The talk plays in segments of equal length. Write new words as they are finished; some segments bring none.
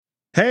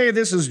Hey,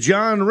 this is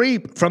John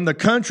Reap from the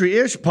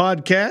Country-ish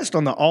podcast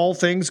on the All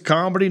Things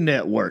Comedy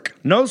Network.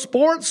 No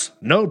sports?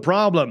 No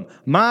problem.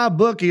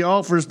 MyBookie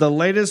offers the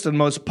latest and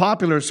most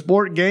popular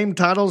sport game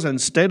titles and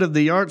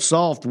state-of-the-art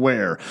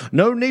software.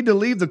 No need to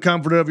leave the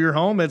comfort of your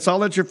home. It's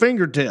all at your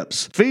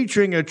fingertips.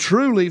 Featuring a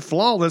truly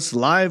flawless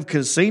live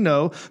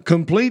casino,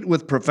 complete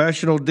with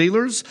professional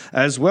dealers,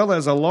 as well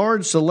as a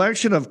large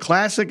selection of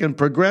classic and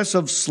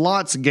progressive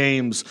slots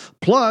games,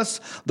 plus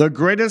the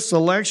greatest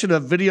selection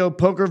of video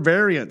poker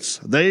variants.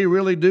 They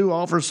really do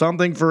offer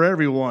something for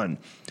everyone.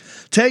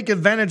 Take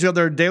advantage of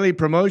their daily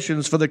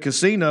promotions for the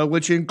casino,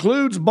 which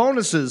includes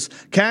bonuses,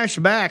 cash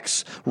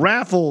backs,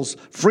 raffles,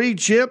 free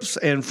chips,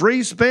 and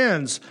free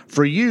spins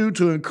for you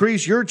to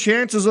increase your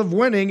chances of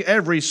winning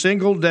every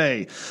single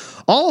day.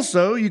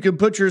 Also, you can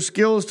put your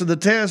skills to the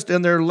test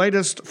in their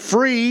latest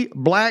free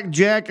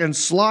blackjack and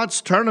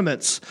slots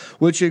tournaments,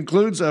 which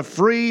includes a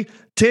free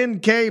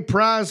 $10K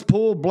prize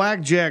pool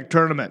blackjack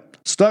tournament.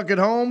 Stuck at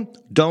home?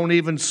 Don't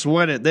even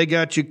sweat it. They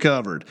got you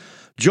covered.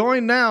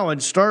 Join now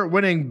and start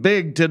winning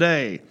big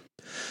today.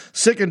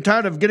 Sick and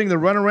tired of getting the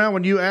runaround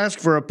when you ask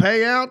for a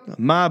payout?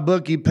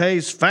 MyBookie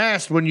pays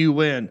fast when you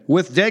win.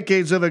 With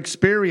decades of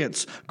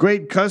experience,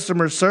 great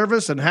customer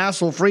service, and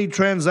hassle-free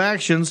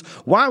transactions,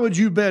 why would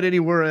you bet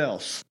anywhere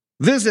else?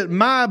 Visit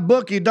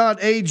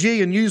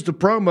mybookie.ag and use the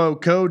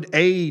promo code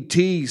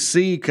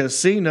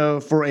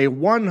ATCCasino for a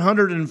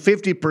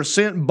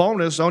 150%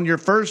 bonus on your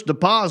first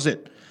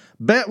deposit.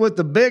 Bet with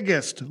the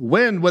biggest,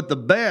 win with the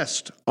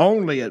best,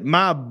 only at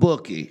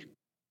MyBookie.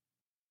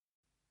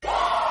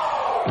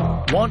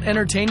 Want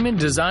entertainment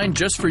designed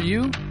just for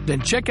you?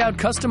 Then check out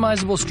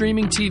customizable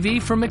streaming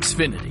TV from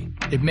Xfinity.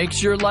 It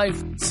makes your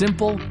life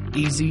simple,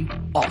 easy,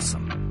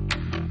 awesome.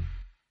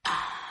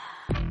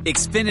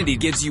 Xfinity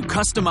gives you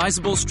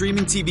customizable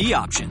streaming TV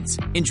options.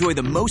 Enjoy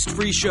the most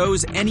free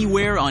shows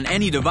anywhere on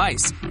any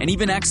device, and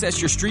even access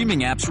your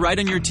streaming apps right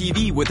on your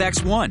TV with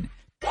X1.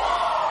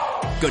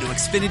 Go to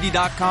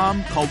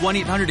Xfinity.com, call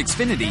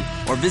 1-800-XFINITY,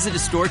 or visit a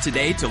store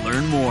today to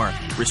learn more.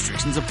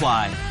 Restrictions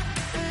apply.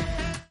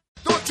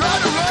 Don't try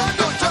to run,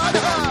 don't try to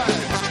hide.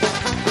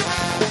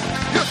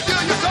 You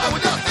steal your car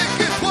without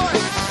thinking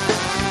twice.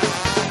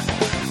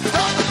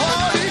 Stop the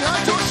party,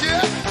 hide your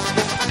shit.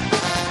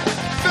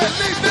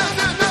 Bentley Benz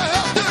in the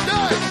house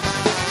tonight.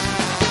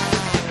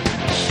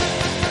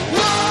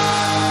 Whoa!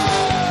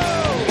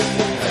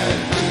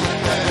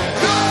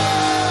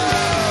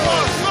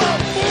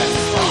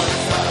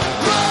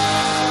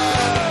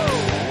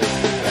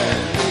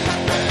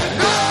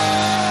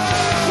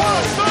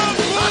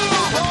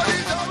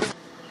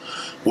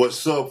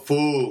 What's up,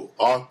 fool?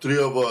 All three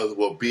of us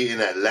will be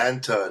in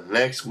Atlanta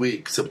next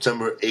week,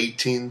 September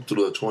 18th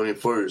through the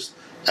 21st,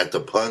 at the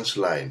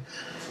Punchline.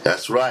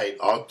 That's right,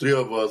 all three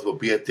of us will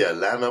be at the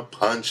Atlanta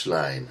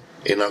Punchline.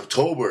 In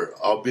October,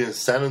 I'll be in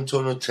San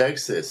Antonio,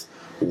 Texas,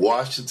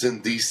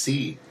 Washington,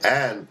 D.C.,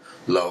 and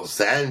Los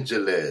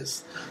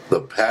Angeles,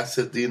 the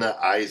Pasadena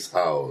Ice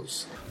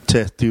House.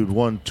 Test dude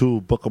 1,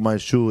 2, buckle my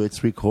shoe,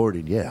 it's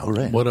recording. Yeah, all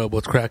right. What up?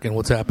 What's cracking?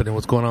 What's happening?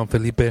 What's going on,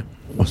 Felipe?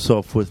 What's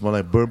up, with my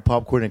like burnt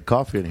popcorn and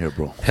coffee in here,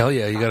 bro? Hell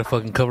yeah, you gotta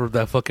fucking cover up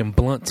that fucking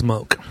blunt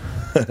smoke.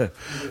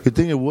 You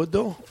think it would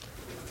though?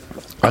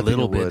 A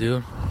little bit,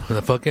 dude.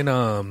 The fucking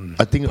I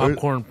think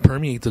popcorn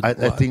permeates.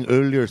 I think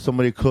earlier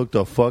somebody cooked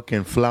a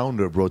fucking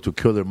flounder, bro, to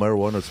kill their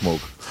marijuana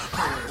smoke.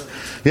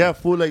 Yeah,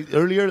 fool. Like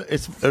earlier,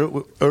 it's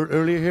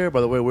earlier here.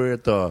 By the way, we're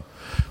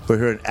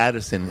here in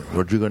Addison.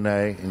 Rodrigo and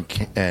I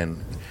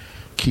and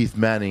Keith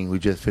Manning. We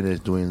just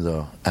finished doing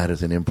the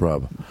Addison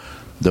Improv.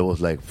 There was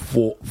like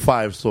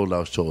 5 sold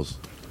out shows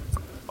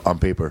on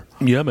paper.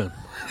 Yeah, man.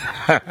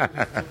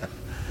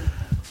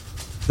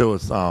 There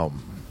was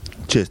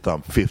just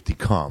 50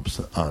 comps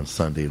on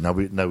Sunday. Now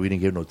we didn't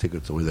give no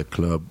tickets away. The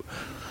club.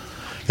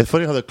 It's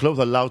funny how the club's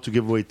allowed to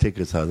give away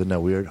tickets. Isn't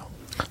that weird?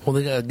 Well,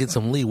 they gotta get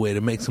some leeway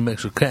to make some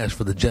extra cash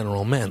for the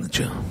general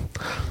manager.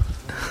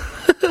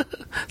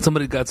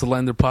 Somebody got to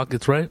line their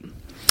pockets, right?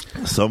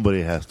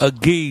 Somebody has to. A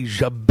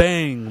gauge, a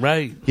bang,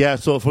 right? Yeah.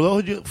 So for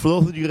those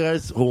of you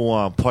guys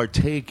who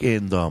partake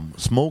in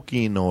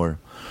smoking or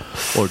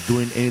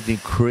doing anything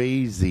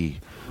crazy,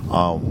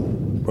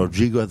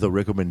 Rodrigo has a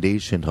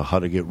recommendation to how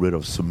to get rid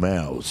of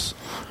smells.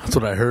 That's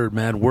what I heard,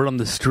 man. Word on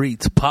the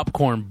streets: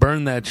 popcorn,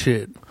 burn that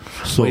shit,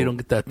 so you don't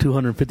get that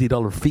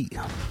 $250 fee.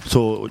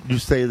 So you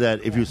say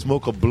that if you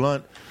smoke a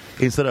blunt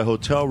inside a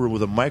hotel room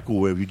with a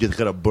microwave, you just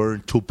gotta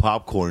burn 2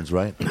 popcorns,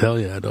 right? Hell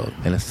yeah, dog.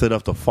 And set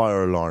off the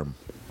fire alarm.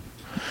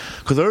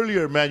 Because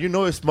earlier, man,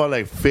 it smelled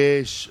like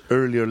fish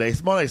earlier. Like, it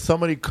smelled like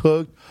somebody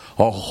cooked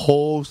a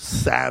whole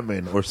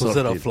salmon or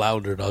something. Was it a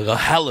flounder, dog? A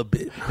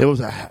halibut. It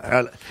was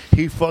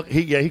he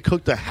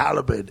cooked a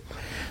halibut.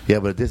 Yeah,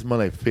 but this smelled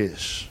like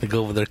fish. They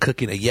go over there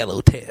cooking a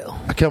yellowtail.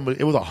 I can't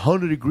believe it was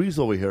 100 degrees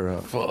over here.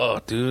 Huh?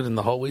 Fuck, dude, in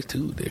the hallways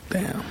too, dick.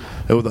 Damn.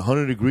 It was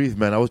 100 degrees,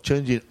 man. I was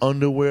changing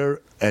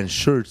underwear and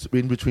shirts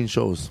in between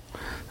shows.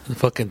 The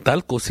fucking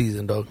talco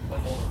season, dog.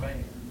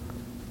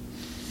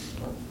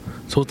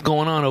 So what's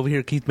going on over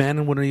here, Keith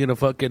Manning? When are you gonna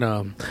fucking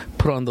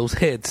put on those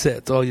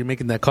headsets? Oh, you're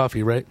making that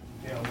coffee, right?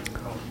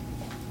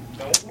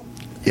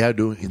 Yeah,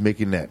 dude. He's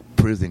making that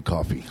prison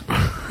coffee.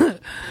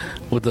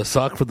 With the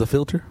sock for the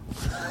filter?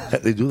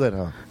 They do that,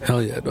 huh?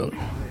 Hell yeah, dog.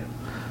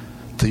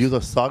 To use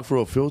a sock for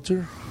a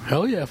filter?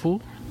 Hell yeah,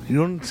 fool. You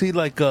don't see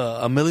like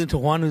a million to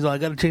one who's like, I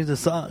gotta change the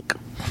sock.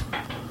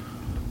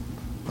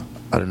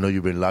 I didn't know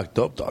you've been locked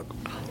up, dog.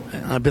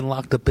 I've been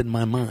locked up in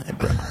my mind,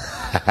 bro.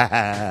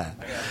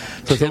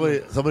 So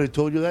somebody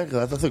told you that?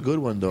 'Cause that's a good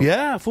one, though.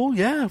 Yeah, fool.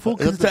 Yeah, fool.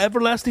 'Cause it's an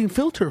everlasting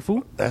filter,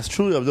 fool. That's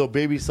true. A little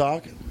baby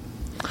sock.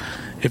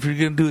 If you're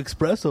gonna do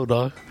espresso,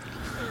 dog.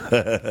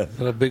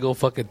 A big old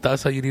fucking.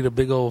 That's how you need a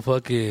big old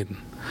fucking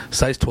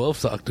size 12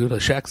 sock, dude. A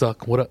Shaq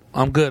sock. What up?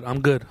 I'm good.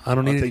 I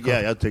don't need it.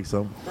 Yeah, I'll take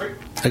some.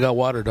 I got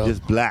water, dog.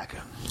 Just black.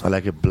 I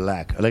like it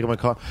black. I like my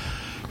coffee.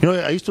 You know,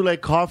 I used to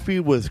like coffee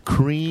with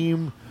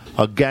cream,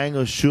 a gang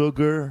of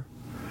sugar,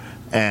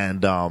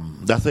 and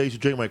that's how I used to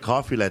drink my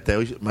coffee like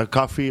that. My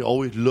coffee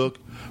always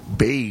looked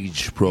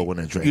beige, bro, when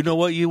I drank. You know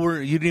what? You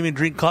didn't even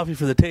drink coffee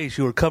for the taste.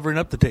 You were covering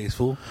up the taste,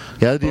 fool.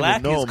 Yeah, I didn't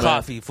black even know, is man.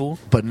 coffee, fool.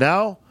 But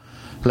now,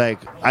 like,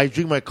 I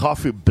drink my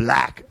coffee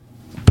blacker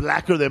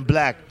than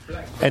black.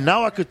 And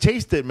now I could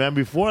taste it, man.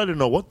 Before I didn't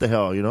know what the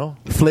hell, you know?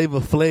 Flavor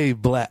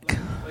Flav black.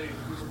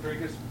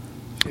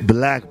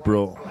 Black,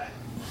 bro.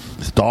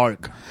 It's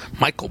dark.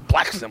 Michael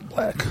Blackson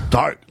black.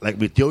 Dark. Like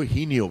mi tío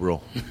Eugenio,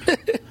 bro.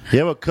 You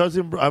have a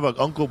cousin, bro? I have an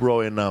uncle,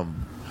 bro, in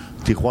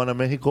Tijuana,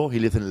 Mexico. He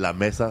lives in La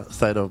Mesa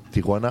side of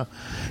Tijuana.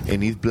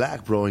 And he's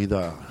black, bro. He's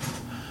a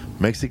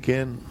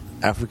Mexican,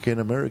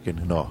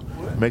 African-American. No,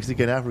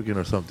 Mexican-African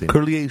or something.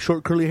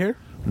 Short curly hair?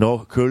 No,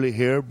 curly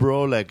hair,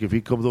 bro. Like, if he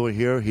comes over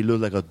here, he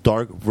looks like a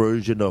dark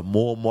version of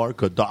Muammar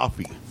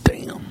Gaddafi.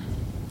 Damn.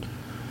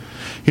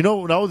 You know,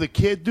 when I was a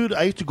kid, dude,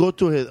 I used to go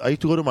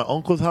to my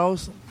uncle's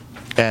house,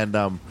 and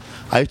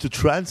I used to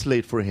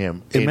translate for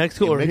him in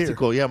Mexico. In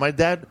Mexico, here? Yeah.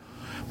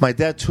 My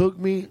dad took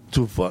me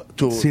to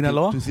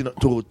Sinaloa,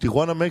 to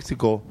Tijuana,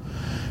 Mexico,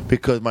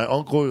 because my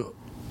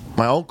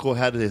uncle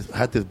had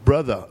this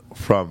brother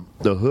from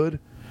the hood,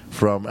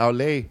 from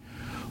LA,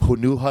 who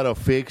knew how to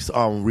fix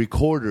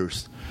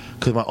recorders.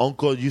 Because my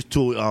uncle used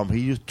to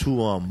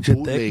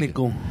bootleg.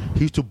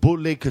 He used to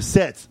bootleg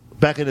cassettes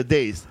back in the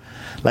days.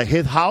 Like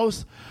his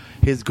house,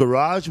 his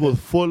garage was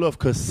full of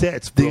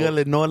cassettes, bro.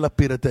 Dígale no a la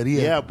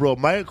piratería. Yeah, bro.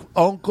 My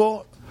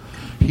uncle,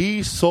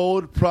 he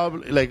sold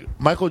probably, like,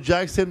 Michael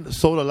Jackson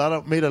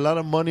made a lot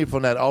of money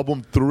from that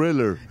album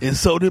Thriller. And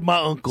so did my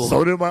uncle.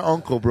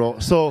 Bro.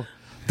 So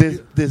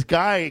this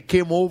guy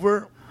came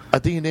over. I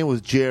think his name was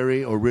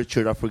Jerry or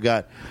Richard. I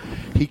forgot.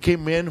 He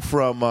came in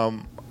from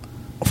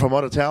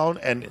out of town,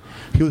 and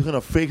he was gonna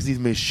fix these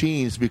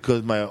machines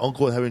because my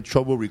uncle was having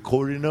trouble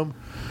recording them.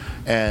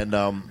 And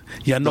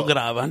ya no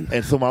graban.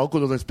 And so my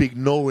uncle doesn't speak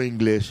no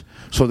English.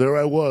 So there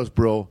I was,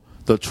 bro,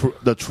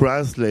 the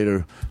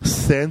translator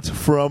sent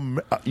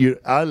from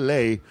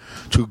LA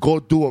to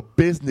go do a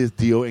business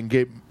deal and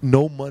get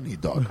no money,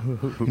 dog.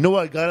 You know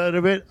what I got out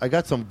of it? I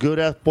got some good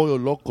ass pollo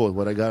loco.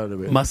 What I got out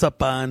of it?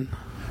 Mazapan.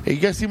 Hey, you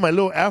guys see my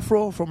little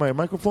afro from my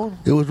microphone?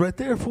 It was right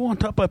there, fool, on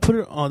top. I put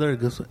it. Oh, there it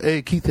goes.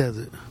 Hey, Keith has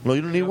it. No,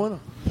 you don't need one?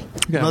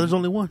 No, there's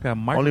only one. Got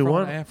Only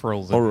one?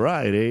 afros. All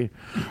right, eh?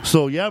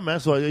 So, yeah,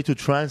 man. So I had to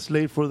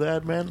translate for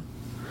that, man.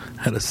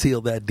 Had to seal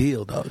that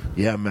deal, dog.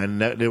 Yeah, man.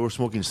 They were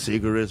smoking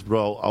cigarettes,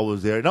 bro. I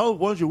was there. And I was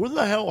wondering, where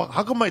the hell?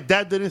 How come my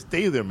dad didn't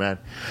stay there, man?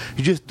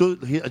 He just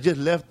left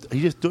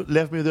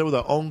me there with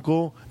an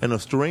uncle and a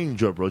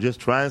stranger, bro. Just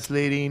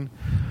translating.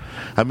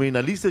 I mean,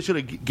 at least they should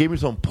have gave me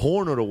some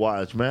porno to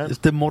watch, man.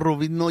 Este morro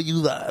vino a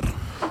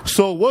ayudar.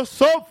 So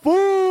what's up,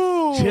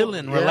 fool?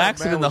 Chilling,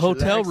 relaxing, man, in the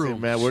hotel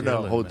room. Man, we're in the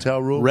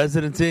hotel room.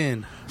 Residence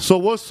Inn. So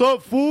what's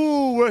up,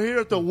 fool? We're here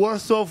at the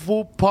What's Up,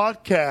 Fool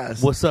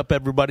podcast. What's up,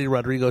 everybody?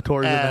 Rodrigo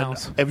Torres in the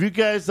house. If you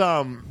guys,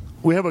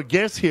 we have a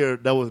guest here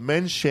that was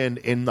mentioned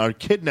in our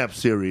Kidnap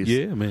series.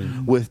 Yeah,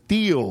 man. With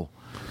Theo.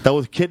 That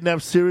was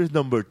Kidnap series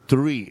number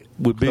 3.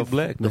 With Big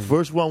Black, The man.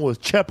 first one was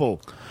Chepo.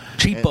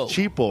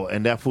 Cheapo.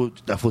 And that fool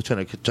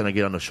trying to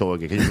get on the show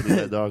again. Can you believe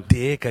that, dog?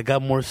 Dick, I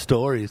got more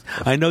stories.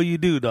 I know you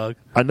do, dog.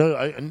 I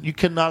know. You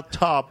cannot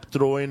top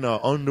throwing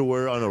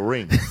underwear on a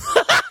ring.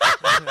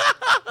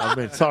 I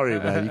mean, sorry,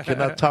 man. You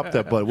cannot top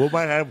that. But we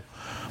might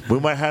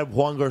have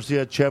Juan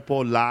Garcia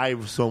Chepo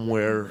live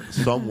somewhere,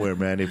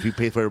 man. If you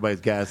pay for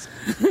everybody's gas.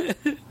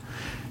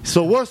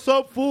 So what's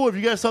up, fool? If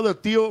you guys saw the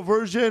Theo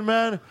version,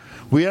 man,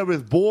 we have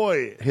his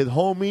boy, his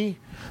homie,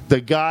 the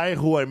guy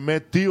who I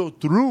met Theo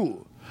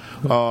through.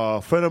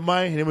 A friend of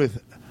mine, his name is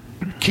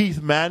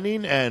Keith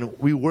Manning, and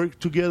we worked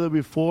together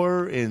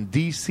before in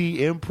DC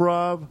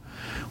Improv.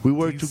 We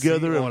worked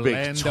together in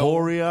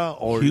Victoria,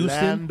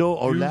 Houston,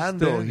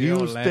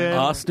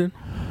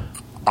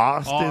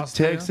 Austin,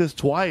 Texas,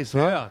 twice, huh?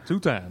 Yeah, 2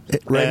 times.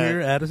 Right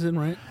here, Addison,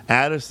 right?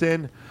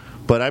 Addison.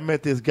 But I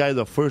met this guy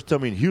the first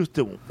time in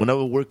Houston when I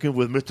was working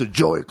with Mr.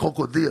 Joey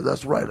Coco Diaz.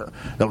 That's right.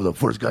 That was the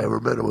first guy I ever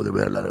met over there. We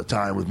had a lot of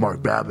time with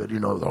Mark Babbitt,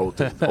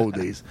 the old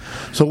days.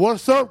 So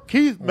what's up,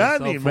 Keith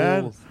Manning,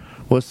 man?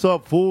 What's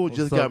up, fool?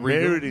 Just got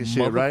married and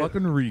shit, right?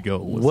 Motherfucking Rigo.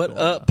 What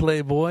up,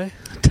 Playboy?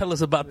 Tell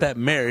us about that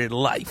married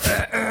life.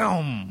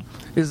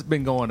 It's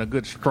been going a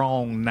good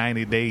strong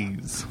 90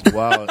 days.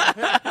 Wow. You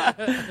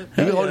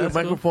can hold your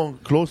microphone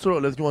closer,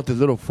 unless you want this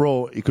little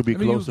fro. It could be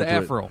Let me closer use the to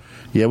afro. it.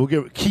 Yeah, we'll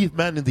give Keith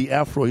Manning the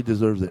afro. He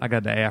deserves it. I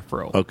got the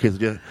afro. Okay,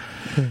 so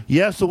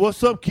yeah. So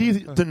what's up,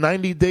 Keith? To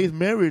 90 days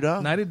married,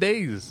 huh? 90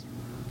 days.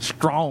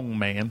 Strong,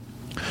 man.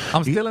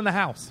 I'm still in the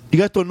house. You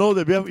guys don't know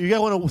that. You guys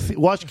want to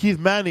watch Keith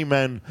Manning,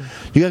 man.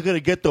 You guys got to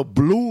get the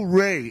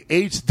Blu-ray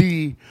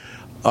HD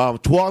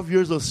 12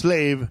 Years a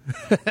Slave,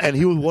 and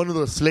he was one of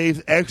the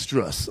slaves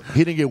extras.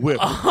 He didn't get whipped.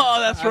 Oh,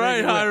 that's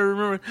right. I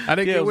remember. I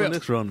didn't get it was whipped. an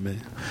extra on me.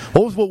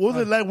 What was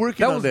it like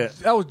working on that?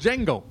 That was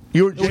Django.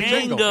 You were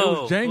Django. It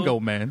was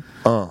Django, man.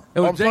 It was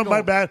I'm sorry, Django.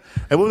 my bad.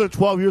 It wasn't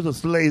 12 Years a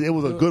Slave. It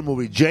was a good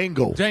movie.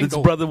 Django. His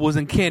brother was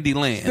in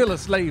Candyland. Still a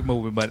slave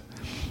movie, but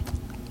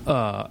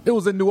it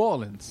was in New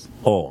Orleans.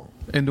 Oh.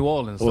 In New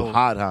Orleans. It was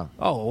hot, huh?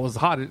 Oh, it was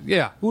hot.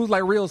 Yeah. It was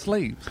like real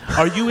slaves.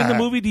 Are you in the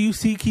movie? Do you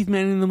see Keith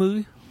Manning in the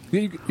movie?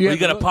 You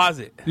gotta pause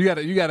it. You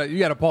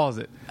gotta pause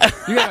it.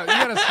 You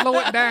gotta slow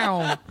it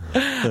down.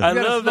 I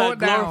love that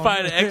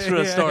glorified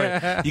extra story.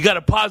 You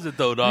gotta pause it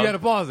though, dog. You gotta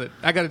pause it.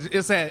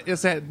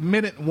 It's at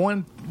minute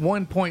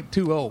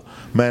 1.20.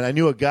 Man, I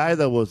knew a guy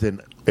that was in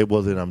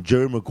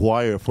Jerry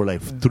Maguire for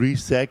like 3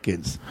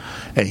 seconds,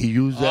 and he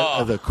used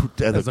that as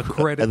a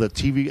credit,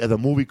 as a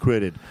movie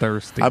credit.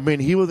 Thirsty. I mean,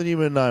 he wasn't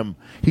even.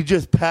 He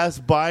just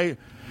passed by.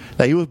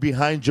 Like he was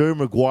behind Jerry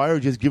Maguire,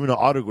 just giving an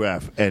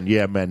autograph. And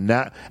yeah, man,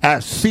 not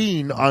as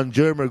seen on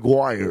Jerry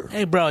Maguire.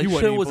 Hey, bro, you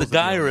sure it was a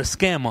guy or a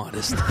scam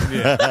artist?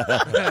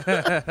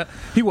 Yeah.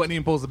 He wasn't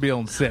even supposed to be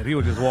on set. He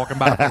was just walking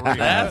by for real.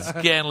 That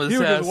scandalous He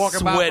was just ass,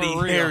 walking by sweaty,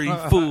 for real. hairy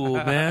fool,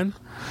 man.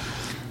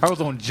 I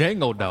was on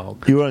Django,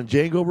 dog. You were on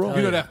Django, bro?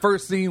 You know that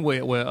first scene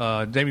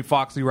where Jamie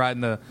Foxx, he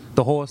riding the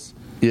horse?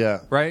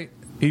 Yeah. Right?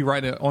 He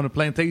riding on the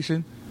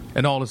plantation,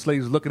 and all the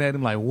slaves looking at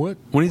him like, what?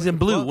 When he's in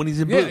blue. When he's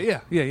in blue.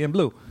 Yeah, in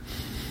blue.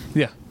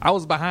 Yeah, I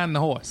was behind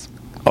the horse.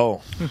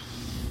 Oh.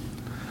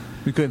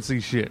 You couldn't see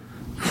shit.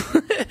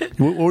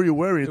 What were you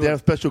wearing? Did they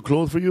have special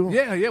clothes for you?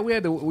 Yeah, we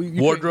had the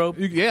wardrobe.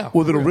 Yeah.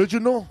 Was it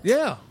original?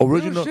 Yeah.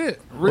 Original? Real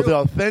shit. Was it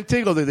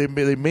authentic or they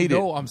made it?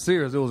 No, I'm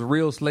serious. It was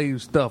real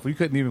slave stuff. We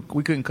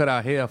couldn't cut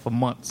our hair for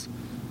months.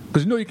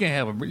 Because you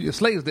can't have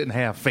slaves didn't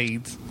have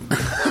fades.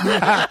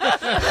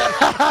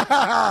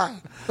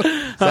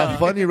 That's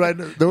funny, right?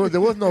 There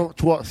was no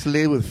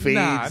slave with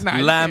fades. Nah,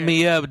 line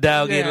me up,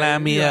 doggy. Yeah,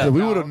 line me Yeah, up.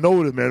 we would have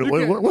noticed, man.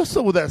 What's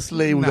up with that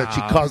slave with that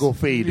Nah, Chicago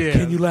fade? yeah.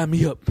 Can you line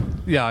me up?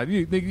 Yeah,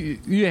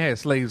 you had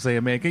slaves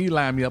saying, man, can you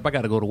line me up? I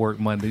got to go to work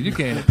Monday. You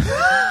can't.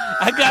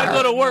 I gotta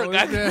go to work.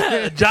 I got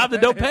a job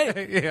that don't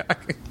pay. Yeah.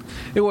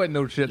 It wasn't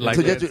no shit like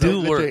So that.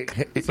 do work.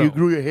 You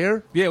grew your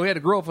hair? Yeah, we had to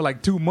grow it for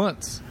like 2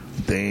 months.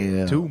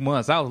 Damn. 2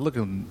 months. I was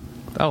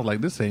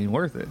like, this ain't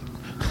worth it.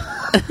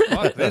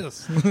 Fuck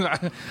this.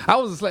 I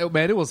was a slave,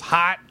 man. It was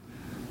hot.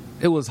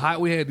 It was hot.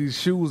 We had these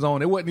shoes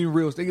on. It wasn't even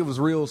real. It was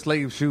real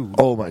slave shoes.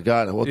 Oh my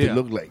God! What they Yeah.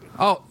 look like?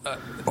 Oh,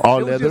 All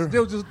it was leather? Just, it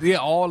was just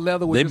all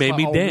leather. With They just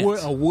made me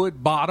dance. A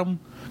wood bottom.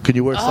 Can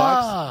you wear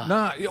socks?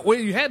 Nah, well,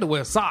 you had to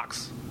wear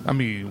socks. I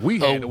mean, we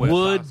had A to wear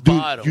wood socks.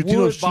 bottom. You think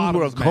those shoes were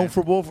bottoms, man.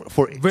 uncomfortable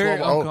for Very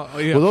 12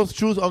 hours? yeah. Were those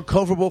shoes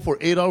uncomfortable for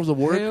 8 hours of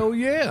work? Hell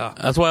yeah!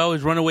 That's why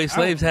always runaway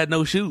slaves had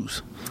no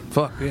shoes.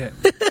 Fuck yeah!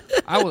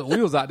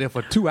 We was out there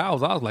for 2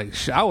 hours. I was like,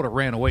 I would have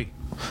ran away.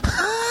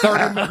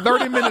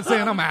 30 minutes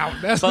in, I'm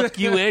out. Fuck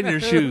you and your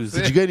shoes.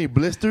 Did you get any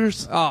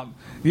blisters?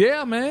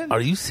 Yeah, man.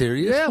 Are you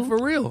serious? Yeah,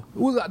 for real. It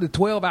was out there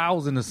 12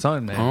 hours in the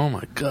sun, man. Oh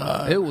my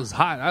God. It was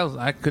hot.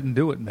 I couldn't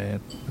do it,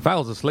 man. If I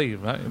was a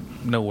slave,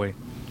 no way.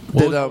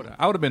 Did, I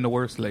would have been the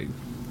worst slave.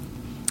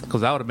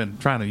 Because I would have been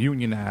trying to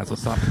unionize or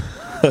something.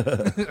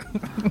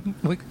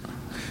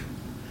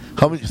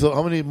 How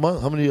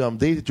many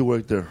days did you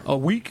work there? A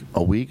week.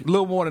 A week? A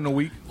little more than a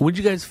week. When'd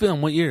you guys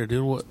film? What year,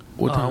 dude?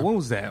 What time? When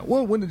was that?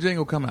 When did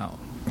Django come out?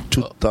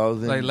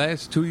 2000. Like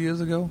last 2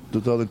 years ago?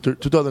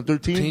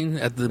 2013?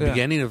 At the Yeah.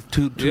 beginning of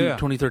Yeah.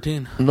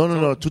 2013.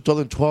 No,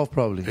 2012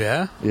 probably.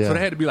 Yeah? Yeah. So it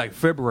had to be like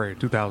February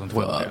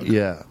 2012.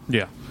 Yeah.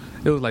 Yeah.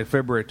 It was like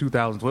February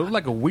 2012. It was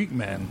like a week,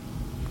 man.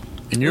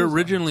 And you're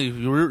originally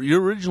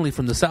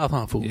from the South,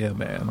 huh, fool? Yeah,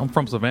 man. I'm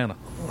from Savannah.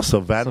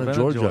 Savannah,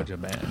 Georgia.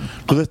 man.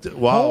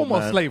 Wow, Home of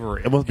man.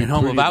 slavery. It must be And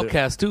home of pretty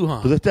outcasts too, huh?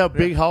 Because they have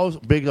big house,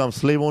 big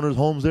slave owners'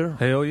 homes there.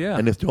 Hell yeah.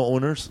 And they're still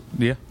owners.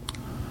 Yeah.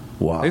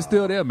 Wow. They're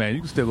still there, man.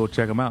 You can still go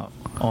check them out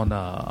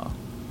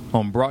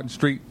on Broughton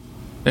Street,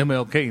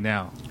 MLK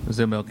now. There's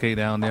MLK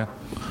down there.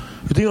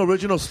 You think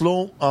original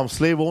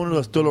slave owners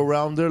are still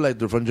around there, like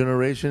different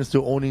generations,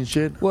 still owning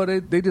shit? Well,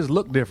 they just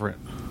look different.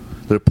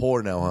 They're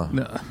poor now,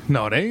 huh?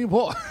 No, they ain't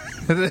poor.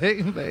 they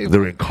ain't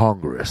They're in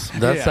Congress.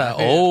 That's that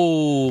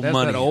old That's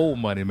money. that old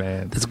money,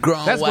 man. That's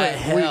grown white where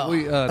hell.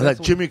 That's like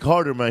Jimmy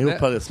Carter, man. He was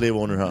probably a slave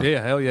owner, huh?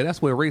 Yeah, hell yeah. That's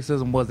where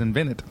racism was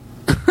invented.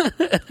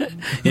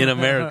 in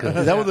America.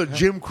 Is that where the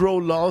Jim Crow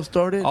law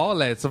started? All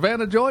that.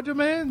 Savannah, Georgia,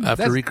 man.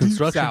 After that's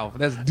Reconstruction? Deep South.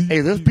 That's deep.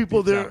 Hey, there's deep,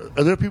 people deep there. South.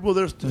 Are there people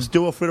there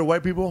still afraid of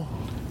white people?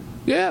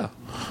 Yeah.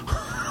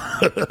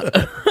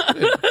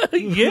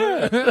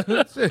 Yeah.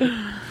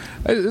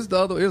 It's the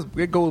other.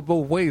 It goes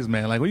both ways,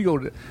 man. Like when you go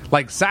to,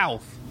 like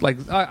South, Like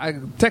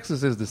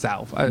Texas is the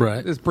South.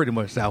 Right. It's pretty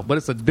much South, but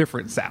it's a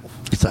different South.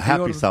 It's a You know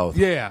happy what I'm- South.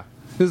 Yeah.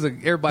 This is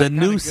everybody. The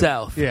kinda new get-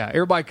 South. Yeah,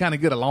 everybody kind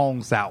of get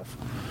along South.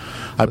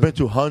 I've been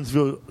to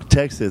Huntsville,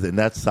 Texas, and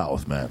that's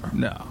South, man.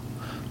 No,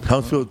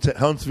 Huntsville,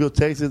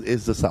 Texas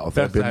is the South.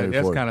 I've been there that's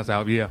before. kind of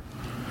South. Yeah,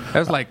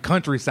 that's like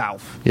country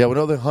South. Yeah, when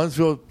I was in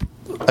Huntsville,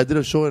 I did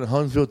a show in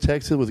Huntsville,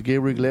 Texas with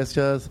Gabriel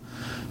Iglesias,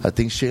 I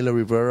think Shayla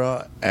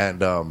Rivera,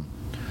 and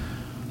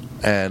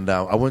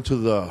I went to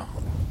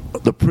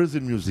the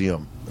prison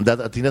museum. I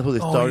think that's where they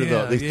started.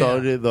 yeah, They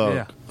started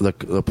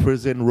the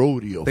prison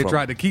rodeo. They from.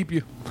 tried to keep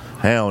you.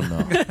 Hell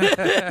no.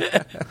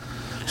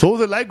 So what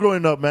was it like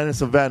growing up, man, in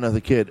Savannah as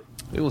a kid?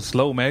 It was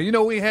slow, man. You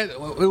know, we had it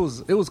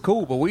was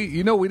cool, but we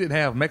didn't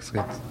have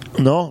Mexicans.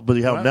 No, but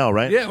you have now,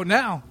 right? Yeah,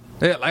 now.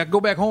 Yeah, like I go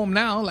back home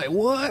now, like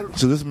what?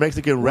 So this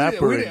Mexican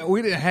rapper.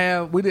 We didn't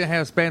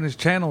have Spanish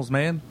channels,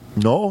 man.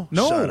 No?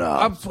 No, Shut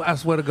up. I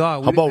swear to God.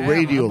 We How about didn't have-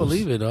 radios? I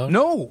believe it, dog.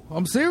 No,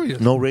 I'm serious.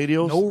 No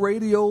radios? No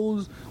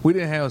radios. We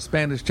didn't have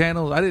Spanish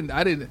channels. I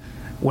didn't.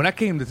 When I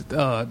came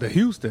to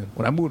Houston,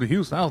 when I moved to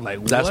Houston, I was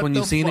like, That's what when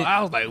you the seen fuck? it?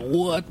 I was like,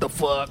 what the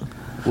fuck?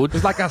 What-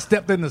 It's like I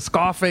stepped into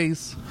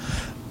Scarface.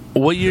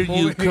 What year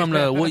you come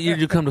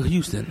to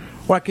Houston?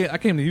 Well, I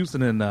came to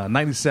Houston in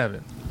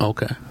 '97.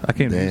 Okay. I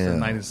came to Houston in Damn.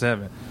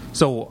 '97.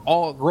 So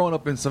all growing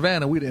up in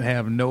Savannah, we didn't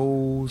have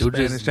no It was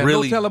Spanish just channel.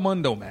 really- No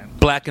Telemundo, man.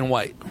 Black and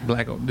white.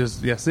 Black,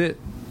 just that's it.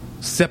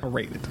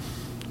 Separated.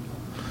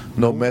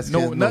 No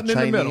Mexicans, no nothing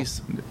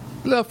Chinese. in the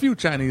middle. A few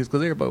Chinese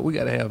because everybody we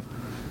gotta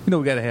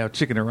have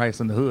chicken and rice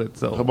in the hood.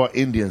 So How about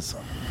Indians?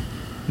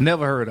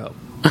 never heard of.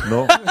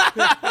 No?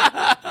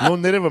 No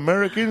Native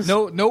Americans?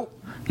 Nope.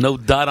 No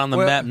dot on the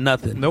Well, map,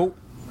 nothing. Nope.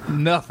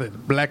 Nothing.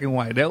 Black and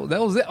white. That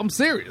was it. I'm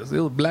serious. It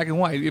was black and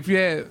white. If you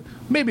had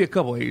maybe a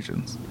couple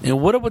Asians. And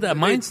what up with that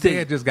mind They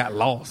had state? just got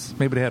lost.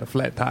 Maybe they had a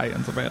flat tire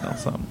in Savannah or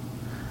something.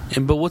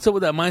 But what's up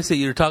with that mindset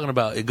you're talking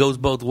about? It goes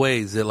both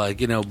ways. That like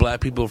black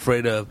people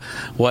afraid of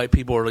white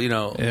people, or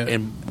Yeah.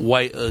 and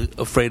white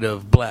afraid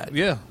of black.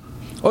 Yeah.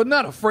 Or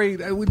not afraid.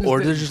 We just Or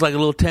didn't- there's just like a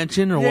little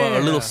tension, or what, a Yeah.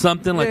 little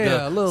something, like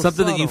Yeah, a little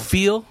something that you subtle.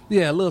 feel.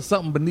 Yeah, a little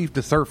something beneath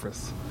the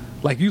surface.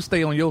 Like you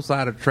stay on your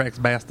side of the tracks,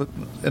 bastard,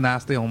 and I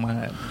stay on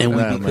mine. And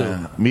we Nah, be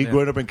man. cool. Me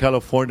growing up in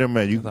California,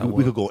 man, I we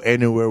would. could go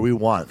anywhere we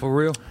want. For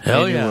real?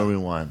 Hell anywhere yeah. we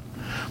want.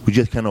 We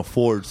just can't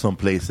afford some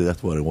places.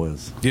 That's what it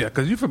was. Yeah,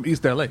 because you're from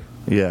East LA.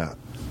 Yeah.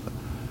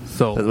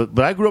 So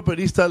But I grew up in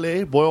East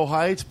LA, Boyle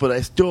Heights, but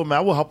I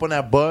would hop on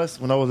that bus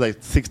when I was like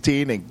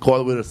 16 and go all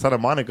the way to Santa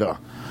Monica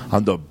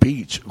on the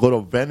beach, go to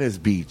Venice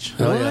Beach.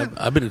 Hell yeah.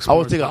 I've been I exploring.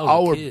 would take an since I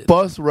was hour a kid.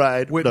 bus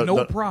ride With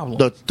no problem.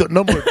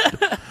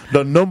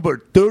 The number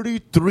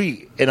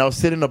 33, and I was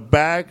sitting in the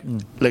back,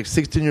 like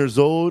 16 years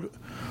old,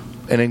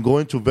 and then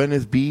going to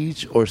Venice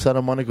Beach or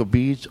Santa Monica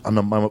Beach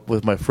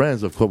with my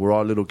friends. Of course, we're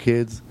all little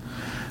kids,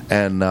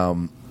 and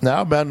now,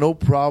 man, no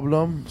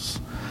problems.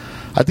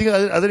 I think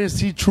I didn't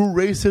see true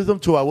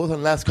racism till I was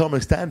on Last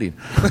Comic Standing.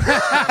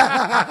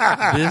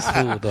 This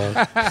fool, dog.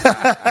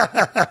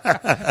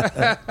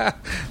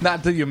 not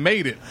until you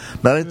made it.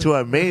 Not until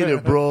I made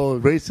it, bro.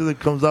 Racism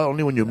comes out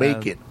only when you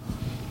make it.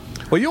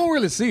 Well, you don't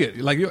really see it.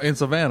 Like you're in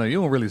Savannah,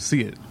 you don't really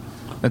see it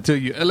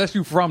unless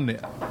you're from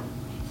there.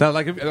 Now,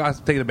 like I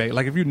take it back.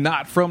 Like if you're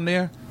not from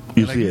there,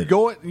 You like see you it.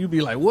 go it, you be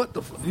like, what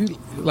the?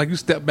 Like you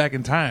step back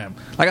in time.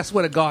 Like I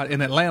swear to God,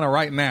 in Atlanta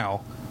right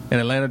now, in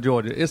Atlanta,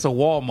 Georgia, it's a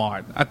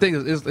Walmart. I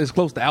think it's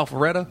close to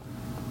Alpharetta.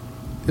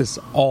 It's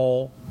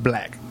all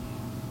black.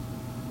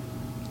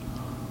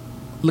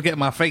 Look at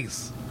my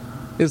face.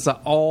 It's an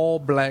all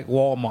black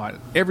Walmart.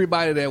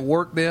 Everybody that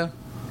worked there,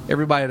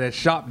 everybody that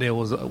shopped there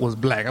was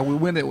black. I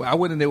went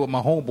in there with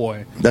my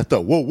homeboy. That's the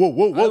whoa,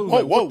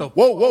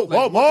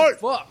 Walmart.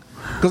 Fuck.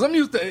 Because I'm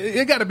used to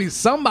it. Got to be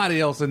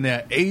somebody else in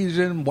there,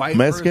 Asian, white,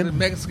 Mexican? person,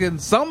 Mexican,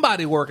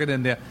 somebody working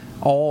in there,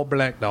 all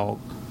black, dog.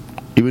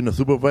 Even the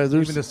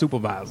supervisors? Even the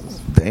supervisors.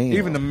 Damn.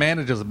 Even the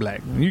managers are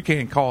black. You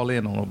can't call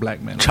in on a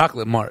black man.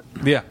 Chocolate Mart.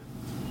 Yeah,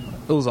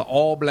 it was an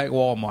all black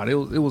Walmart.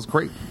 It was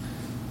great.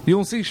 You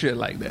don't see shit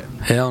like that.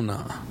 Hell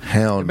no.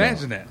 Hell no.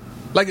 Imagine that.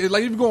 Like if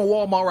you go to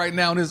Walmart right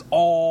now and it's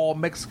all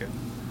Mexican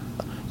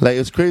Like,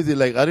 it's crazy.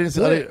 Like, I didn't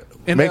see.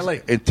 In LA?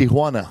 In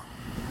Tijuana.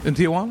 in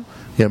Tijuana.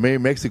 Yeah, maybe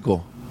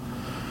Mexico.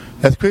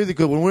 That's crazy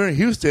because when we were in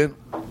Houston,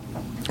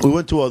 we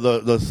went to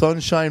the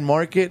Sunshine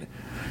Market,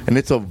 and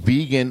it's a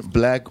vegan,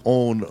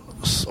 black-owned,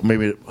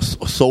 maybe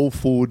soul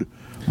food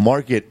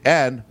market,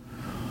 and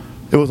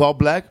it was all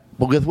black.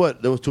 But guess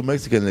what? There was 2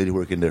 Mexican ladies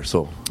working there,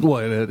 so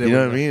Well, you know what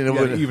I mean. You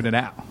gotta even it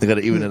out. They got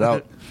to even it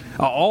out.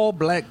 An all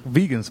black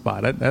vegan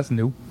spot. That's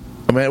new.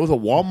 I mean, it was a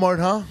Walmart,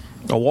 huh?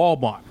 A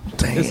Walmart.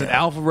 Damn. It's an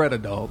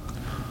Alpharetta, dog.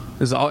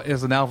 It's an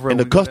Alpharetta. And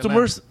the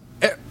customers?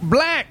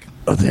 Black.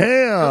 Oh, I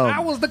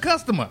damn. was the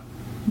customer.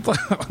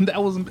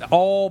 That was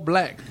all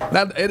black.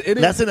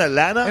 That's in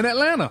Atlanta. In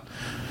Atlanta.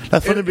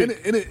 That's funny.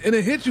 And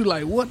it hit you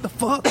like, what the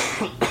fuck?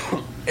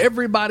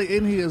 Everybody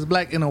in here is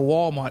black in a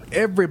Walmart.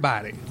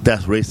 Everybody.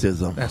 That's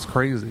racism. That's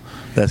crazy.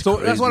 That's so.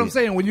 crazy. That's what I'm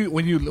saying. When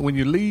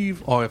you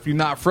leave, or if you're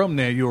not from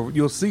there,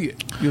 you'll see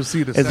it. You'll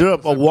see the. Is there a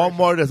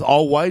Walmart that's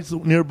all whites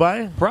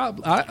nearby?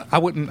 Probably. I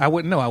wouldn't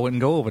know. I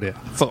wouldn't go over there.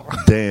 So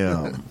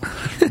damn.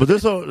 But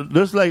there's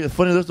like it's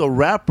funny. There's a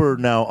rapper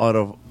now out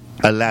of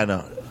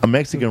Atlanta, a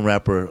Mexican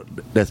rapper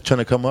that's trying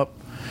to come up.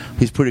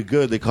 He's pretty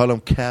good. They call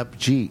him Cap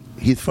G.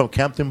 He's from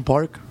Campton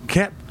Park.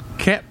 Cap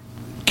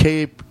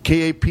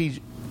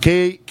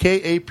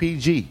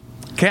K-A-P-G.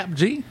 Cap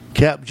G?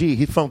 Cap G.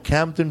 He's from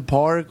Campton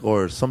Park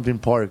or something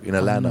park in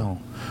Atlanta. No.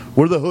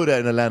 Where's the hood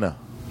at in Atlanta?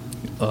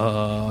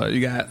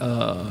 You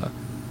got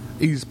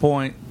East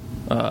Point,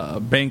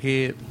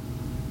 Bankhead.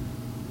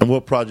 And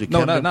what project? No,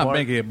 Camden not Park?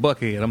 Bankhead,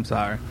 Buckhead. I'm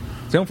sorry.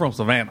 See, I'm from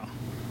Savannah.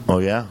 Oh,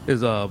 yeah?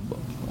 Is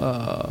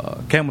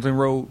Campbellton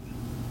Road.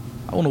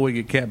 I don't know where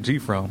you get Cap G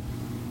from.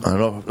 I don't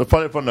know. It's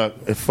probably from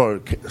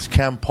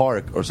Camp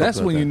Park or something. That's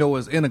when like you that. know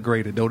it's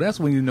integrated, though. That's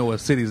when you know a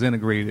city's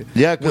integrated.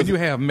 Yeah, 'cause- when you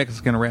have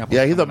Mexican rappers.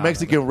 Yeah, he's a coming out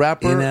Mexican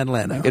rapper. In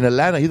Atlanta. In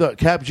Atlanta. He's a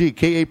Cap G,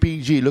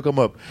 K-A-P-G. Look him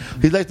up.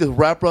 He's like this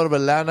rapper out of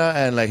Atlanta,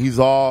 and like he's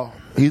a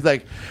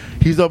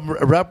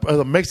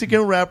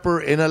Mexican rapper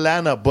in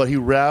Atlanta, but he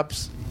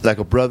raps like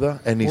a brother,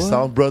 and he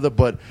sounds brother.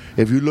 But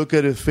if you look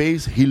at his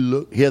face, he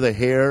has the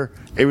hair,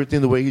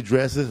 everything, the way he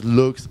dresses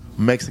looks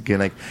Mexican.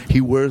 Like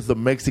he wears the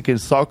Mexican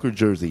soccer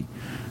jersey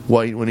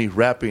when he's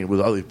rapping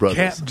with all these brothers.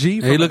 Cap G.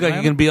 Hey, you look like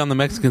you're gonna be on the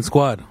Mexican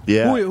squad.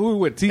 Yeah. Who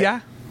with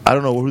T.I.? I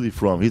don't know where he's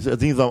from. I think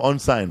he's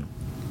unsigned.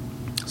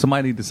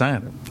 Somebody need to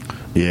sign him.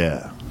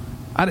 Yeah.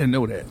 I didn't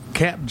know that.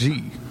 Cap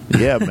G.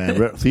 Yeah,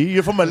 man. See,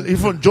 you're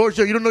from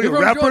Georgia. You don't know your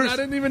From rappers. Georgia, I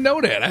didn't even know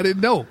that. I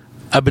didn't know.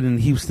 I've been in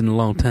Houston a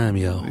long time,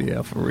 yo.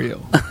 Yeah, for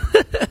real.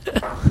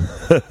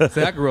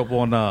 See, I grew up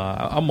on.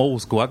 I'm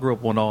old school. I grew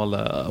up on all.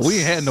 We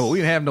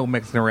didn't have no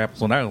Mexican rappers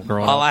when I was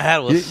growing All up. I had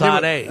was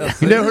Sade.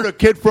 You never heard of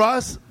Kid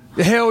Frost?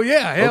 Hell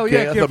yeah, Okay,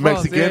 yeah. that's Kid a Frost.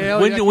 Mexican. Yeah, hell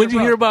When yeah, did Kid you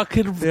hear Frost. about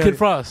Kid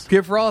Frost?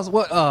 Kid Frost.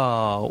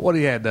 What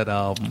he had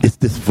that It's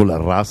this full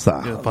of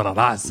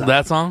raza.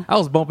 That song? I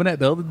was bumping that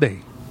the other day.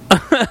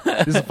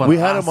 This is We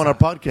had him on our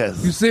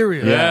podcast. You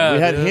serious? Yeah, we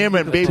had dude. him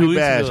and 2 Baby weeks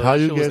Bash. ago. How That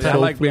you shit was get tight. I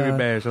like Baby fly.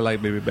 Bash. I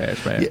like Baby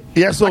Bash, man.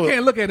 Yeah, so I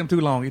can't look at him too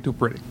long. He's too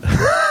pretty.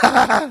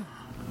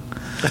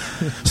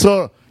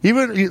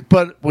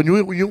 But when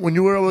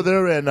you were over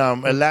there in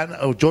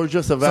Atlanta,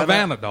 Georgia,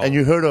 Savannah, dog. and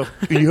you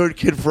heard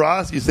Kid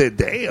Frost, you said,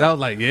 "Damn, I was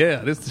like, yeah,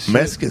 this the shit.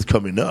 Mexicans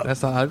coming up."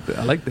 That's how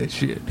I like that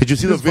shit. Did you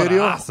see the This is for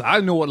video? raza. I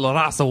knew what La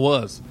Raza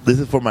was. This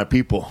is for my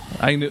people.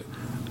 I knew.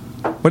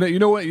 But you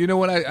know what?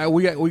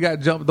 We got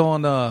jumped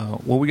on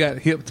when we got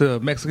hip to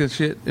Mexican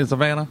shit in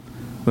Savannah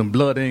when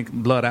Blood In,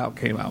 Blood Out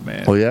came out,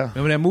 man. Oh, yeah?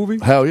 Remember that movie?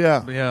 Hell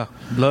yeah, Yeah,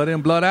 Blood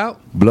In, Blood Out.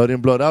 Blood in,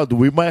 blood out.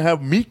 We might have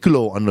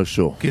Miklo on the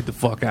show. Get the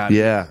fuck out. of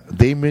here. Yeah,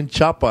 Damien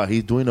Chapa.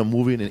 He's doing a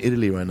movie in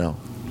Italy right now.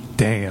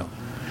 Damn,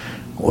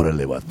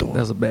 Órale, vato.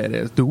 that's a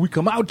badass dude. We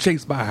come out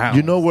chased by hounds.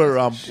 You know where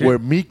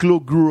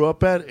Miklo grew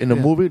up at in the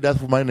movie?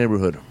 That's my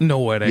neighborhood. No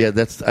way. That.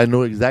 Yeah, I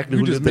know exactly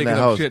You who just lived in making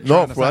that up house. shit No,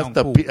 trying to for sound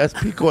cool. that's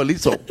Pico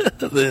Aliso.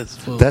 This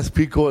fool. That's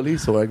Pico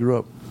Aliso. I grew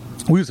up.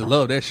 We used to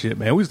love that shit,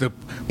 man. We used to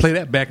play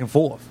that back and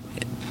forth.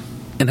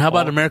 And how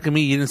about American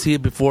Me? You didn't see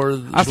it before?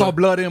 I saw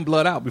Blood In,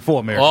 Blood Out before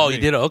American. Oh, Me.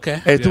 you did?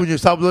 Okay. Hey, so when you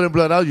saw Blood in,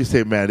 Blood out, you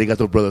say, "Man, they got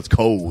those brothers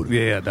cold."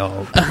 Yeah,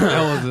 dog.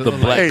 That was The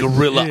Black Hey,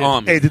 Gorilla yeah.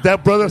 Army. Hey, did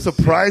that brother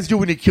surprise you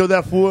when he killed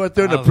that fool out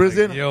there in I the was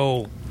prison? like,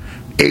 yo,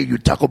 Hey, you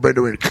Taco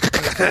Bender.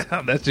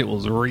 that shit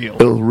was real.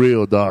 It was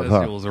real, dog. That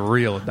shit Huh? was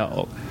real,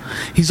 dog.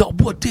 He's all,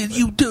 what did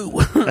you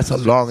do? That's a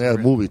long ass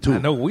movie too. I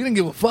know we didn't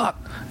give a fuck.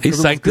 He 'Cause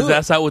it was psyched his good.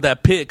 ass out with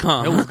that pick,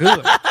 huh? It was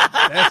good.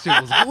 That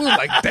shit was good. We was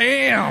like,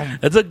 damn.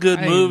 That's a good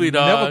I ain't movie,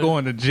 dog. Never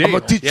going to jail. I'm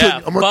gonna teach Yeah,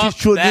 you. I'm gonna fuck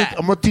teach you. that.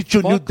 I'm gonna teach you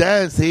a new Fuck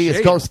dance. Hey, it's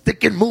jail. called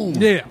stick and move.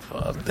 Yeah.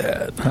 Fuck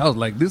that. I was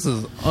like, this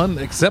is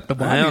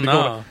unacceptable. I Hell need to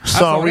go no. to- I saw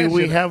Sorry, that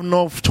we shit. have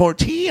no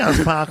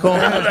tortillas, Paco.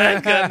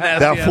 That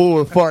That fool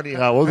was funny.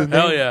 Huh? What was his name?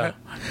 Hell yeah.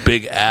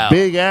 Big Al.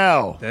 Big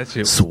Al. That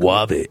shit.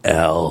 Suave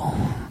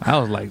Al. I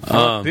was like,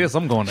 fuck this.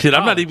 I'm going to Shit,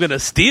 I'm not college. even gonna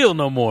steal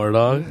no more,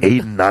 dog. A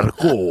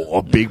narco,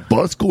 a big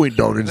bus going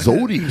down in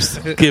Zodi's.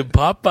 Get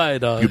Popeye,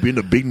 dog. You be in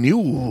the big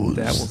news.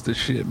 That was the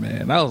shit,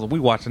 man. We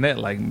watching that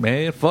like,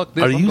 man, fuck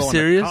this. Are I'm you going to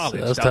serious?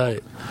 college, That's dog.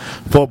 tight.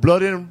 For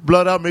blood in,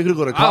 blood out, make it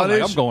go to I was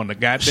college. like, I'm going to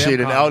goddamn Shit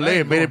in college. I LA,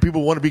 ain't made going-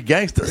 people want to be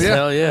gangsters.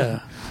 Hell yeah.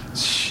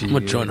 Shit. I'm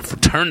gonna join a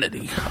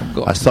fraternity.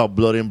 I saw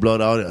blood in,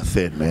 blood out. I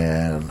said,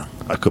 man,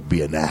 I could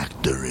be an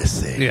actor. I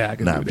said, Yeah, I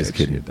can nah, do I'm that just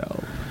kidding. shit,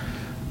 dog.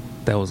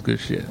 That was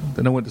good shit.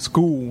 Then I went to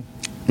school.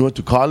 You went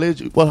to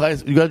college?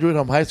 What? You graduated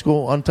from high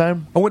school on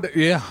time? I went to,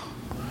 yeah.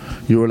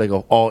 You were like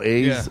all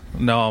A's? Yeah.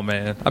 No,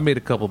 man. I made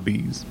a couple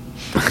B's.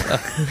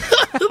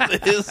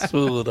 This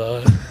fool,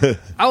 dog.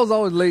 I was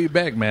always laid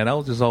back, man. I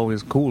was just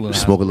always cool. And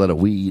Smoke a lot of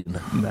weed.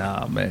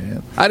 Nah,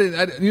 man. I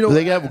didn't you know,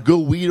 They have good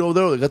weed over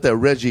there. They got that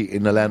Reggie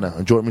in Atlanta,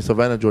 in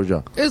Savannah,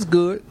 Georgia. it's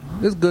good.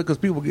 It's good because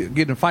people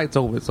get in fights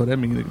over it, so that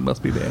means it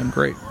must be damn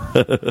great.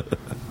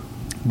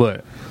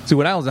 But see,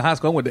 when I was in high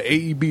school, I went to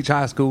AE Beach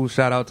High School.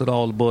 Shout out to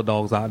all the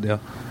Bulldogs out there.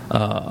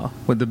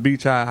 Went to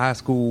Beach High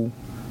School.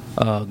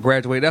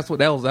 Graduated.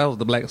 That was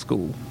the black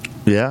school.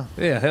 Yeah?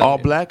 Yeah, hell All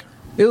yeah. black?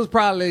 It was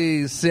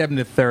probably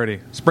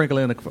 70-30,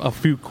 sprinkling a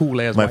few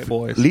cool-ass white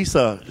boys.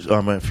 Lisa,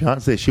 my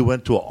fiance, she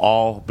went to an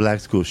all-black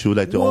school. She was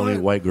like the What? only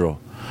white girl.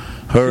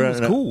 She was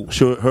cool.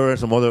 Her and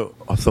some other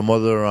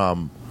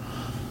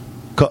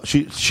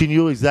she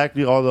knew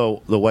exactly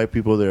all the white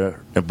people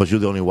there, but she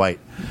was the only white.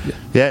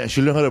 Yeah,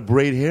 she learned how to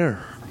braid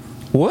hair.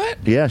 What?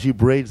 Yeah, she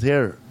braids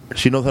hair.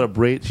 She knows how to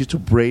braid. She used to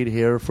braid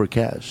hair for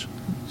cash.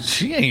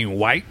 She ain't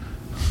white.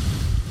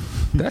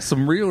 That's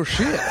some real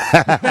shit.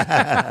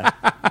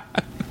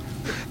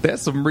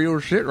 That's some real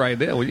shit right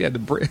there. When you had to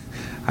braid,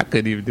 I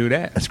couldn't even do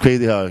that. That's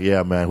crazy how,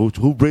 yeah, man.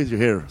 Who braids your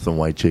hair? Some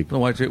white chick. Some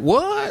white chick.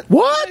 What?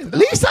 What?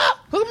 Lisa?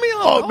 Hook me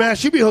up. Oh, man,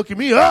 she be hooking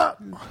me up.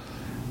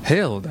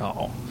 Hell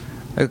no.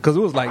 Because it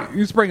was like,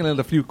 you sprinkling in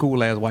a few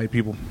cool-ass white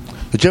people.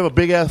 Did you have a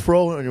big-ass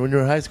fro when you were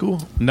in high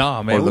school?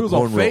 Nah, man. Or We the was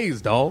on cornrow?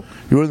 fades, dog.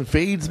 You were in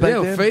fades back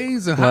then? Yeah,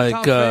 fades and high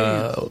Like top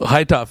fades.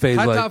 high top fades,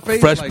 High like top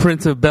fades, Fresh like-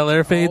 Prince of Bel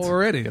Air fades.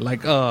 Already.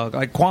 Like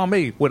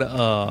Kwame with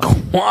a...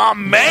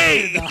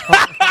 Kwame,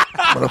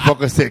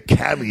 Motherfucker said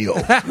cameo.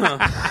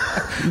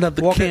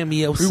 another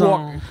cameo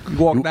song. You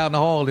walk down the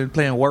hall and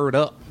playing Word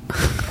Up.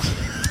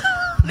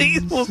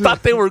 These fools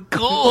thought they were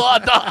cool,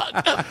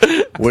 dog.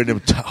 Wearing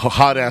them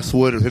hot-ass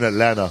sweaters in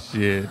Atlanta.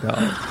 Yeah,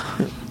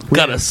 dog.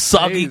 Got a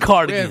soggy We had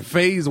cardigan.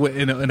 phase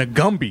in a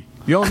Gumby.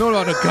 You don't know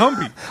about a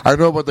Gumby. I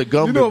know about the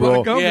Gumby, You know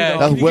bro. about the Gumby, Yeah. dog.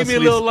 That's Can you give me a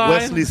little line?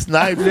 Wesley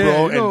Snipes, Yeah,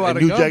 bro, you know about and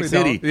a New Gumby, Jack dog.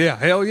 City. Yeah,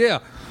 hell yeah.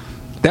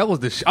 That was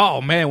the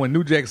oh man, when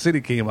New Jack City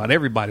came out,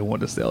 everybody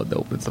wanted to sell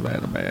dope in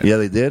Savannah, man. Yeah,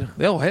 they did.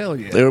 Oh hell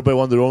yeah. Everybody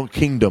wanted their own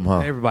kingdom, huh?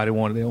 Everybody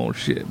wanted their own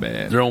shit,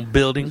 man. Their own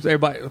buildings.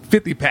 Everybody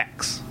 50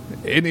 packs.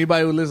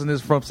 Anybody who listens to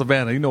this from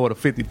Savannah, you know what a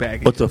 50 pack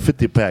is. What's a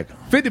 50-pack?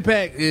 50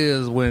 pack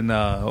is when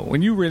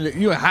you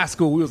in high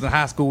school. We was in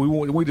high school.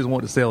 We just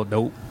wanted to sell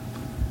dope.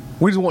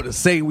 We just wanted to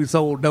say we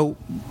sold dope.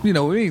 You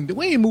know, we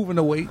ain't moving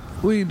away.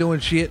 We ain't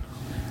doing shit.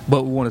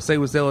 But we want to say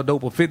we sell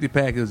dope. A 50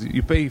 pack is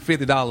you pay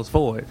 $50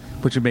 for it,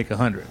 but you make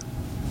 $100.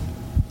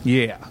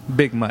 Yeah,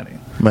 big money.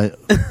 Man,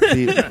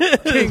 see, King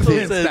It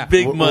says style.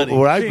 big money.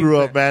 where I grew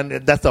up,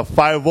 man, that's a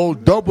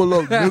 5-0 double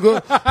up,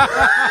 nigga.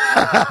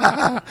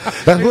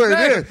 That's what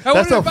it is.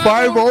 That's a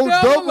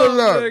 5-0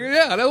 double up.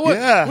 Yeah, that's what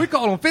Yeah. we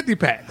call them 50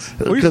 packs.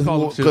 We used to call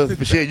them shit 50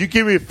 Because shit, you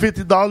give me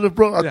 $50,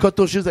 bro, I Yeah. cut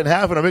those shits in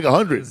half and I make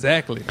 100.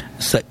 Exactly.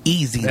 It's an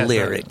easy That's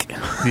lyric.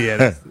 Yeah,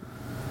 that's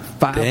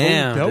 5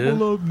 Damn,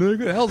 double up,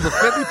 nigga. That was a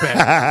 50 pack.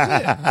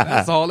 Yeah,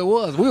 that's all it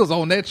was. We was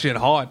on that shit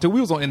hard too.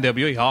 We was on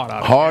NWA hard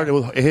out Hard,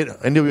 it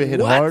hit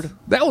What? hard.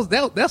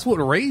 That's what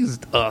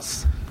raised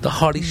us. The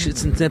Hardy shit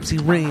since MC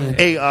ran.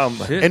 Hey,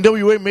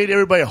 NWA made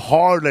everybody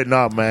hard like,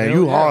 nah, man, Hell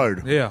you yeah.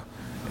 hard. Yeah.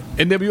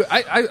 NWA.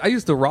 I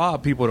used to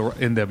rob people to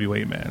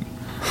NWA, man.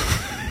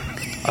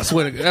 I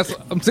swear.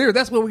 I'm serious.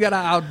 That's where we got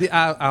our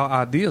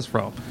ideas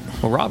from.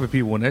 Well, robbing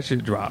people when that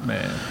shit dropped,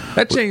 man.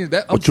 That changed.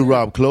 That. What you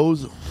rob,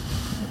 clothes?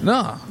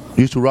 Nah.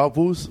 You used to rob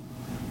fools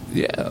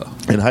Yeah.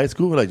 in high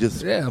school? Like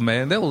just Yeah,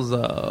 man. That was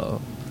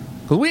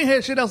because we ain't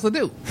had shit else to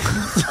do.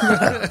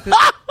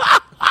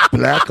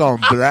 black on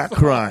black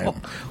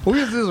crime. We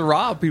used to just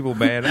rob people,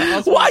 man.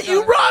 Why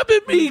you robbing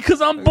me?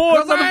 Because I'm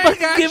bored. Because I ain't Motherfucker,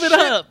 got give it shit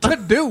up. to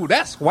do.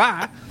 That's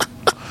why.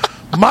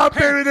 My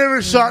parent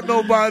never shot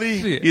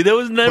nobody. Shit. Yeah, there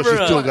was never But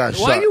you still got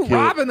Why shot, you kid.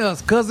 robbing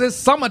us? Because it's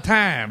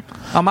summertime.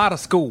 I'm out of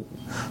school.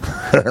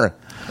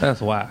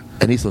 That's why.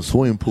 I need some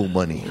swimming pool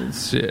money.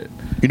 Shit.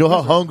 You know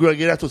how hungry I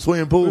get after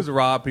swimming We pool? used to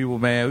rob people,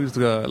 man. We used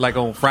to like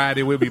on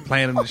Friday we'd be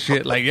planning the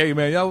shit. Like, hey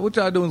man, y'all, what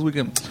y'all doing this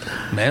weekend?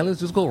 Man, let's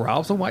just go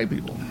rob some white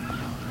people.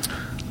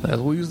 That's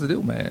what we used to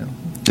do, man.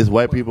 Just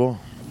white people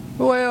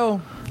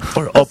Well,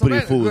 or uppity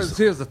Savannah- fools.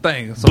 here's the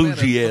thing.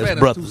 Bougie-ass Savannah's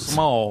brothers. too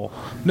small.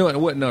 No, it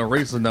wasn't no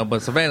racist enough,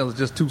 but Savannah was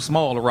just too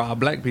small to rob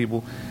black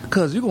people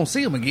because you're going to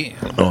see them again.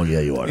 Oh yeah,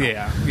 you are.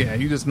 Yeah,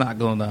 you're just not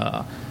going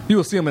to...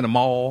 You'll see them in the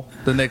mall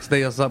the next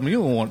day or something. You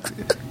don't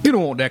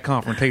want that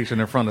confrontation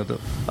in front of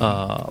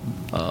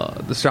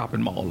the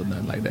shopping mall or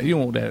nothing like that. You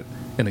don't want that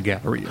in the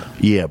Galleria.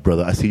 Yeah,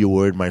 brother. I see you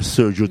wearing my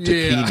Sergio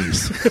Yeah.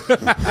 taquinis.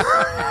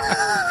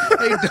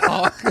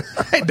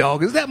 Hey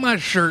dog, is that my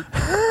shirt?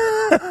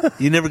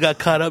 You never got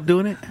caught up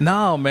doing it?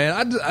 No, man.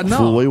 I Fool,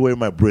 no. why you wearing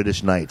my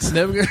British Knights?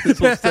 Never. This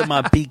was still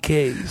my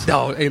BKs.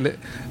 Dog,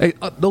 hey,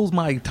 those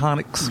my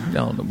tonics.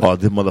 Y'all know, man. Oh,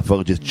 this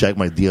motherfucker just checked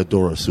my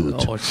Diodora suit.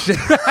 Oh shit!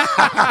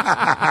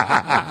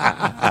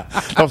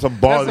 That was some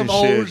balling That's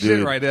some shit, old shit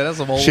dude. right there. That's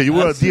some old. Shit, you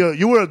wear a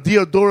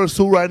Diodora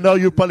suit right now,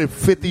 you're probably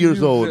 50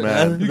 years old,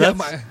 man. You got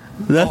my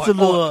That's a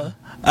little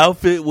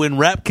outfit when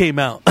rap came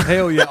out.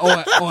 hell yeah,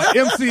 or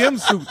MCM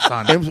suit,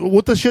 son. And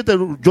what the shit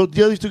that Joe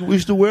Diaz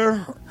used to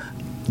wear?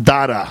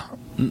 Dada.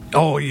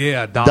 Oh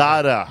yeah,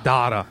 Dada.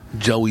 Dada.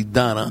 Joey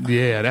Donna.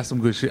 Yeah, that's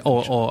some good shit.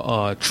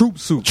 Or troop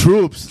suit.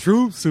 Troops.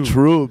 Troop suit.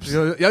 Troops.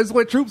 Y'all used to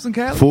wear troops in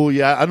Cali? Fool,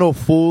 yeah, I know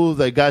fools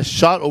that got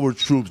shot over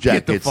troops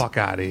Get jackets. the fuck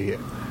out of here.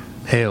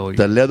 Hell yeah.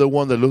 The leather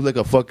one that looks like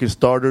a fucking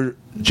starter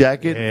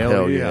jacket.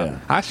 Hell yeah.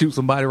 I shoot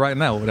somebody right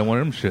now with one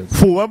of them shits.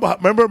 Fool,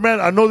 remember,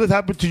 man, I know this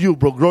happened to you,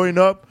 bro. Growing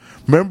up,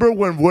 Remember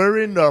when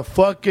wearing a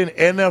fucking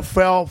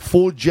NFL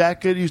full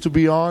jacket used to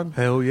be on?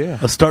 Hell yeah.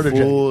 A starter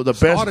Full, jacket.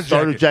 the best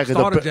starter jacket.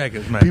 Starter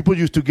jackets, man. People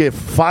used to get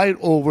fight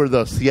over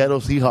the Seattle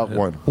Seahawks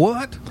one.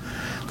 What?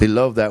 They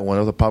loved that one.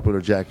 That was a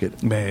popular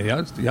jacket. Man,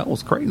 y'all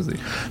was crazy.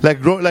 Like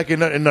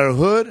in our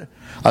hood,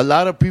 a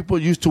lot of people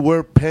used to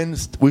wear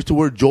pens. We used to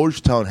wear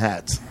Georgetown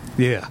hats.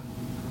 Yeah.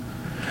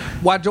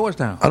 Why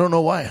Georgetown? I don't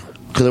know why.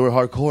 Because they were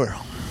hardcore.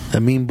 I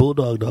mean,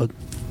 bulldog, dog.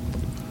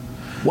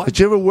 What? Did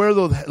you ever wear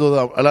those a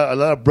lot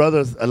of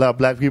brothers, a lot of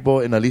black people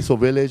in Aliso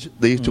Village?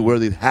 They used to wear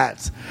these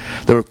hats.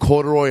 They were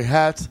corduroy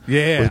hats.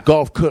 Yeah. With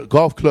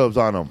golf clubs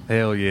on them.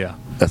 Hell yeah.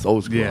 That's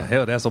old school. Yeah,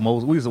 hell, that's some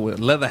old. We used to wear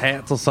leather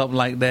hats or something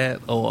like that,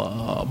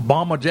 or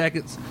bomber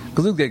jackets,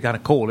 because it was getting kind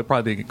of cold. It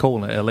probably didn't get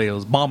cold in L.A. It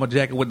was bomber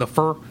jacket with the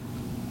fur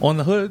on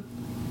the hood.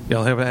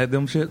 Y'all ever had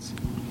them shits?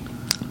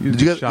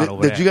 Did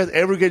you guys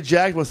ever get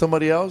jacked with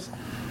somebody else?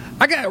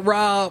 I got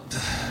robbed.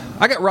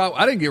 I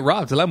didn't get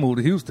robbed till I moved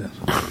to Houston.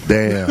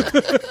 Damn.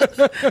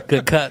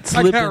 Good cut.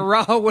 I Slipping. got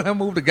robbed when I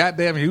moved to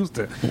goddamn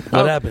Houston.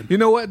 What happened? You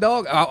know what,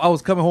 dog? I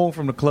was coming home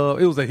from the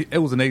club. It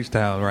was in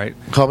H-Town, right?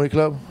 Comedy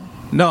club?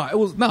 No,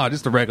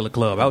 just a regular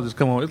club. I was just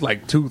coming home. It's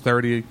like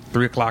 2:30,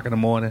 3 o'clock in the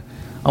morning.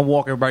 I'm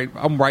walking right.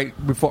 I'm right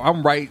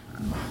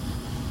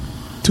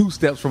 2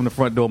 steps from the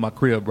front door of my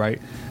crib,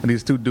 right? And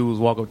these 2 dudes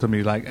walk up to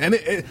me like, and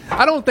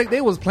I don't think they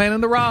was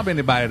planning to rob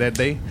anybody that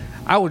day.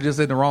 I was just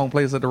in the wrong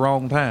place at the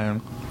wrong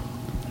time.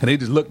 And they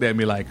just looked at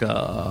me like,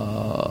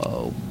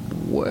 well,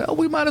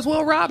 we might as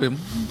well rob him.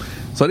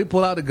 So they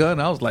pulled out the gun.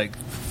 And I was like,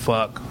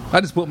 fuck.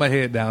 I just put my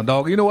head down,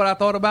 dog. You know what I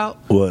thought about?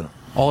 What?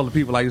 All the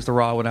people I used to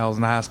rob when I was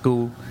in high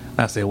school.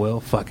 I said,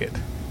 well, fuck it.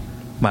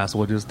 Might as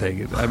well just take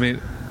it. I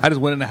mean, I just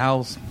went in the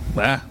house,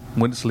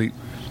 went to sleep.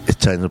 It's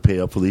time to pay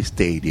up for these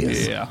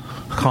stadiums. Yeah.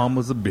 Calm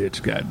as a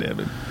bitch,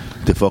 goddammit.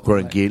 The fucker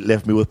and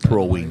left me with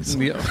pro wings.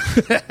 Yeah.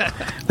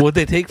 What'd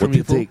they take from What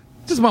you? did you take?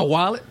 Just my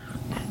wallet.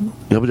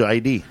 You have your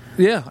ID.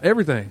 Yeah,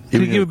 everything.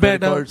 Can you give it back,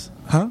 credit dog? cards?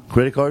 Huh?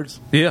 Credit cards?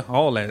 Yeah,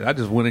 all that. I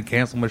just went and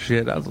canceled my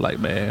shit. I was like,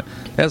 man,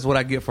 that's what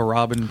I get for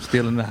robbing,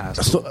 stealing the high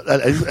school. So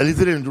at least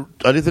they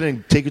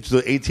didn't take it to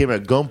the ATM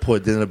at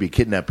gunpoint. Then it'll be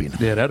kidnapping.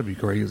 Yeah, that'd be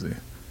crazy.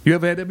 You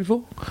ever had that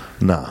before?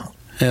 Nah.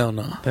 Hell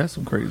no. That's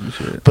some crazy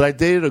shit. But I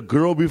dated a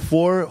girl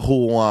before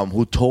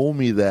who told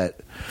me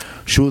that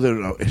she was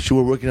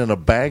working in a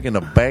bank and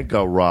the bank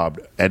got robbed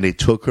and they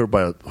took her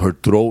by her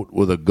throat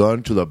with a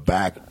gun to the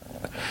back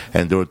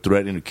and they were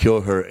threatening to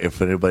kill her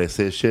if anybody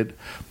said shit.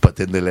 But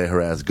then they let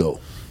her ass go.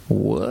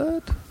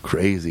 What?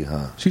 Crazy,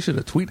 huh? She should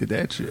have tweeted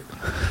that shit.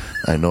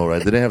 I know, right?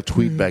 They didn't have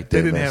tweet back They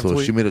then, didn't man, have so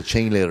tweet. she made a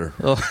chain letter.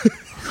 Oh.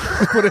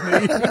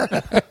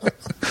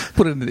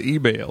 Put it in the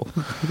email.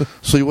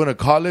 So you went to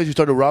college? You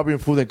started robbing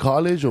food in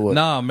college, or what?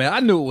 Nah, man, I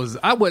knew it was.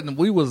 I wasn't.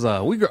 We was.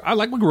 We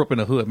grew up in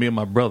the hood. Me and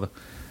my brother,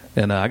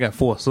 and I got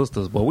 4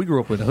 sisters. But we grew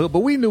up in the hood. But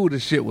we knew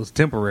this shit was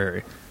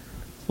temporary.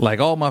 Like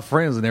all my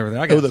friends and everything.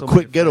 I got It was so a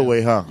quick many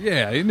getaway, friends. huh?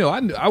 Yeah, you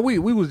know, we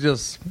was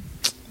just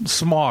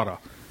smarter.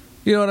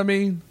 You know what I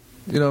mean?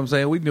 You know what I'm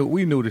saying?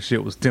 We knew the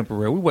shit was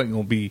temporary. We wasn't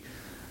gonna be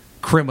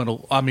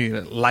criminal. I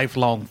mean,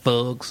 lifelong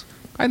thugs.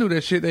 I knew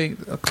that shit ain't.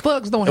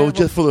 Thugs don't. It was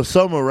just for the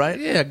summer, right?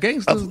 Yeah,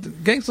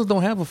 gangsters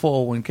don't have a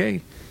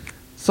 401k.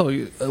 So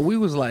we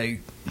was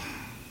like,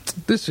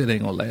 this shit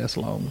ain't gonna last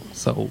long.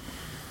 So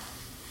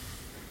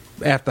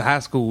after high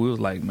school, we was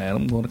like, man,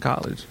 I'm going to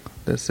college.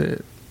 That's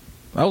it.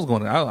 I was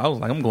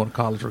like, I'm going to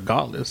college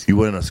regardless. You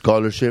went on a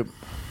scholarship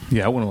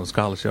Yeah, I went on a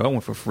scholarship. I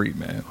went for free,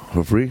 man.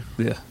 for free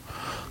Yeah.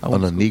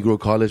 on a Negro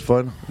college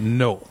fund.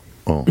 No.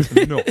 Oh,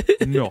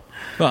 No.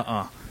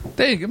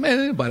 Dang it, man.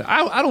 Anybody?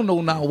 I don't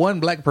know not one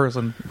black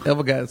person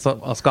ever got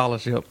a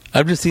scholarship.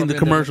 I've just seen From the the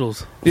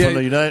commercials. from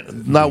the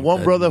United, not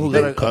one brother who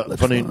got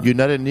from the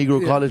United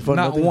Negro College Fund.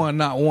 Not nothing?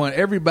 not one.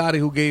 Everybody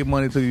who gave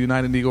money to the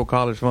United Negro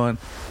College Fund,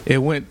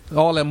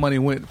 all that money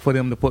went for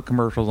them to put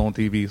commercials on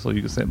TV so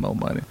you could send more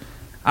money.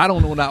 I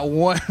don't know not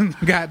one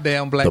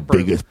goddamn black The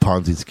person. biggest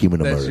Ponzi scheme in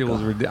That America. shit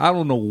was ridiculous. I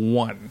don't know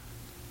one.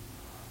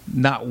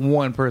 Not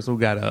one person who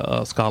got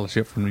a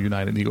scholarship from the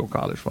United Negro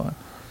College Fund.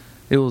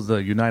 It was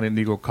the United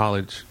Negro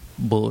College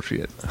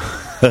bullshit.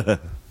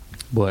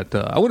 But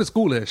I went to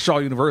school at Shaw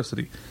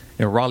University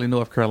in Raleigh,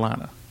 North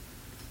Carolina.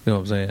 You know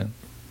what I'm saying?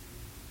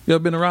 You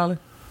ever been to Raleigh?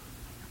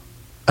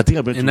 I think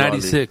I've been In to Raleigh.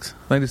 96.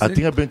 96? I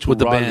think I've been to With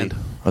the Raleigh. band.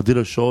 I did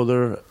a show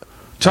there.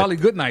 Charlie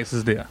Goodnight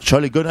is there.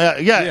 Charlie Good.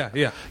 Yeah.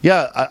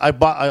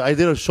 I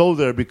did a show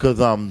there because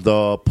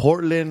the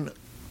Portland,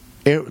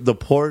 what's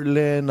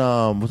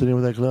the name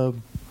of that club?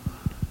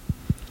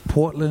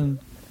 Portland.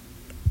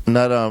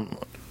 Not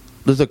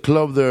there's a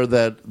club there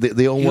that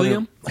they own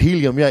Helium?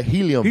 Helium, yeah,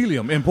 Helium.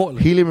 Helium in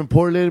Portland. Helium in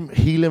Portland,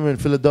 Helium in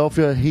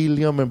Philadelphia,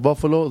 Helium in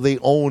Buffalo. They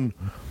own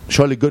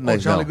Charlie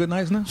Goodnight Charlie now.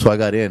 Goodnight's now? So I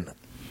got in.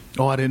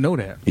 Oh, I didn't know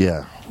that.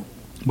 Yeah.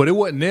 But it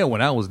wasn't there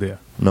when I was there.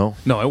 No?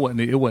 No, it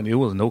wasn't. It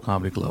was no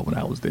comedy club when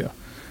I was there.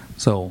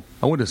 So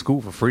I went to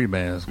school for free,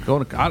 man. I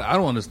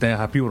don't understand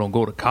how people don't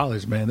go to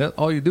college, man. That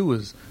all you do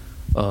is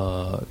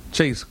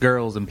chase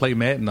girls and play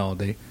Madden all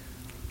day.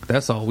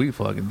 That's all we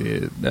fucking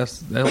did. That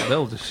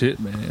was the shit,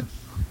 man.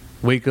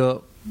 Wake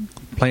up,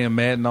 playing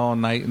Madden all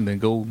night, and then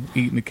go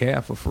eat in the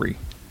cab for free.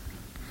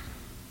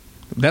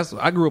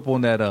 I grew up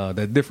on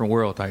that Different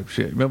World type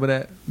shit. Remember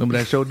that? Remember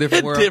that show,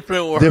 Different World?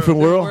 Different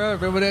World?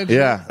 Remember that shit?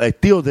 Yeah, like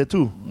Theo did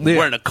too. Yeah.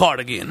 Wearing a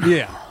cardigan.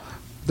 Yeah.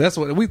 That's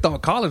what we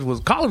thought college was.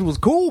 College was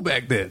cool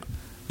back then.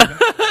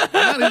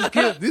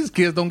 Now these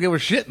kids don't give a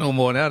shit no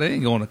more. Now they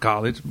ain't going to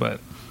college, but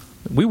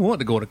we wanted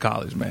to go to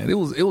college, man. It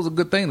was a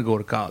good thing to go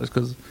to college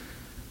because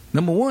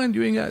number one,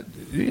 you ain't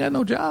got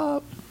no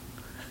job.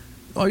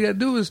 All you got to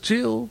do is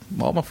chill.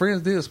 All my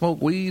friends did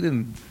smoke weed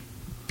and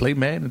play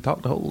Madden and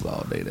talk to hoes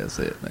all day. That's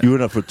it, man. You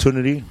in a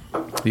fraternity?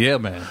 Yeah,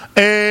 man.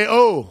 Hey,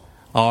 oh.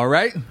 All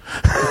right.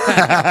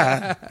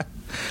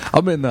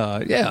 I'm in,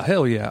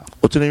 hell yeah.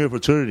 What's the name of your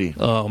fraternity?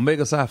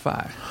 Omega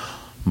Sci-Fi.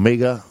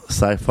 Mega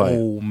Sci-Fi.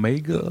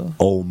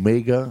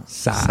 Omega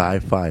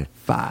Sci-Fi.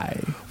 Phi.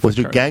 What's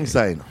your gang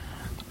sign?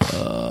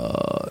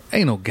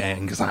 Ain't no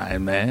gang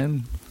sign,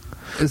 man.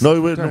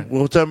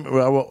 One time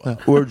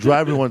we were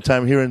driving one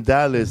time here in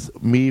Dallas.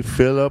 Me,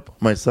 Philip,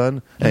 my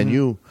son, and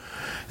you,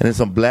 and then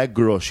some black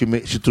girl. She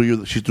threw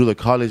the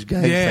college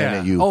gang sign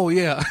at you. Oh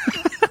yeah.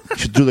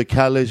 She threw the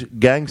college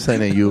gang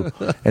sign at you,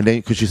 and then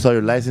because she saw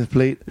your license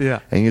plate,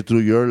 and you threw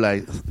your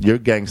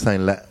gang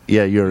sign,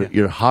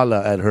 your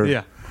holla at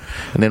her,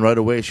 and then right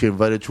away she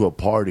invited to a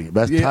party.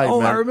 That's tight,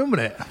 man. I remember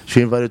that.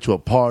 She invited to a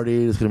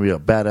party. It's gonna be a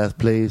badass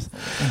place.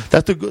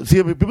 That's the good. See,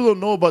 I mean, people don't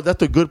know about. That's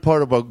the good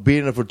part about being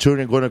in a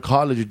fraternity and going to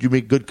college. You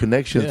make good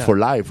connections for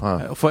life,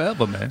 huh?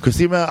 Forever, man. Because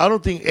see, man, I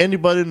don't think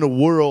anybody in the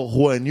world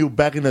who I knew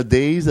back in the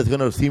days that's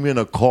gonna see me in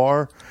a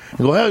car and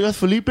go, "Hey, that's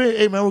Felipe.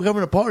 Hey, man, we're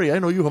having a party. I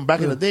know you from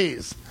back in the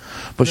days."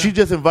 But she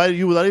just invited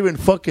you without even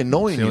fucking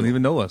knowing you. She don't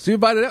even know us. She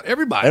invited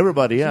everybody.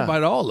 Everybody, yeah. She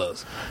invited all of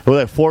us. It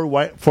was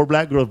like four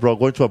black girls, bro,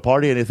 going to a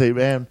party, and they say,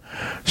 "Man,"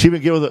 she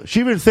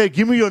even said,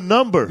 "Give me your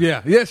number."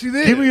 Yeah, she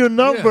did. Give me your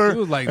number, Yeah, she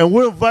was like, and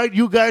we'll invite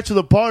you guys to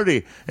the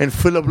party. And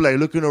Philip like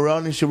looking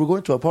around and shit. We're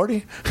going to a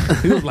party.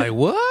 He was like,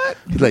 "What?"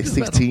 He's like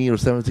 16 or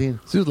 17.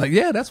 She was like,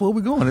 "Yeah, that's where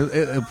we're going."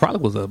 It probably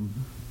was a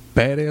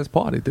badass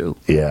party too.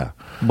 Yeah,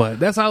 but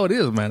that's how it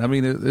is, man. I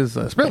mean, it's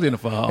especially in the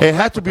fall. It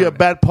had to be a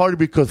bad party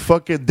because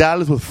fucking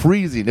Dallas was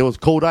freezing. It was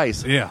cold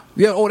ice. Yeah.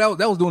 Oh,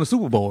 that was during the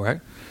Super Bowl, right?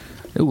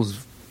 It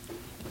was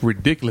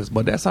ridiculous,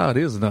 but that's how it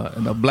is in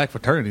a black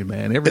fraternity,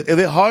 man. Is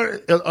it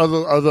hard?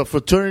 Are the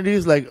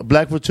fraternities like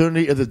black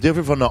fraternity? Is it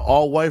different from the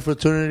all white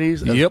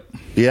fraternities? Yep.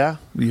 Yeah.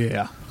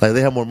 Yeah. Like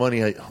they have more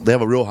money. They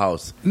have a real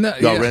house. No,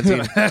 y'all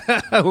renting?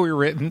 We're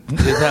renting.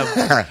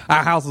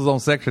 Our house is on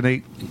Section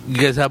 8. You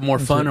guys have more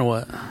fun or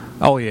what?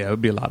 Oh yeah,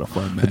 it'd be a lot of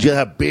fun, man. Did you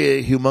have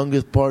big,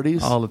 humongous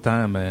parties all the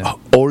time, man?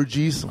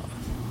 Orgies.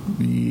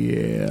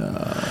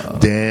 Yeah.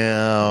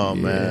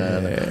 Damn,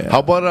 man. How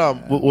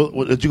about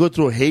did you go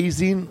through a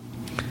hazing?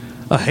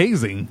 A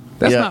hazing?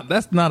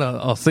 That's not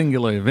a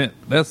singular event.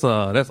 That's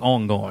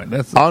ongoing.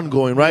 That's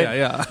ongoing, right?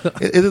 Yeah.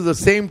 Is it the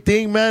same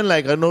thing, man?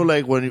 Like I know,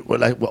 like when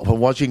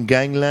watching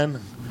Gangland,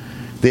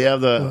 they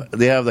have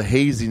the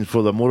hazing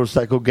for the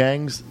motorcycle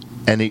gangs.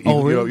 And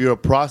really? you're a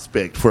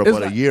prospect for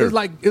about a year.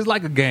 It's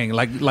like a gang.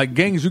 Like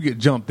gangs, you get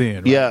jumped in.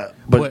 Right? Yeah,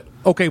 but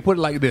okay, put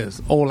it like this.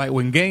 Or like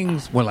when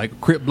like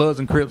Crip Bloods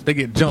and Crips, they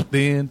get jumped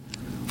in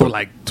for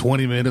like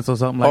 20 minutes or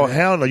something like that. Oh,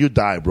 hell no, you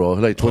die, bro.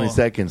 Like 20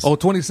 seconds. Oh,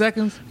 20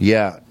 seconds?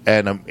 Yeah,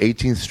 and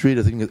 18th Street,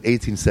 I think it's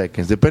 18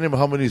 seconds. Depending on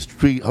how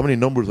many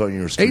numbers are in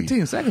your street.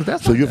 18 seconds,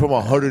 that's so you're from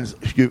 100,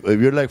 if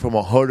you're like from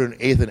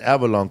 108th and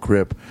Avalon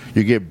Crip,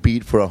 you get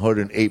beat for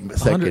 108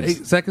 seconds.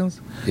 108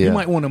 seconds? Yeah. You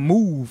might want to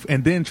move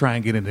and then try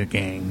and get in the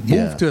gang.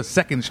 Move to a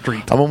second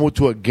street. I'm going to move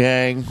to a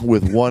gang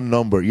with one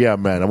number. Yeah,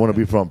 man, I want to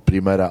be from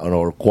Primera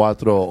or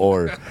Cuatro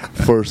or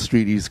 1st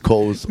Street East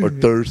Coast or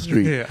 3rd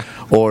Street.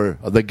 Or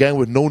the gang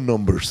with no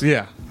numbers.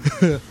 Yeah.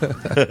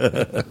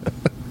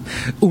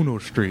 Uno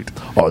Street.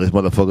 Oh, this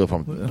motherfucker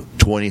from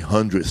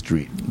 2000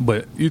 Street.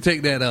 But you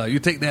take that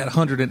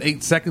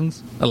 108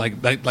 seconds, like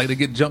they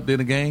get jumped in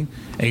a gang,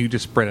 and you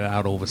just spread it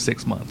out over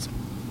 6 months.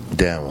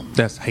 Damn.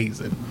 That's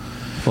hazing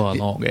for a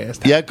long ass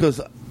time. Yeah,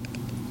 because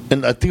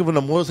and I think when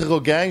the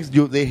motorcycle gangs,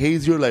 they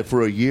haze you like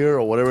for a year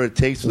or whatever it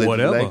takes so they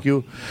like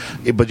you.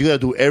 But you gotta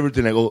do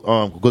everything. Like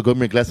go get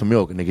me a glass of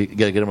milk, and you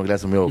gotta get him a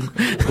glass of milk.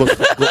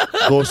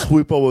 go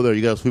sweep over there.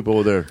 You gotta sweep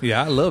over there.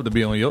 Yeah, I love to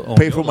be on your.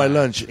 Pay for my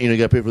lunch. You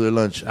gotta pay for their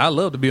lunch. I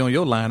love to be on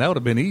your line. That would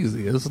have been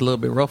easy. It's a little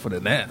bit rougher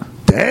than that.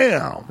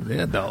 Damn.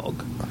 Yeah,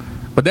 dog.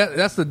 But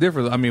that's the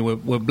difference. I mean,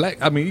 with black,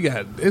 I mean, you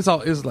got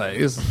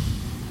it's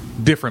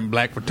different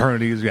black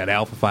fraternities. You got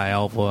Alpha Phi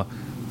Alpha,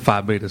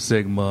 Phi Beta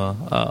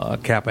Sigma,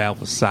 Kappa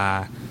Alpha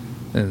Psi,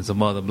 and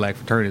some other black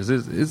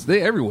fraternities.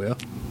 They're everywhere,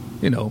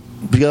 you know.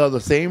 You guys are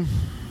the same?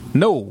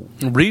 No.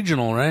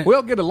 Regional, right?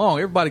 We'll get along.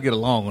 Everybody get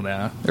along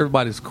now.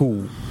 Everybody's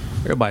cool.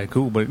 Everybody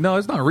cool, but no,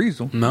 it's not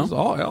regional. No, it's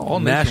all national.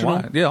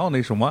 nationwide. Yeah, all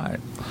nationwide.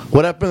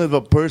 What happens if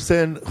a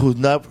person who's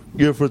not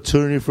your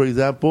fraternity, for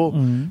example,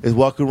 is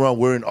walking around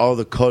wearing all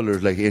the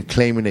colors, like and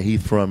claiming that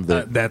he's from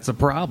the. That's a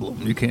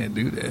problem. You can't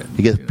do that.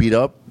 He gets beat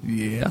up.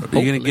 Yeah,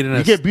 You're gonna get in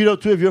You get beat up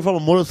too if you're from a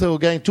motorcycle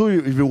gang too.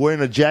 If you're wearing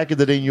a jacket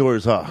that ain't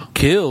yours, huh?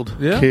 killed.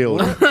 Yeah.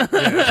 Killed.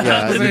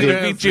 Yeah,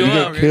 They beat you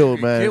up. get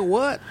killed, man. Kill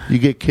what? You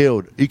get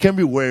killed. You can't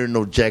be wearing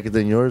no jacket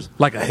than yours.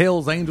 Like a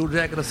Hell's Angel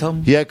jacket or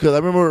something? Yeah, because I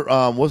remember,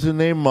 what's his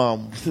name?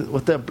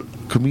 What's that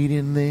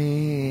comedian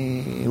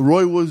name?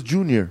 Roy Woods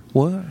Jr.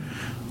 What?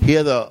 He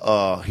had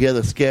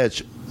a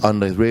sketch on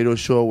the radio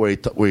show where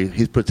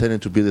he's pretending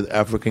to be this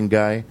African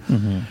guy,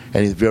 and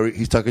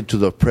he's talking to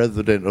the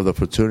president of the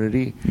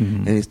fraternity,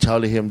 and he's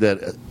telling him that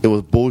it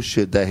was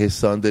bullshit that his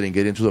son didn't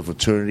get into the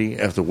fraternity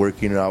after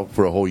working it out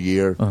for a whole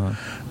year,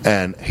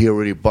 and he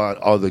already bought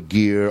all the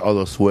gear, all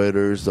the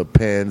sweaters, the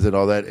pens, and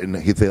all that, and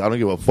he said, "I don't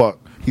give a fuck.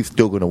 He's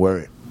still gonna wear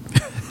it."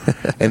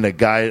 And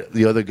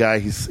the other guy,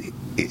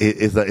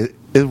 is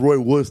Roy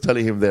Woods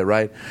telling him that,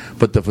 right?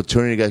 But the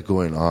fraternity guy's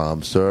going,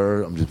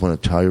 "Sir, I'm just going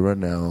to tell you right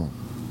now.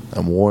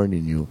 I'm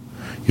warning you,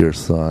 your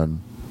son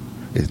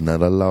is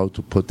not allowed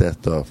to put that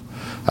stuff.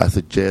 I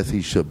suggest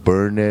he should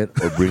burn it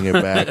or bring it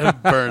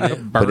back. Burn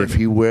it. But if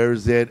he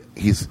wears it,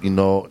 he has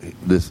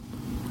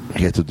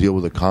to deal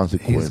with the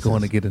consequences." He's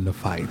going to get in the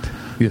fight.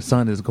 Your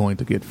son is going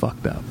to get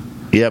fucked up.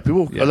 Yeah,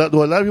 people. A lot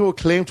of people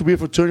claim to be a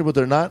fraternity, but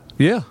they're not.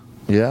 Yeah.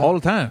 Yeah, all the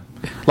time.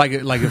 Like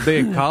if they're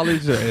in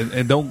college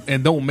and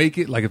don't make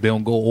it, like if they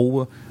don't go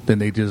over, then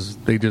they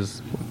just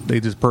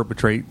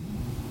perpetrate.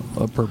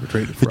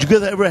 Did you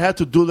guys ever have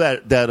to do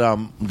that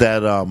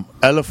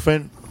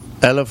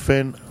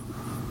elephant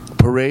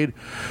parade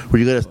where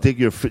you gotta stick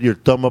your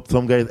thumb up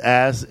some guy's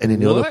ass and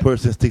then the other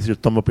person sticks your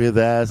thumb up his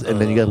ass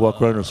and then you guys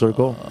walk around in a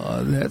circle?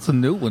 That's a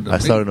new one. I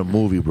saw it in a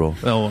movie, bro.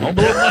 Oh,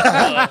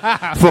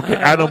 fucking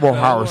Animal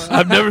House.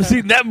 I've never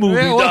seen that movie,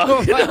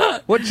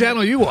 dog. What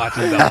channel you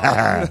watching,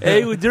 dog?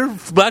 Hey, with your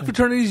black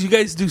fraternities, you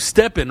guys do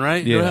stepping,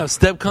 right? You Yeah. don't have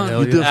step con.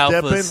 You do Alpha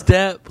stepping?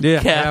 step, Yeah,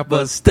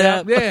 Kappa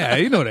step. Yeah,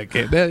 you know that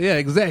kid. Yeah,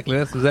 exactly.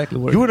 That's exactly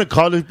what. You went to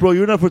college, bro. You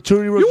were in a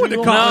fraternity, Rodrigo? went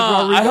to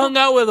college. No, I hung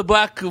out with a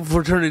black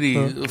fraternity.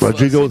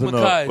 Rodrigo was Sigma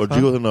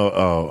in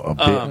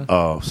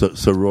a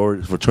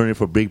sorority fraternity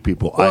for big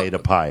people. I ate a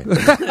pie. With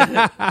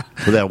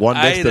that one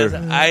I next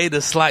there. ate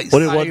a slice. What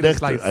did one ate a next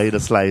slice. there? I ate a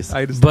slice.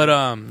 But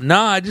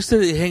I just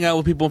did hang out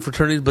with people in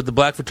fraternities, but the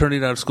black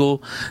fraternity out of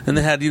school, and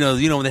they had you know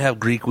when they have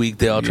Greek week,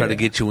 they all try to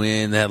get you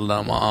in. They had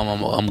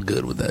I'm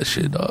good with that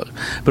shit, dog.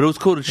 But it was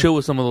cool to chill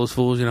with some of those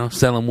fools,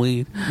 selling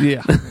weed.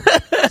 Yeah,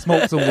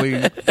 smoke some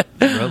weed.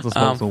 I'm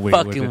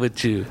fucking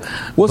with you.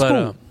 What's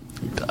cool?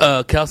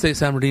 Cal State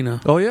San Bernardino.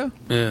 Oh yeah,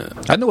 Yeah.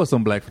 I know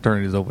some black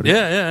fraternities over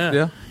there.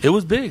 Yeah. It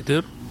was big,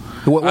 dude.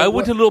 I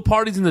went to little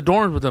parties in the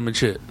dorms with them and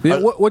shit. Yeah,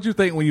 what you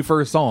think when you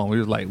first saw him? We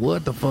was like,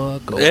 what the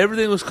fuck?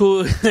 Everything was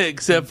cool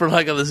except for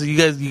like, listen, you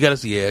gotta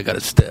see. Yeah, I got to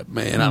step,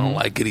 man. I don't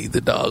like it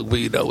either, dog. But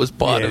it's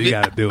part of it. You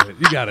gotta do it.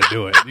 You gotta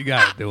do it. You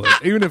gotta do it.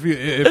 Even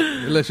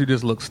unless you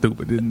just look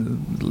stupid,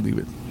 then leave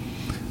it.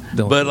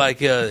 But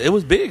it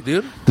was big,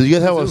 dude. Do you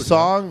guys have a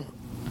song?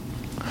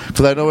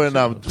 Because I know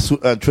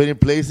in Trading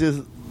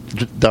Places,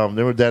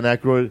 remember Dan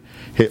Aykroyd,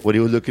 when he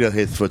was looking at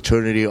his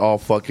fraternity all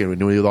fucking, when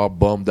he was all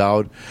bummed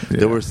out,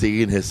 they were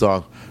singing his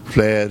song,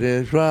 "Let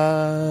It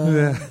Ride."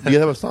 Yeah. You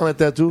have a song like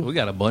that too? We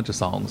got a bunch of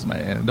songs,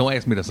 man. Don't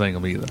ask me to sing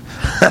them either.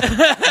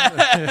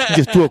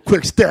 Just do a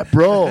quick step,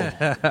 bro. We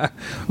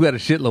got a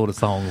shitload of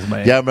songs,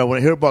 man. Yeah, man. When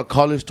I hear about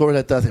college stories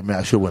like that, I think, man,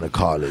 I should have went to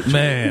college.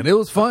 Man, it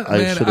was fun, I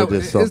man. should have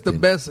did something.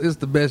 It's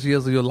the best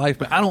years of your life,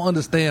 man. I don't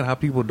understand how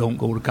people don't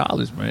go to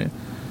college, man.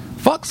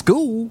 Fuck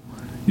school.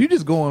 You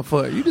just going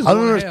for it. I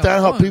don't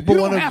understand how people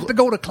want want to have to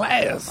go to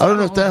class. I don't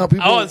understand how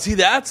people. Oh, see,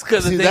 that's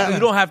because you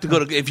don't have to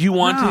go to. If you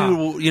want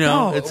to,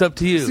 it's up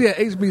to you. See, at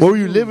HBCU, Where were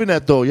you living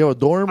at though? You have a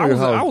dorm or your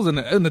house? I was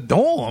in the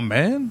dorm,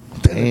 man.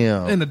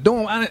 Damn. In the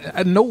dorm, I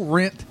had no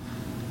rent,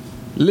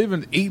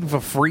 living, eating for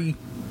free.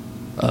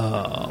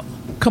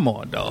 Come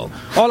on, dog.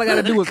 All I got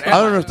to do is. I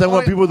don't understand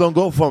why people don't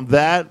go from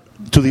that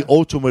to the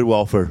ultimate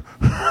welfare.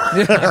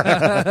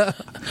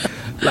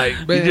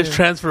 Like, man, You just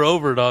transfer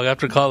over, dog,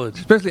 after college.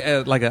 especially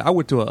as I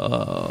went to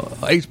a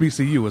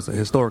HBCU, it's a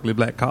historically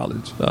black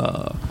college,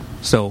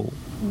 so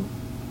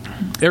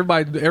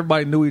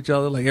everybody knew each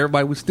other. Like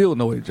everybody, we still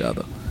know each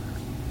other.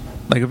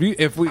 Like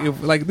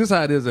if like this is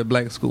how it is at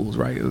black schools,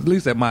 right? At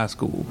least at my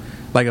school.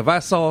 Like if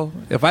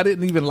I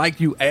didn't even like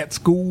you at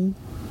school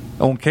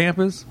on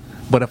campus,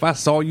 but if I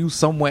saw you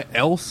somewhere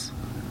else,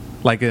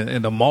 like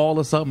in the mall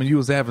or something, and you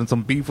was having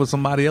some beef with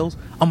somebody else,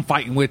 I'm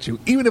fighting with you,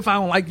 even if I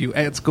don't like you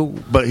at school.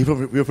 But he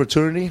from your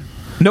fraternity?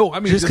 No, I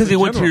mean Just 'cause he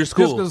went to your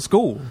school. Just 'cause of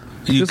school.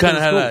 You Just kind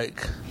of 'cause had of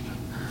school.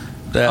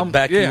 that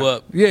back you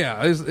up.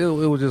 Yeah, it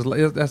was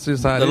just that's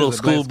just how it is. The little at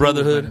school black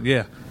brotherhood? schools, man.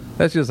 Yeah,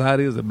 that's just how it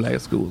is at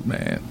black schools,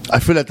 man. I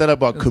feel like that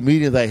about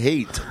comedians I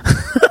hate.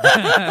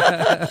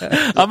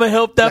 I'm gonna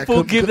help that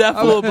fool give that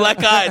fool a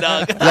black eye,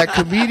 dog. Like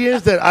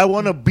comedians that I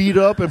want to beat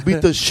up and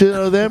beat the shit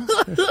out of them.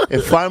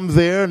 If I'm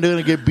there and they're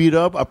gonna get beat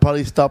up, I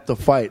probably stop the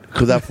fight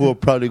because that fool will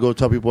probably go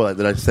tell people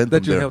that I sent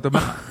them That you there. helped them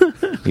out.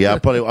 Yeah, I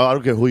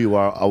don't care who you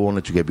are. I won't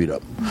let you get beat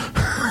up.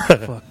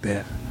 Fuck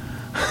that.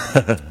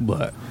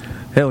 But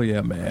Hell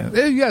yeah, man.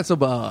 You got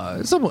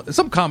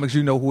some comics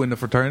you know who in the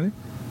fraternity.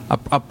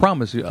 I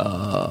promise you.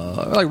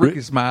 Like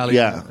Ricky Smiley.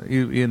 Yeah.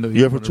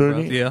 Your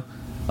fraternity? Yeah.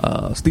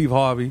 Steve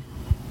Harvey.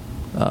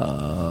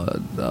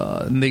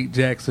 Nate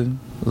Jackson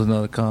was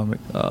another comic.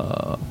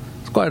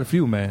 It's quite a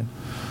few, man.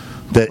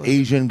 That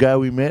Asian guy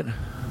we met.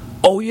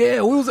 Oh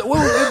yeah, we was in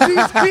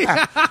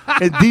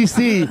DC. In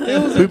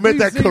DC, we met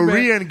that DC,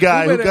 Korean man.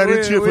 guy who got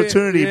into your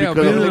fraternity yeah,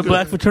 because You in the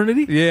black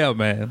fraternity? Yeah,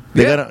 man.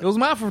 They Yeah, gotta- it was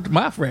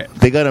my friend.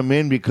 they got him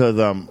in because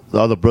the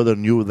other brother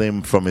knew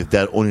them from his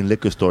dad owning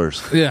liquor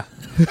stores. Yeah.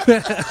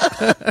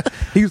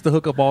 He used to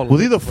hook up all. Was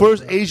he the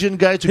first Asian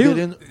guy to get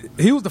in?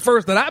 He was the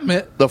first that I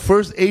met. The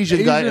first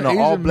Asian guy in an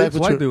all black mixed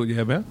white fraternity? dude.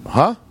 Yeah, man.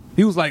 Huh?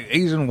 He was like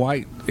Asian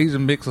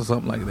mix or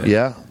something like that.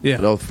 Yeah? Yeah.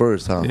 That was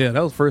first, huh? Yeah,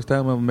 that was the first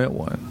time I ever met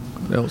one.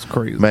 That was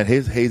crazy. Man,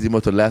 his hazy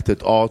must have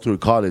lasted all through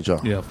college, huh?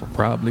 Yeah,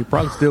 probably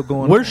still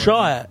going. Where's on.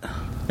 Shaw at?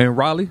 In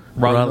Raleigh,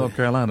 Raleigh. North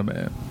Carolina,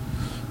 man.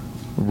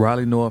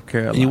 Raleigh, North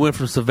Carolina. You went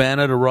from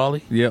Savannah to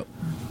Raleigh? Yep.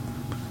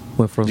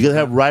 Went from. Do you guys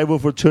have rival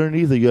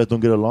fraternities that you guys don't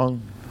get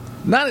along?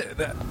 Not.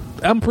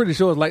 I'm pretty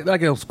sure it's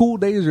like in School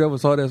Days. You ever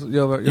saw that?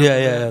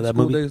 Yeah, that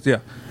School movie. Days? Yeah.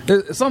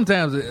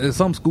 Sometimes in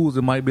some schools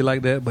it might be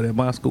like that, but at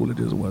my school it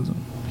just wasn't.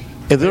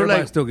 Is there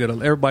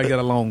Everybody get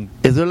along.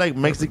 Is there like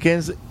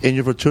Mexicans in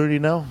your fraternity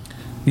now?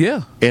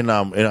 Yeah. And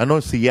I know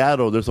in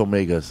Seattle there's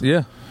Omegas.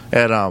 Yeah.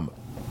 And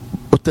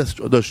what's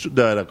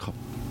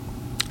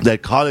that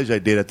college I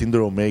did? I think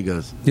they're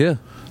Omegas. Yeah.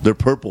 They're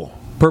purple.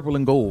 Purple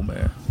and gold,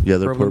 man. Yeah,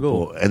 they're and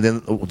purple. gold. And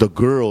then the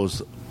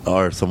girls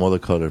are some other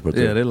color, but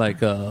Yeah, they're like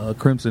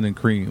crimson and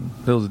cream.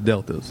 Those are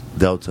deltas.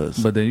 deltas.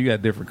 But then you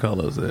got different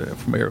colors there.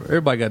 From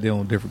everybody got their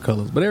own different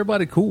colors. But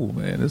everybody cool,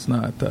 man. It's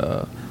not.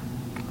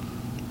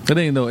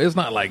 It's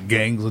not like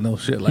gangs or no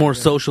shit like More that.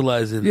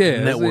 socializing.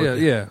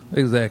 Networking. Yeah,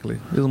 exactly.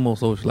 It's more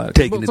socialized.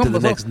 Taking it to the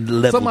next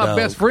level, Some of my dog.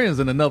 best friends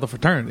in another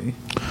fraternity.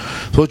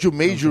 So what you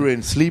major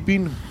in?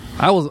 Sleeping?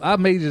 I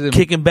majored in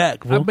Kicking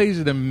back, I bro.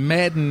 majored in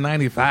Madden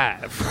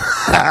 95.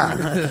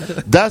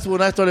 That's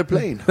when I started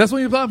playing. That's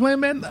when you started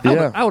playing Madden?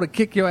 Yeah. I would have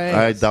kicked your ass.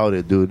 I doubt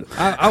it, dude.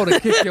 I would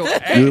have kicked your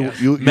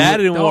ass.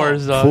 Madden dog.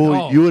 Wars, dog. Fool,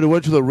 Dog. you would have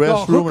went to the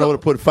Dog, restroom hook and I would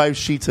have put 5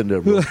 sheets in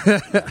there, bro.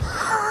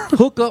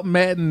 Hook up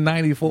Madden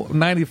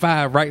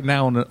 95 right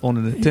now on the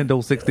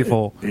Nintendo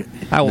 64.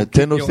 I will kick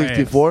Nintendo your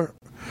 64?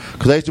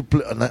 Because I used to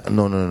play.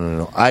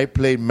 No. I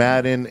played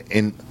Madden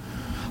in.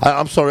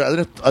 I'm sorry.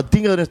 I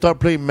think I didn't start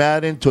playing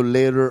Madden till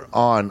later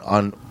on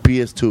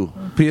PS2.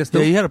 ass. PS2.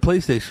 Yeah, you had a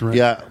PlayStation, right?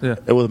 Yeah. Yeah.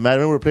 It was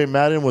Madden. We were playing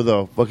Madden with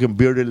a fucking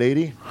bearded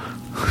lady.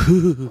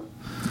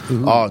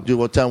 Oh, dude!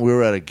 One time we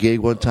were at a gig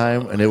one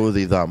time, and it was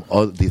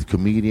these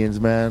comedians,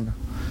 man.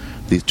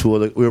 These two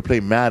other. We were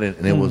playing Madden,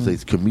 and it was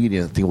these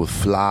comedians. I think it was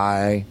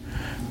Fly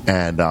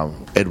and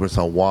Edward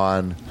San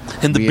Juan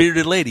And the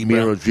bearded lady, me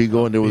bro. and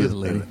Rodrigo, and there was Bearded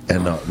lady.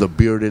 and the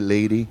bearded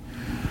lady.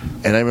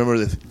 And I remember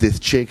this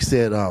chick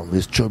said,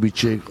 this chubby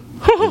chick,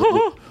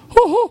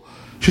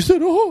 she said,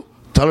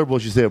 tell her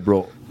what she said,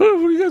 bro. What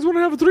do you guys want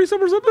to have a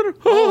threesome or something?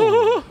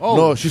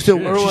 No, she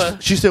said, Or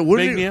what? she said, Big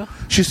wouldn't meal?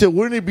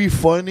 it be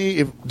funny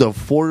if the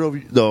 5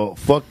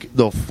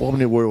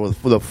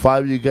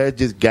 of you guys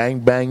just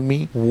gangbang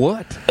me?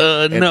 What?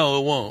 No,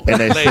 it won't.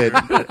 And I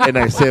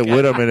Later. said,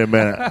 wait a minute,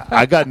 man.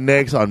 I got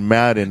next on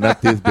Madden,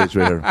 not this bitch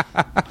right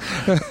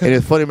here. And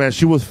it's funny, man.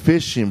 She was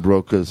fishing,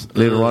 bro, because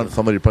later on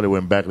somebody probably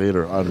went back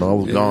later. I don't know. I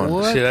was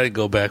gone. Shit, I didn't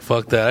go back.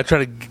 Fuck that. I tried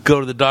to go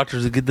to the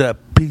doctors to get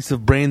that piece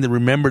of brain that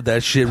remembered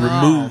that shit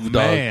removed,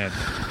 dog. Man.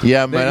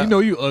 Yeah, Man, man. you know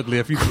you ugly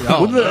if you.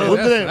 Wouldn't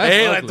it-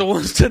 Hey, like the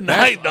ones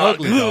tonight, That's dog.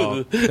 ugly,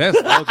 dog. That's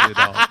ugly,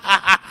 dog.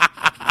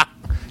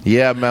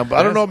 Yeah, man. But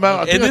I don't know, man.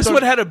 I think And I this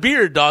started- one had a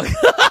beard, dog.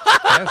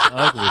 That's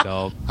ugly,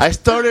 dog. I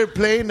started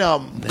playing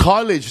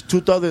college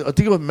 2000. I think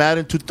it was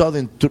Madden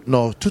 2000.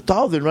 No,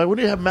 2000, right? When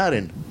did you have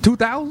Madden?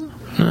 2000?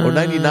 Or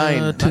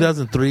 99?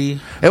 2003.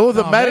 It was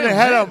a Oh, Madden that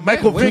had Madden,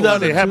 Michael Madden, Vick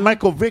on it. It had 2002.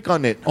 Michael Vick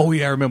on it. Oh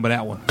yeah, I remember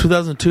that one.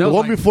 2002. The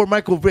one like- before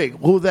Michael Vick.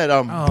 Who was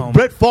that?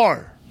 Brett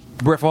Favre.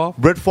 Brett Favre.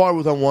 Brett Favre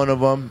was on one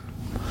of them.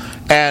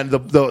 And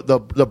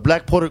the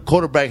black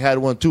quarterback had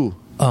one too.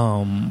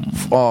 Oh,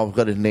 I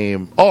forgot his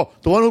name. Oh,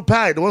 the one who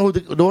passed. The one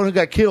who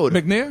got killed.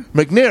 McNair?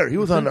 McNair. He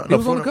was on the, He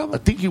was on front- the cover? I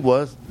think he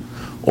was.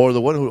 Or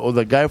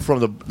the guy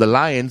from the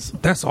Lions.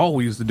 That's all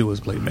we used to do is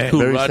play Madden. Who?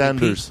 Barry Rodney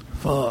Sanders.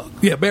 Fuck.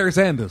 Yeah, Barry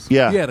Sanders.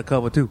 Yeah. He had a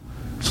cover too.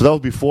 So that was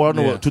before. I don't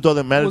know Yeah. what,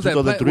 2000 Madden Was that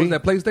 2003. was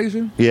that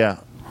PlayStation? Yeah,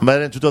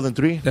 Madden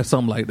 2003. That's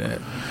something like that.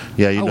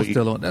 Yeah, you I know, was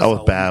still on- that's I was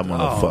all bad, we-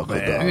 motherfucker.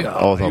 man. Dog. Yeah,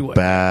 I was you a wasn't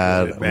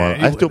bad. that good, man. I You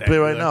still wasn't play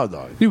that right good. now,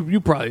 dog. You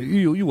probably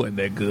you wasn't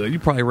that good. You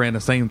probably ran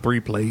the same 3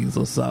 plays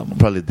or something.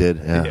 Probably did.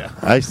 Yeah, Yeah.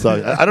 I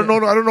suck. I don't know.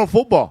 I don't know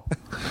football.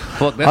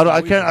 Fuck, that's I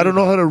what we used to don't do.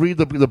 know how to read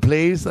the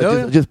plays. Oh,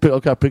 yeah. I just pick.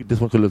 Okay, I picked this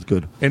one because it looks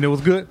good. And it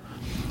was good.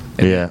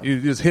 And Yeah. you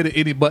just hit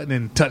any button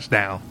and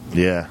touchdown.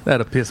 Yeah.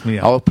 That'll piss me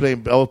I off.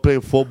 was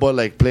playing football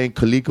like playing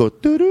Coleco.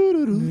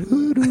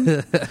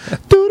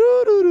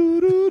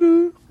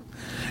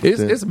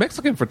 It's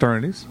Mexican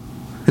fraternities,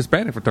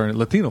 Hispanic fraternities,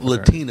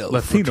 Latino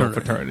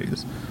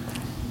fraternities.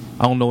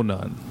 I don't know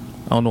none.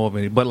 I don't know of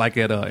any. But like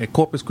at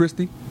Corpus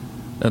Christi,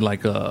 and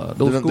like those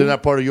They're schools,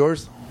 not part of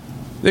yours.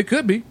 It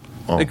could be.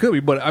 Oh. It could be,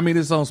 but I mean,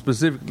 it's on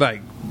specific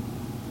like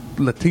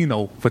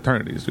Latino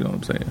fraternities. You know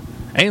what I'm saying?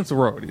 And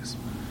sororities.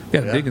 You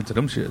got to dig into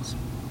them shits.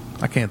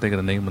 I can't think of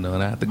the name of none.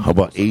 I have to How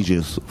about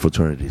Asian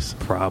fraternities?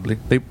 Probably.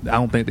 I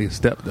don't think they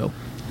step though.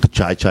 The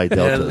Chi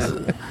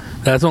Deltas.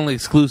 That's only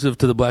exclusive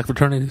to the black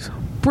fraternities.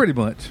 Pretty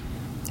much.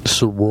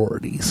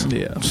 Sororities.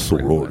 Yeah.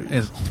 Sororities.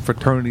 And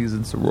fraternities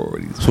and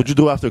sororities. So what you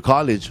do after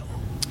college?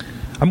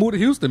 I moved to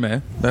Houston,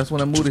 man. That's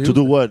when I moved to Houston.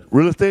 To do what?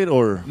 Real estate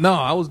or? No,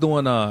 I was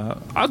doing. I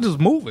was just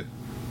moving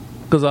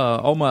because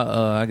all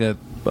my I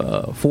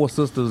got 4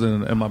 sisters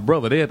and my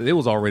brother. They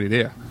was already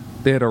there.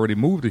 They had already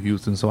moved to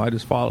Houston, so I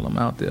just followed them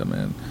out there,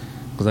 man.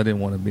 Because I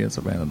didn't want to be in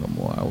Savannah no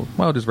more.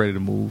 I was just ready to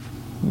move,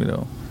 you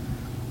know.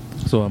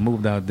 So I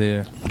moved out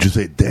there. Would you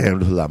say, damn,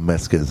 there's a lot of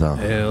Mexicans, huh?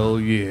 Hell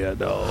yeah,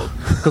 dog.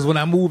 Because when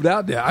I moved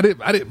out there, I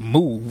didn't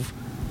move.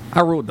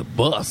 I rode the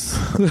bus.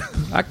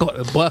 I caught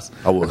the bus.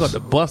 I caught the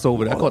bus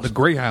over there. I caught the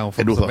Greyhound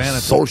from Savannah. It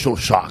was social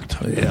shocked.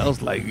 Yeah, I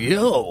was like,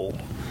 yo,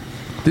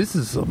 this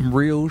is some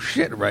real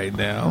shit right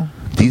now.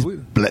 These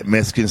black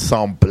Mexicans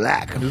sound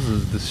black. This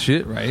is the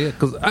shit right here.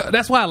 Cause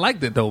that's why I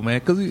liked it though, man.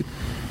 Because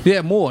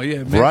more,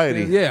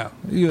 variety. Yeah,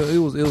 it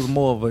was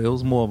more of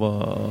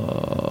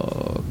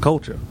a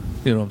culture.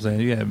 You know what I'm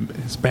saying? You had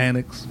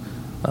Hispanics,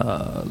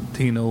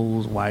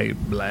 Latinos, white,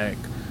 black,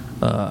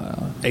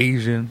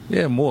 Asian.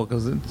 Yeah, more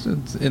because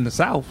it's in the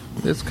South.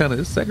 It's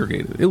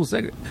segregated. It was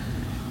segregated.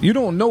 You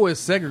don't know it's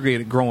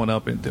segregated growing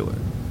up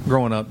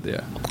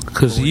there.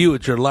 Because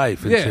it's your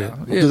life. And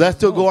shit. Does that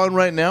still go on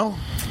right now?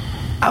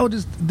 I would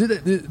just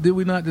did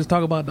we not just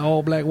talk about the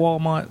all black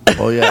Walmart?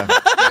 Oh yeah.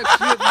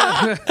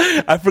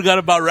 I forgot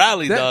about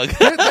Raleigh, dog.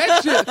 That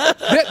shit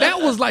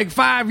that was like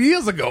 5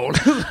 years ago.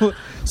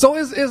 So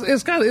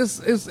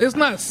it's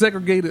not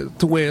segregated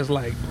to where it's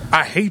like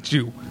I hate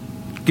you,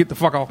 get the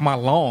fuck off my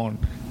lawn.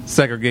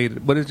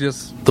 Segregated, but it's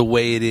just the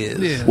way it is.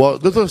 Yeah. Well,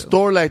 there's a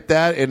store like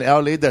that in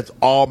LA that's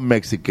all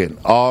Mexican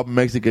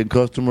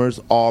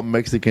customers, all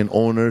Mexican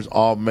owners,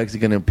 all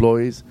Mexican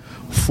employees.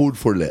 Food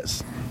for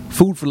less.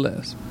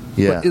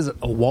 Yeah. But is it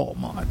a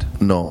Walmart?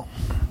 No.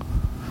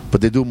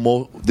 But they do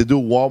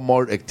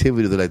Walmart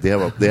activities. Like they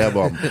have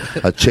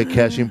a check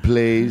cashing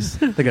place.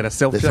 They got a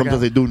self checkout.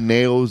 Sometimes they do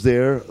nails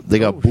there. They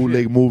got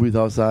bootleg movies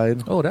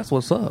outside. Oh, that's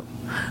what's up.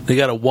 They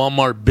got a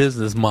Walmart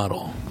business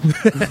model.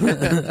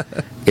 They're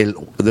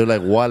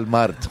like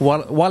Walmart.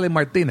 Wally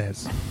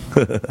Martinez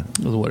is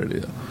what it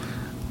is.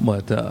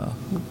 But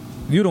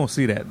you don't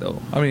see that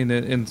though. I mean,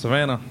 in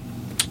Savannah,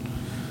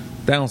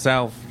 down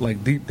south,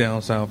 like deep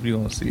down south, you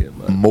don't see it.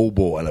 But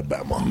Mobile,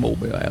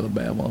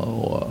 Alabama,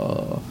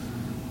 or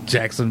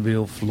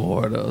Jacksonville,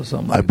 Florida, or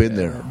something. I've been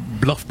there.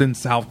 Bluffton,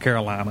 South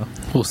Carolina.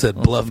 Who said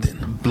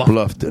Bluffton?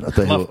 Bluffton. I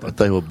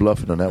thought he was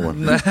bluffing on that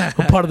one.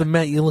 What part of the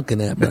map you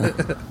looking at, man?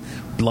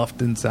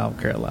 Bluffton, South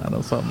Carolina,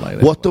 or something like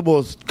that. What's the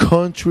most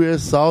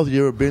countryest South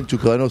you ever been to?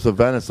 Because I know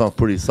Savannah sounds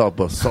pretty South,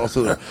 but it's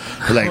also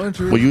like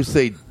when you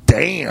say,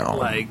 damn,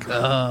 like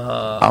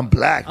I'm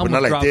black, but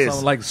not like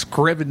this. Like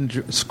Scriven,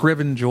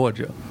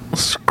 Georgia.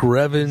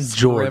 Scriven,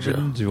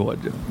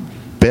 Georgia.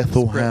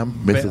 Bethlehem,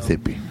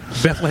 Mississippi.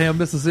 Bethlehem,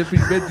 Mississippi.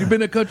 You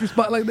been in a country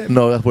spot like that?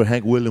 No, that's where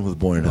Hank Williams was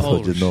born. That's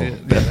what you know.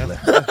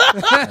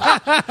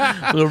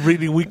 We're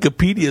reading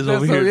Wikipedia's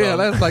over here. Yeah,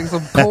 that's like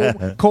some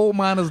coal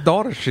miner's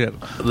daughter shit.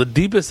 The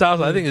deepest south,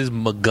 I think, is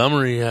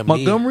Montgomery.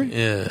 Montgomery?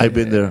 Yeah. I've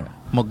been there.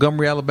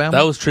 Montgomery, Alabama?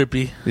 That was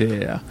trippy.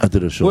 Yeah. I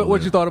did a show.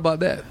 What you thought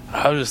about that?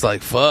 I was just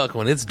like, fuck,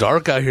 when it's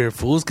dark out here,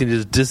 fools can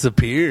just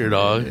disappear,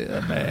 dog.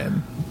 Yeah,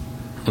 man.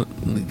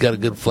 You got a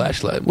good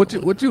flashlight. What you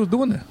was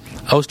doing there?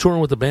 I was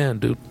touring with a band,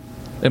 dude.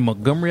 In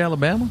Montgomery,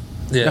 Alabama?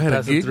 Yeah, I had a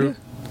passing gig through.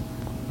 there?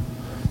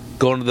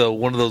 Going to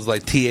one of those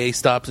like TA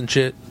stops and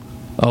shit.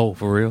 Oh,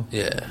 for real?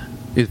 Yeah.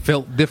 It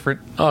felt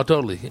different. Oh,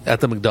 totally. At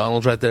the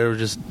McDonald's right there, it was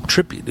just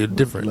trippy, dude.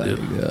 Different, like,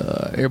 dude.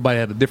 Everybody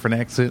had a different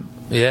accent.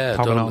 Yeah,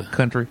 talking totally. out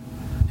country.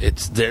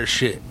 It's their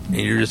shit, and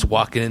you're just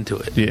walking into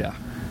it. Yeah.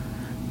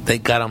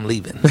 Thank God I'm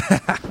leaving.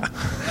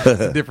 It's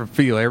a different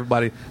feel.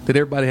 Did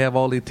everybody have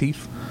all their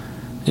teeth?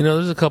 You know,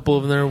 there's a couple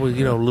of them there with,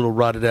 little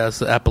rotted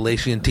ass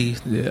Appalachian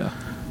teeth. Yeah.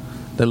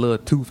 That little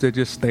tooth, they're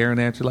just staring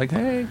at you like,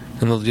 hey.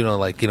 And those,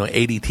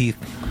 80 teeth.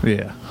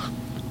 Yeah.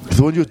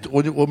 So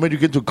what made you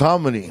get into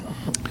comedy?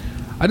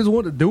 I just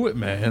want to do it,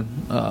 man.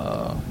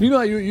 You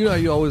know,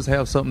 you always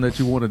have something that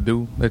you want to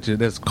do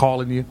that's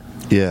calling you.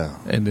 Yeah.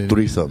 And then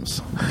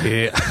threesomes.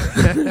 Yeah.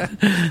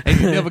 And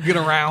you never get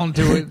around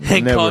to it.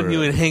 Hank calling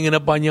you and hanging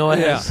up on your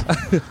ass.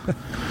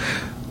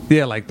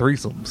 Yeah, like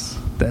threesomes.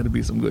 That'd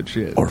be some good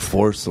shit. Or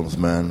foursomes,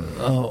 man.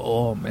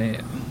 Oh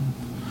man.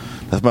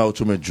 That's my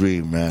ultimate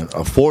dream, man.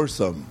 A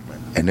foursome,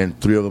 and then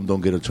 3 of them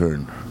don't get a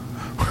turn.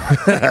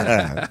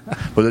 But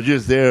they're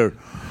just there.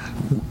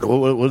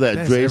 What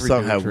that Dre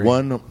song have? Dream.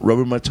 One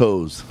rubbing my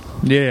toes.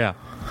 Yeah.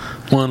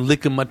 One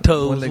licking my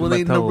toes. One Well,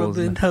 ain't no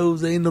rubbing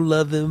toes. Ain't no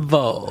love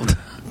involved.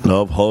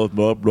 Love, hold,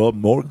 rub,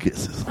 more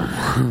kisses.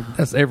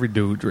 That's every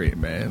dude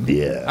dream, man.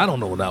 Yeah. I don't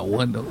know that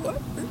one though.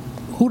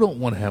 Who don't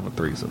want to have a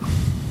threesome?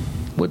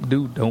 What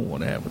dude don't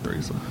want to have a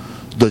threesome?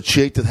 The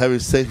chick that's having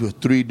sex with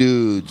 3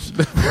 dudes.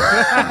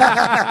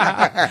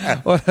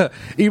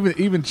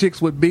 even chicks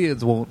with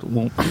beards won't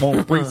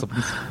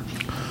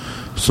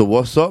threesomes. So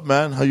what's up,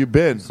 man? How you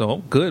been? So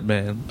I'm good,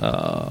 man.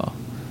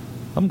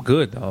 I'm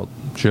good, dog.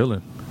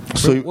 Chilling.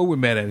 So Where we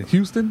met at?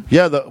 Houston?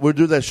 Yeah, we're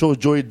doing that show with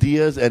Joey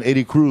Diaz and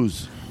Eddie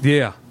Cruz.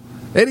 Yeah.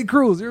 Eddie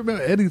Cruz. You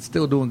remember Eddie's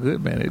still doing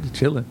good, man. Eddie's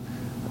chilling.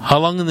 How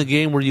long in the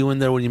game were you in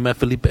there when you met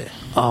Felipe?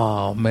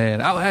 Oh,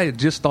 man. I had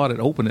just started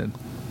opening.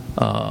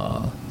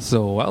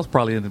 So I was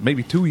probably in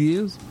maybe 2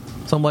 years,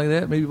 something like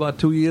that. Maybe about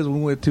 2 years. We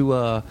went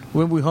to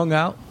when we hung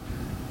out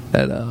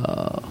at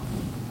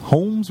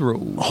Holmes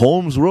Road.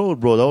 Holmes Road,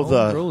 bro. That was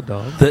Holmes Road,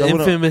 dog. The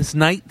infamous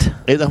night.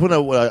 That's when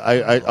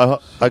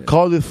I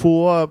called this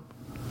fool up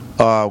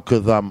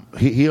because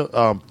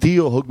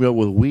Theo hooked me up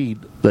with weed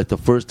like the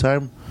first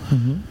time,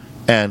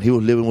 and he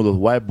was living with those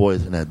white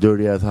boys in that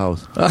dirty ass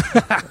house.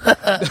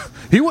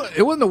 It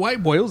wasn't a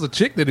white boy. It was a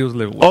chick that he was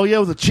living with. Oh yeah, it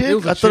was a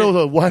chick. I thought it was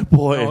a white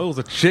boy. No, it was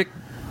a chick.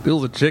 It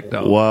was a chick,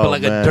 though. Wow, But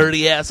like man. a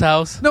dirty ass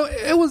house. No,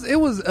 it was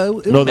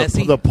No,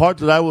 messy. the part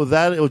that I was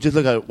at, it was just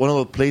like one of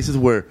those places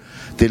where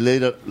they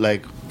laid up,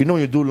 like, you know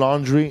when you do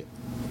laundry,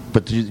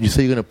 but you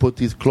say you're going to put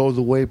these clothes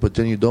away, but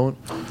then you don't?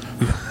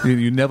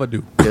 you never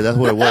do. Yeah, that's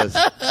what it was.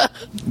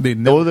 They It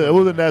never.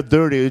 wasn't that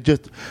dirty. It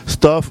just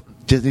stuff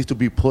just needs to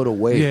be put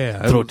away.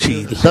 Yeah, Throw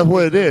cheese. That's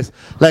what it is.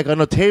 Like on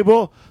the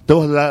table, there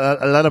was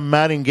a lot of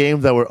Madden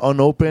games that were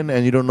unopened,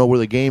 and you don't know where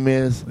the game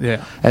is.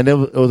 Yeah. And it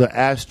was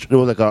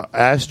like an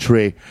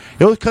ashtray.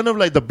 It was kind of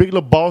like the Big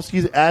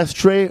Lebowski's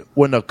ashtray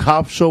when the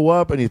cops show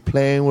up and he's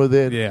playing with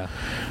it. Yeah.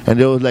 And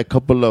there was like a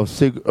couple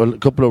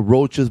of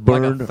roaches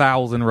burned. Like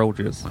 1,000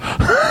 roaches.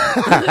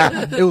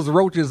 It was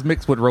roaches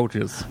mixed with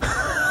roaches.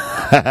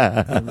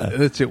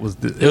 That shit was.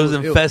 It was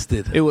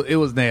infested. It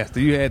was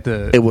nasty. You had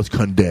to. It was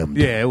condemned.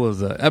 Yeah, it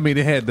was. I mean,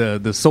 it had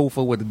the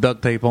sofa with the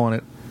duct tape on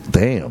it.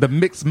 Damn. The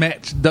mix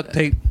match duct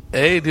tape.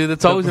 Hey, dude,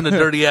 it's always in a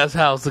dirty ass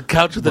house. The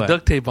couch with the What?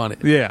 duct tape on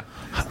it. Yeah.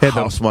 Had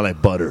House smell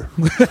like butter.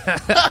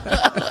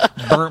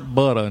 burnt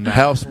butter. In there.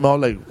 House smell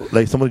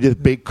like someone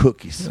just baked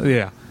cookies.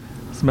 Yeah.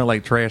 Smell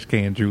like trash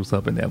can juice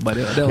up in there. But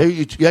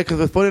Yeah, because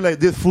it's funny. Like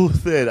this fool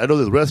said, I know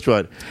this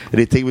restaurant, and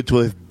they take me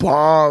to this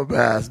bomb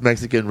ass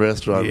Mexican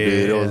restaurant. Yeah.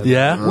 Man. It was-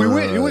 Yeah? we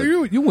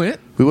went. You went.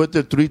 We went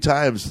there 3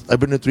 times. I've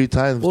been there 3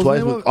 times. What was Twice,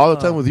 the name of- all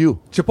the time with you.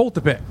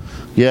 Chapultepec.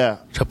 Yeah,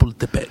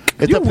 Chapultepec.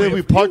 it's You a place went-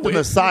 we parked you on the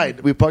went.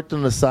 side. We parked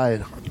on the side.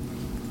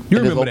 You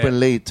And it's remember open that?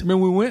 late.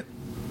 Remember we went?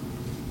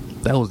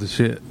 That was the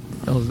shit.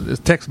 It's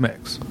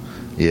Tex-Mex.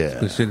 Yeah,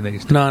 The shit in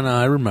H. No,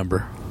 I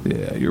remember.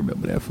 Yeah, you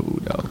remember that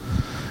food, dog.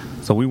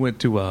 So we went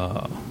to.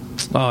 Oh,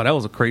 that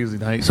was a crazy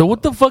night. So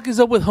what the fuck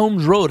is up with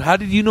Holmes Road? How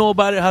did you know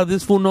about it? How did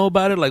this fool know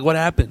about it? Like, what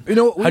happened? You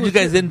know, how'd you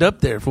guys end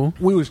up there, fool?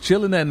 we was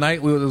chilling that night.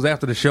 It was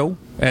after the show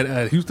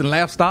at Houston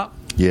Laugh Stop.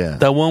 yeah.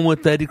 That one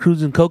with Eddie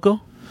Cruz and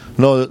Coco?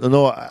 No.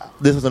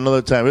 This was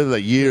another time. This was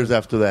like years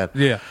after that.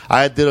 Yeah.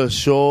 I did a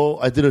show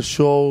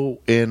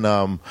in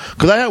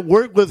because I had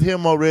worked with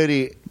him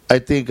already. I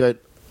think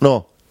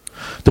no.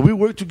 Did we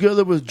work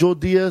together with Joe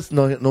Diaz?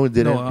 No, we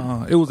didn't.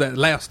 No, it was at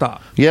Laugh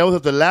Stop. Yeah, it was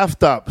at the Laugh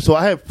Stop. So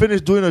I had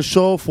finished doing a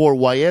show for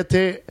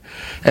Wayete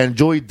and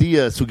Joey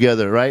Diaz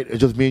together, right? It's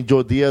just me and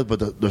Joe Diaz,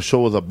 but the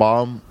show was a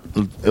bomb.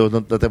 It was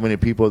not that many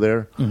people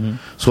there. Mm-hmm.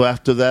 So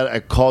after that,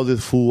 I called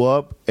this fool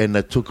up, and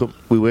I took him.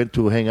 We went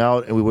to hang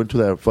out, and we went to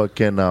that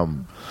fucking.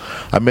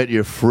 I met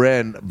your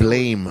friend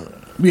Blame.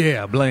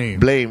 Yeah,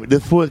 Blame.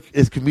 This fool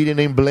is comedian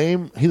named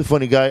Blame. He's a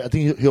funny guy. I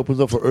think he opens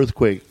up for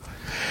Earthquake.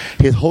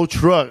 His whole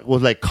truck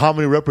was like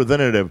comedy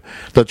representative.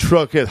 The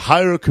truck had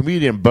hire a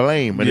comedian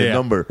Blame and his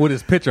number. with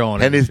his picture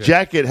on it. And his shit.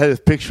 jacket had his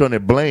picture on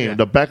it, Blame. Yeah.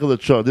 The back of the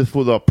truck. This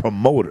was a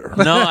promoter.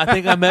 No, I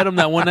think I met him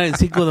that one night in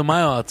Cinco de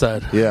Mayo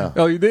outside. Yeah.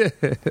 Oh, you did.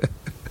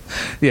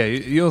 Yeah,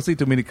 you don't see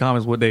too many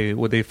comments with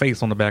they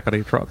face on the back of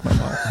their truck no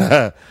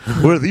more.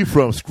 Where's he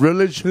from?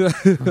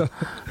 Skrillage?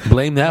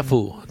 Blame that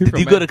fool. Did from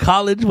you go to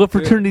college? What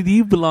fraternity do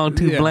you belong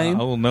to, Yeah, Blame? I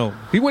don't know.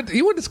 He went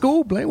to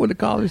school. Blame went to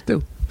college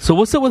too. So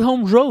what's up with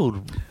Holmes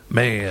Road?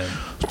 Man,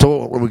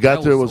 So when we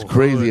got there, it was so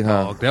crazy, good,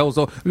 huh? dog. That was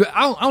so.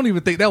 I don't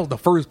even think that was the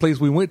first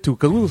place we went to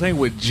because we was hanging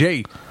with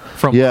Jay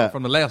from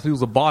the last. He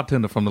was a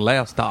bartender from the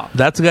Last Stop.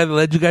 That's the guy that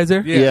led you guys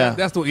there? Yeah.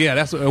 That's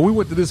we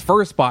went to this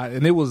first spot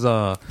and it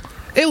wasn't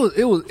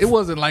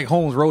like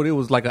Holmes Road. It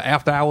was like an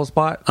after hour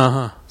spot.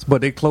 But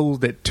they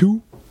closed at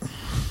 2.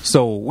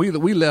 So we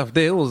left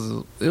there. It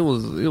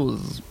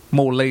was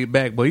more laid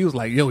back. But he was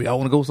like, "Yo, y'all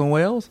want to go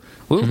somewhere else?"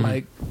 We was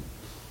like,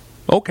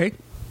 "Okay,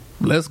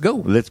 let's go."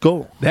 Let's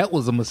go. That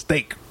was a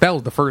mistake. That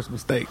was the first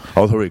mistake.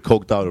 I was already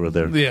coked out over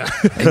there. Yeah.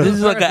 And this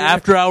is like an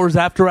after hours.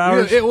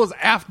 Yeah, it was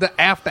after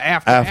After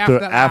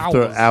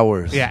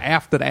hours. Yeah,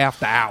 after the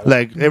after hours.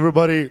 Like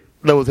everybody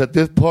that was at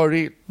this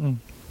party,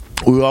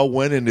 we all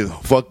went in this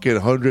fucking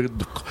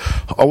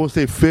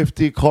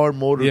 50 car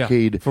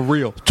motorcade. Yeah, for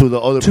real. To the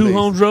other Two place.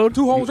 Holmes Road?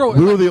 Two Holmes Road.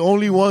 We were the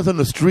only ones on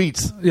the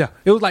streets. Yeah,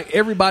 it was like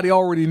everybody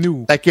already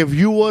knew. Like if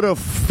you would have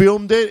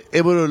filmed it,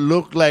 it would have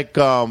looked like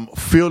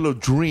Field of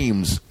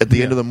Dreams at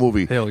the end of the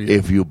movie. Hell yeah.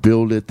 If you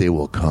build it, they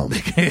will come.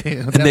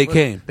 And they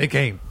came. They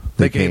came.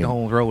 They came to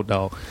Holmes Road,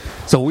 dog.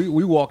 So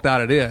we walked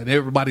out of there, and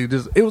everybody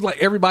it was like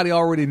everybody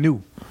already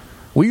knew.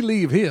 We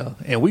leave here,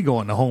 and we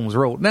going to Holmes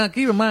Road. Now,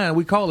 keep in mind,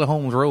 we call it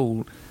Holmes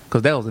Road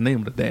because that was the name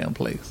of the damn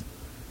place.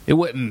 It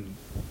wasn't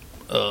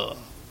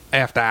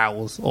after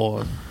hours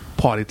or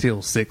party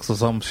till 6 or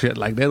some shit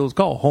like that. It was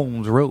called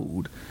Holmes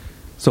Road.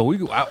 So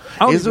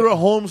is there a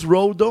Holmes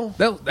Road though?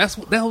 That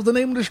was the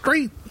name of the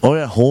street. Oh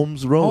yeah,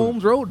 Holmes Road.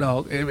 Holmes Road,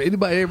 dog.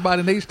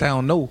 Everybody in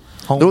H-Town know.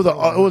 Holmes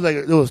Road.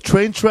 It was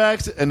train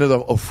tracks and there's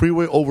a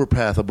freeway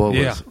overpass above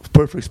us.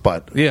 Perfect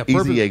spot. Yeah,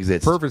 easy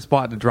exits. Perfect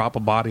spot to drop a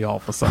body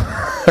off or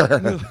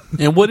something.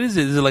 And what is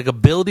it? Is it like a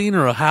building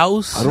or a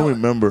house? I don't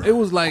remember. It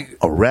was like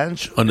a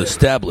ranch, an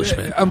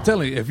establishment. I'm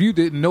telling you, if you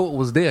didn't know it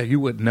was there, you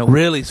wouldn't know.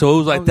 Really? So it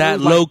was like that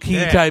low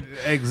key type.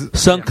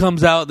 Sun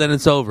comes out, then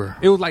it's over.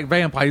 It was like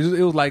vampires.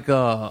 It was like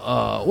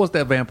what's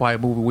that vampire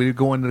movie where you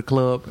go into the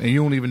club and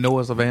you don't even know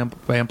it's a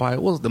vampire?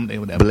 What's the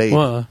name of that? Blade.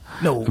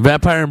 No.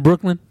 Vampire in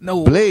Brooklyn.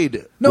 No.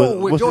 Blade. No,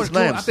 with George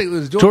Clooney. I think it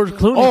was George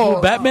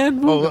Clooney.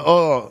 Batman.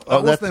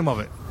 What's the name of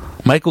it?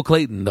 Michael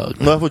Clayton, dog.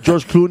 No, for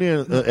George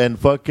Clooney and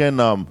fucking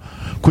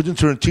Quentin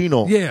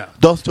Tarantino. Yeah.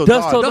 Dust Till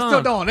Dawn. Dust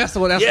Till Dawn. That's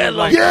what that's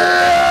like.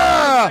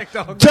 Yeah!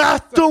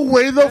 That's the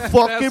way the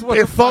fucking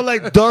it felt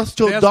like Dust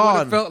Till Dawn. Dawn.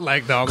 What it felt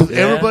like, dog. Because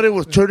everybody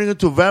was turning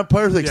into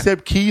vampires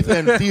except Keith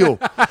and Theo.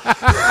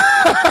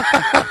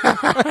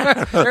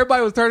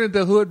 Everybody was turning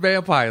into hood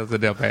vampires at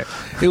that point.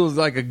 It was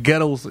like a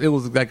ghetto. It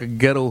was like a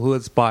ghetto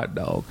hood spot,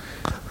 dog.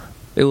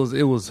 It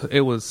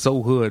was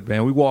so hood,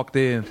 man. We walked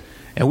in.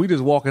 And we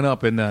just walking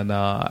up, and then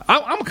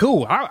I'm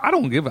cool. I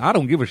don't give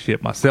a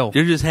shit myself.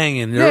 You're just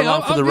hanging. You're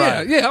along for the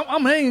ride. Yeah,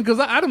 I'm hanging because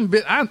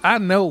I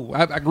know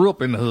I grew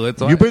up in the hood.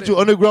 So you been to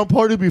underground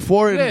party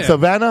before in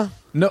Savannah?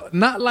 No,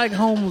 not like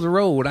Holmes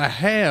Road. I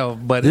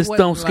have, but this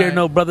don't scare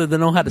no brother that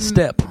know how to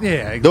step.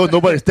 Yeah, exactly.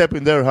 Nobody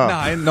stepping there,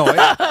 huh? No.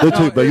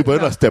 But you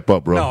better not step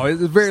up, bro. No,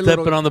 it's very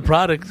stepping on the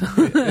product.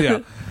 Yeah.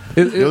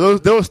 They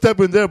were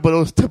stepping there, but it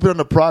was stepping on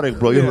the product,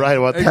 bro. You're right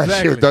about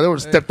that shit. They were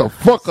step the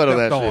fuck out of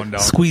that shit.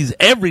 Dog. Squeeze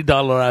every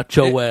dollar out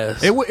your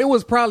ass. It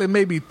was probably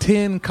maybe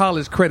 10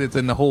 college credits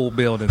in the whole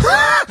building.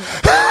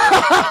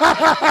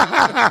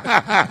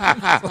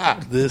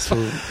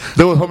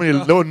 There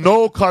were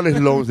no college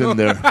loans in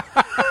there.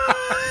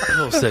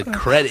 Said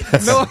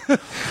credits. No.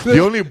 The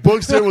only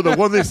books there were the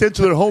ones they sent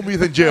to their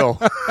homies in jail.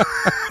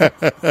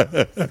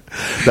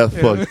 That's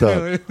fucked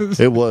up.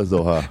 It was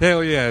though, huh?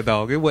 Hell yeah,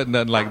 dog. It wasn't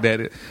nothing like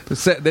that.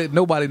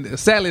 Nobody.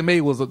 Sally Mae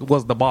was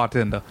the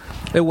bartender.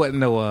 It wasn't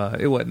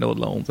no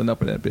loans and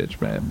up in that bitch,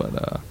 man.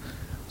 But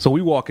so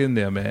we walk in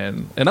there,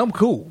 man, and I'm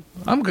cool.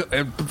 I'm good.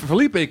 And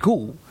Felipe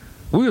cool.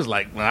 We was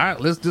like, all right,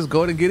 let's just go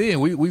ahead and get in.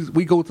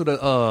 We go to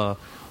the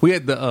we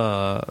had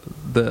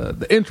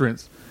the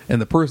entrance. And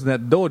the person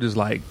at the door just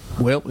like,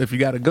 well, if you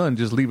got a gun,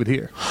 just leave it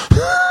here.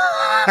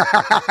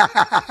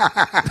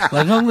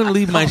 Like, I'm going to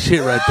leave my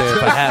shit right there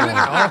if I have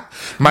one.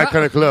 My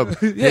kind of club.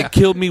 They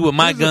killed me with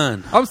my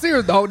gun. I'm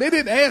serious, dog. They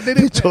didn't ask.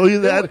 They told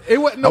you that? It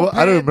wasn't no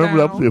I don't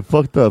remember that. It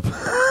fucked up.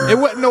 It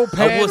wasn't no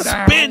pad I was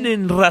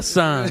spinning,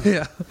 Rasan.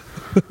 Yeah.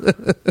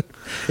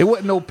 It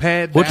wasn't no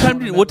pad. What time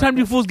do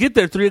you fools get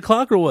there? 3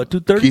 o'clock or what?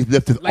 2:30? He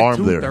left his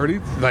arm there.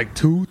 2:30, like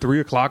 3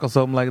 o'clock or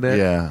something like that.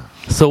 Yeah.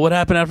 So what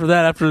happened after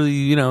that? After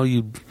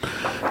you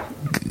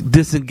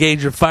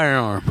disengage your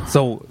firearm.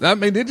 So I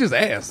mean, they just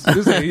asked,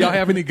 y'all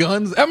have any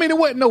guns? I mean, it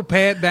wasn't no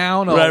pad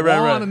down or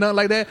wand or nothing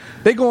like that.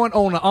 They going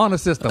on the honor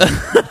system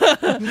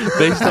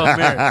based on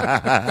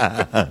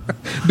merit.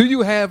 Do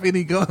you have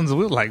any guns?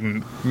 We were like,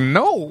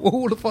 no.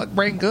 Who the fuck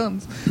bring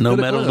guns? No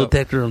metal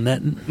detector or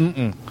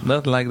nothing.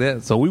 Nothing like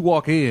that. So we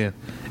walk in,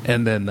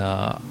 and then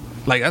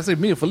like I said,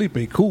 me and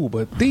Felipe cool,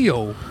 but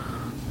Theo,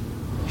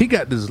 he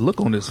got this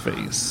look on his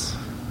face.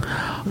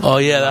 Oh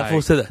yeah, that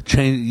fool said that.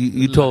 Change.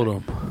 You told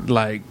him.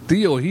 Like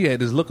Theo, he had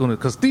this look on it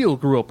because Theo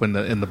grew up in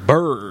the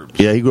burbs.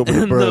 Yeah, he grew up in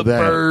the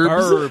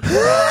burbs.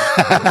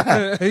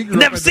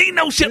 Never seen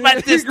no shit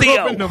like this, He grew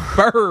Theo. up in the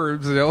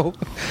burbs, yo.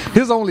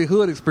 His only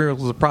hood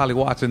experience was probably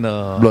watching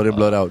Blood In,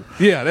 Blood Out.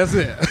 Yeah, that's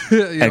it.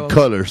 And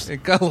Colors.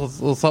 And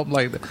Colors or something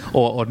like that,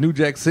 or New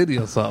Jack City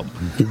or something.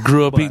 He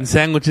grew up eating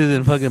sandwiches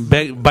and fucking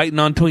biting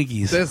on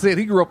Twinkies. That's it.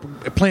 He grew up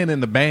playing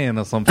in the band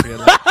or something.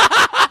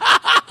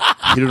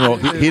 He don't know.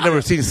 He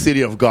never seen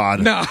City of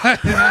God. No.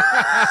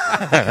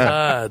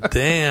 God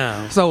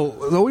damn.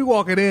 So we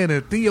walking in,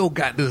 and Theo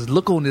got this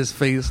look on his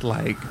face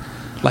like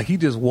he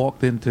just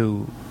walked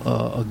into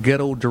a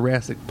ghetto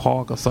Jurassic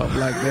Park or something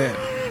like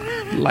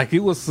that. Like it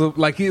was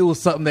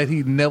something that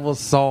he never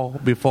saw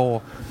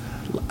before.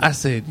 I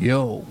said,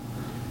 "Yo,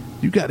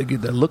 you got to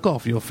get that look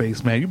off your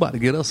face, man. You about to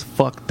get us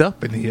fucked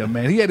up in here,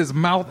 man." He had his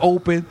mouth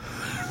open.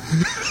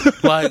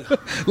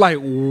 like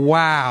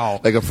wow,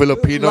 like a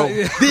Filipino.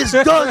 This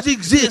does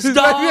exist,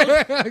 dog.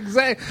 Yeah,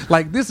 exactly.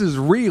 Like this is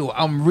real.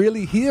 I'm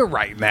really here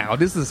right now.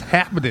 This is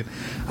happening.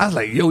 I was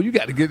like, yo, you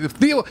got to get this.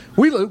 Theo.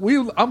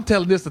 I'm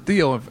telling this to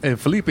Theo and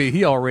Felipe.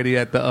 He already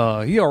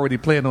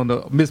playing on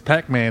the Miss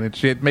Pac-Man and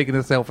shit, making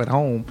himself at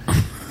home.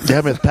 They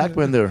had Miss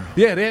Pac-Man there.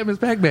 Yeah, they had Miss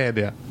Pac-Man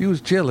there. He was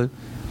chilling.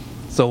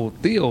 So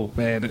Theo,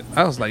 man,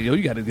 I was like, yo,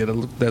 you got to get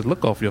that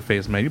look off your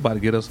face, man. You about to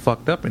get us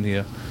fucked up in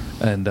here.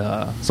 And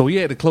so he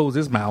had to close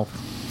his mouth.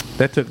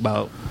 That took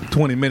about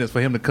 20 minutes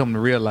for him to come to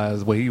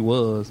realize where he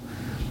was.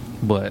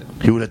 But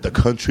He was at the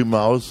country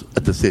mouse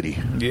at the city.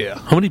 yeah,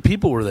 How many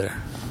people were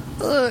there?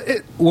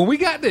 when we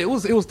got there, it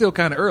was still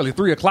kind of early.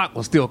 3 o'clock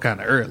was still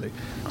kind of early.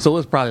 So it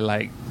was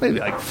probably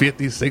maybe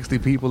 50, 60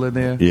 people in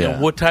there. Yeah.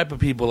 And what type of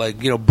people? Like,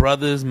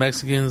 brothers,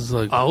 Mexicans?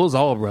 Like, Oh, it was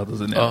all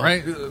brothers in there, Oh.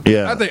 right?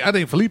 Yeah. I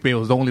think Felipe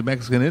was the only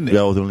Mexican in there.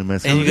 That was the only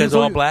Mexican. and you guys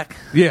all black?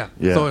 Yeah.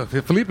 Yeah. So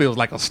Felipe was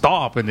like a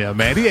star up in there,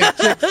 man. He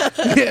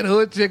had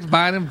hood chicks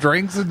buying him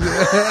drinks and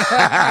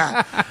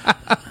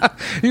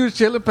he was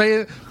chilling,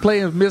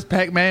 playing Miss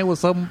Pac-Man with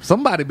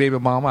somebody baby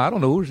mama. I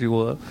don't know who she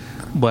was,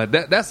 but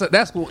that's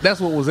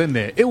what was in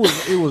there. It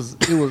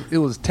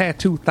was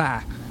tattoo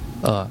thigh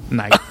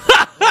night.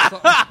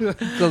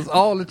 Because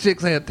all the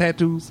chicks had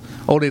tattoos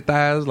on their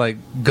thighs, like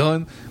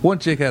gun. One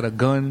chick had a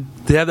gun.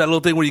 They have that little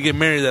thing where you get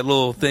married, that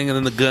little thing, and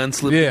then the gun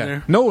slips in Yeah.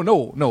 there?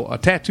 No, a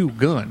tattoo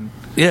gun.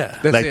 Yeah.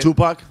 That Like said-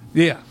 Tupac?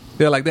 Yeah.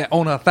 They're like that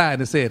on her thigh,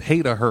 and it said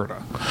 "hater herder."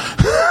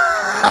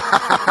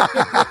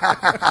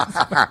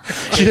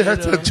 She had a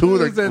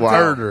tattoo It said, like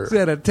 "Herder." She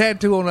had a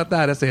tattoo on her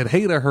thigh that said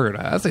 "hater herder."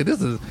 I said,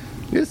 "This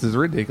is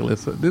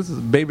ridiculous. This is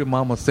baby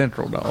mama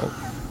central, dog."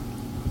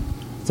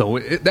 So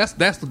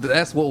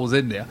that's what was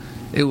in there.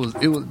 It was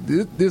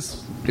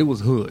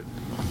hood,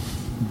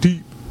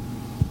 deep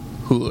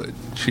hood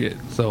shit.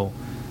 So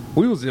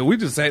we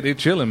just sat there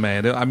chilling,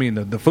 man. I mean,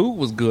 the food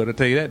was good. I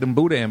tell you that. Them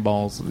boudin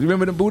balls. You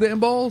remember them boudin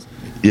balls?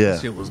 Yeah.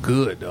 That shit was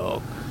good,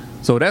 dog.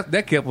 So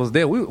that kept us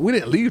there. We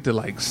didn't leave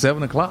till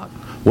 7 o'clock.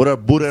 What are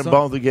boudin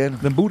balls again?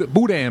 Them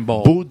boudin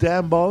balls.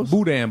 Boudin balls?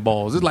 Boudin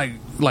balls. It's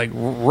like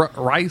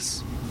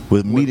rice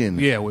With meat in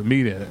it. Yeah, with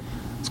meat in it.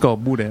 It's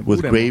called boudin. With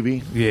Boudin gravy?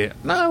 balls. Yeah.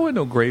 No, it wasn't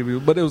no gravy,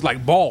 but it was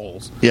like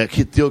balls. Yeah,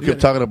 Theo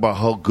kept talking about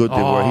how good they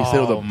were. He said it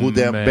was the Oh,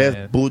 boudin, man.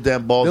 best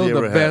boudin balls Those he are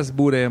ever the best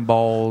boudin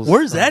balls.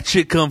 Where's that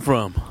shit come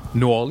from?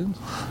 New Orleans.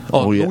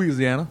 Oh, yeah.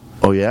 Louisiana.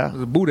 had. Oh, yeah?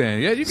 The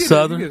boudin. Yeah, you get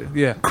Southern? it. You get it.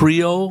 Yeah.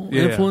 Creole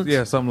Yeah, influence?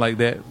 yeah, something like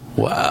that.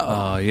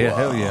 Wow. Yeah,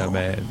 hell yeah,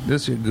 man.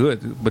 This shit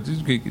good, but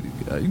you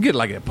get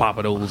like at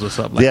Papa Do's or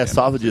something. They like had that.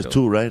 sausages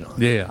too, right?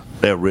 Yeah,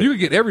 They're rich. you can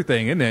get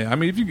everything in there. I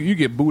mean, if you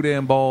get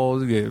boudin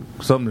balls, you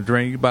get something to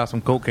drink, you buy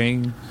some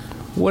cocaine,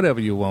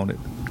 whatever you wanted.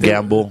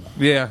 Gamble.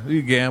 Yeah,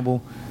 you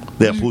gamble.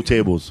 They have pool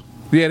tables.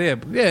 Yeah,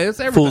 it's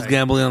everything. Fools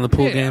gambling on the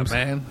pool Yeah, games.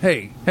 man.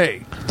 Hey,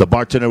 The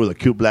bartender with a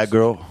cute black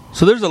girl.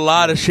 So there's a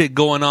lot of shit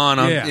going on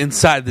Yeah.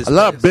 inside this A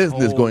lot of place.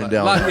 business going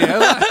down.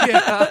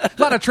 a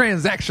lot of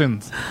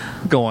transactions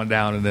going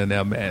down in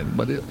there, man.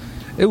 But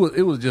it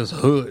was just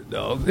hood,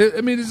 dog.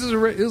 I mean,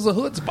 it was a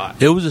hood spot.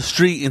 It was a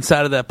street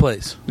inside of that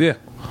place. Yeah.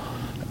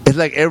 It's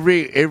like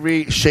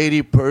every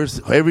shady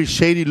person, every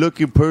shady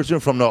looking person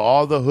from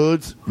all the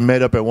hoods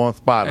met up at one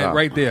spot. And huh?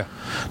 right there.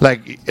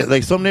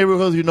 Like some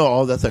neighborhoods,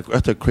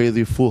 that's a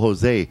crazy fool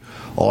Jose.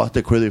 Oh, that's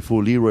a crazy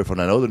fool Leroy from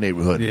another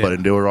neighborhood. Yeah.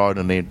 But they were all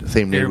in the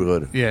same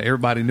neighborhood.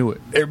 Everybody knew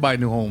it. Everybody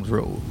knew Holmes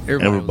Road.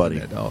 Everybody.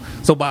 Was in that, dog.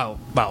 So about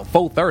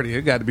 4:30,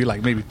 it got to be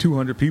like maybe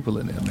 200 people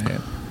in there,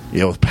 man.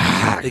 Yeah, it was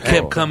packed. It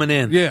kept coming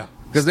in. Yeah,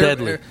 because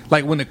Steadily.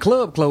 like when the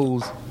club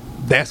closed,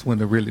 that's when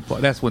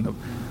that's when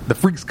the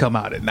freaks come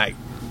out at night,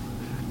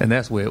 and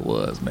that's where it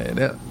was,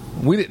 man.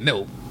 We didn't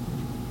know.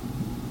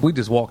 We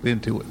just walked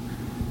into it.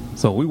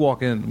 So we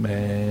walk in,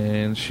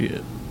 man.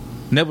 Shit,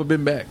 never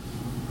been back.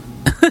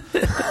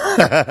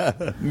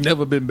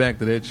 Never been back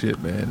to that shit,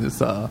 man.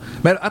 It's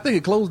man, I think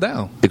it closed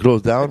down. It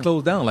closed down? It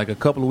closed down like a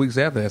couple of weeks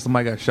after that.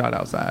 Somebody got shot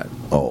outside.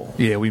 Oh.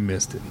 Yeah, we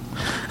missed it.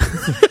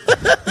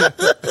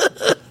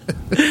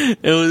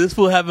 Was this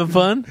fool having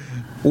fun?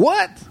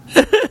 What?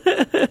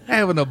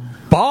 Having a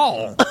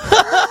ball.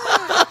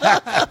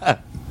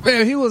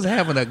 Man, he was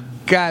having a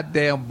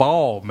goddamn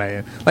ball,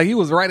 man. Like he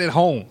was right at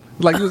home.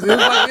 Like he was like,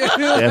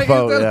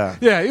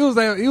 yeah. He was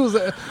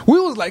we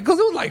was like, because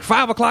it was like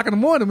 5 o'clock in the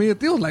morning. Me and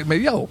Theo was like,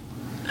 man, yo,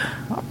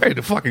 I'm ready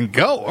to fucking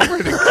go. I'm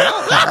ready to go.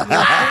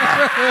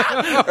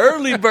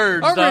 Early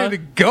birds, I'm dog. ready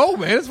to go,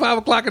 man. It's 5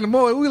 o'clock in the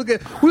morning. We was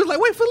like,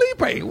 wait,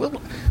 Felipe.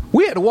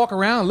 We had to walk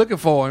around looking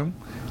for him.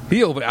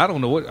 He over. I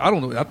don't know.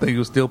 I think he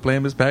was still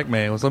playing Miss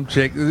Pac-Man. Or some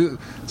chick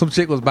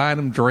was buying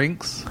him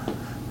drinks.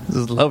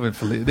 Just loving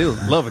Felipe. They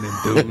was loving him,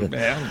 dude.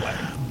 Man, I was like,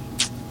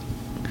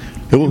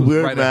 it was was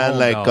weird, right at man. home,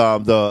 Like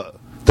dog.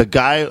 the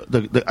guy,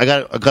 I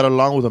got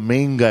along with the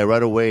main guy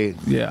right away.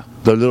 yeah.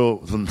 The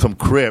little some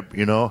crip,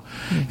 and I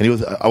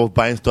was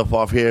buying stuff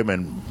off him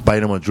and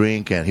buying him a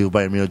drink, and he was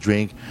buying me a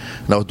drink,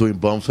 and I was doing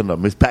bumps on the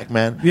Miss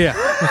Pac-Man. Yeah.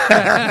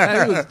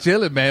 He was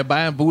chilling, man,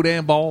 buying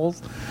boudin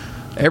balls,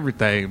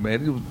 everything,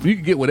 man. You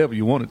could get whatever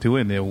you wanted to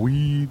in there.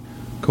 Weed,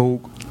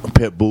 coke.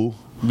 Pit Bull.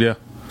 Yeah.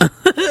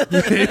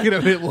 Get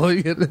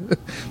a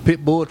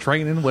pit bull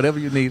training, whatever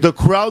you need. The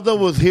crowd that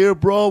was here,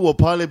 bro, will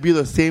probably be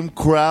the same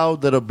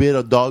crowd that'll be at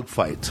a dog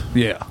fight.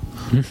 Yeah.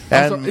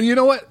 And You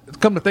know what?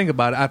 Come to think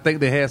about it, I think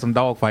they had some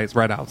dog fights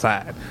right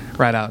outside,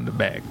 right out in the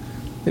back.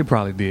 They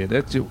probably did.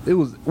 It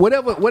was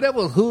whatever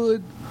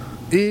hood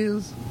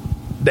is.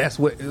 That's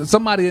what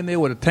somebody in there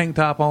with a tank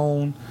top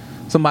on,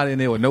 Somebody in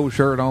there with no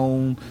shirt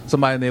on.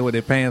 Somebody in there with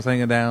their pants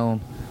hanging down.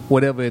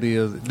 Whatever it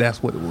is,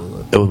 that's what it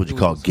was. It was what you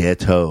call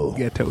ghetto.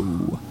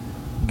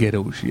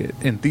 Ghetto shit.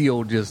 And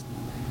Theo just,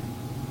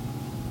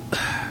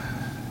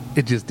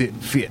 it just didn't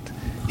fit.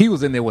 He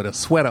was in there with a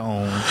sweater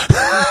on.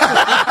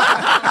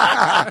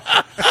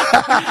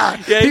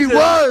 He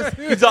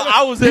was.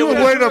 I was there. He was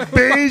wearing a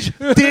beige,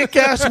 thick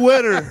ass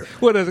sweater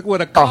with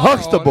a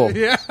Huxtable.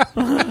 Yeah,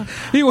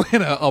 he went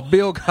a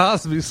Bill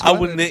Cosby sweater. I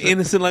went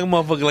innocent like a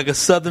motherfucker, like a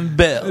Southern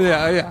Belle.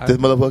 Yeah. This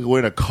motherfucker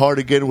wearing a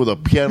cardigan with a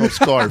piano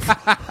scarf.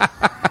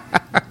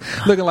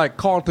 Looking like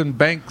Carlton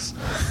Banks.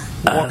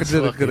 Walking to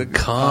the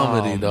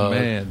comedy, dog.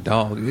 Man,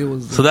 dog. It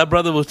was. So that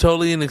brother was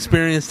totally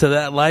inexperienced to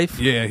that life.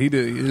 Yeah, he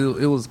did.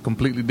 It was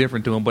completely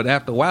different to him. But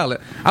after a while,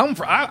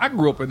 I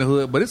grew up in the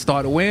hood, but it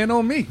started weighing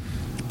on me.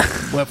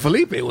 But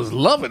Felipe was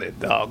loving it,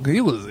 dog.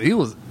 He was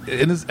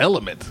in his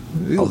element.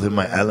 I was in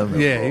my element.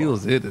 Yeah, bro. he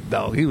was in it,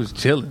 dog. He was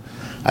chilling.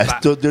 I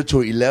stood there till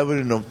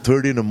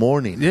 11:30 in the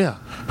morning. Yeah,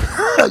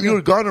 you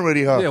were gone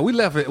already, huh? yeah. We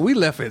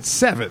left at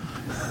 7.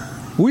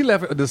 We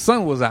left. The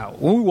sun was out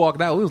when we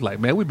walked out. We was like,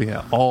 man, we've been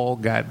here all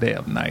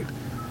goddamn night.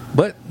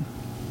 But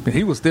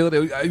he was still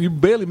there. You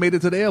barely made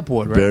it to the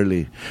airport, right?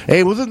 Barely.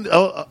 Hey, wasn't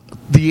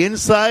the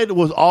inside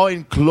was all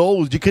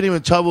enclosed? You couldn't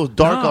even tell it was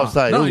dark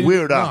outside. It was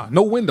weird, huh?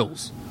 No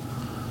windows.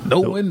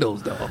 No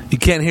windows, dog. You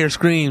can't hear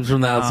screams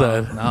from the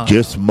outside. No.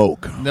 Just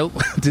smoke. Nope.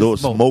 There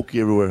was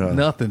smoky everywhere, huh?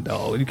 Nothing,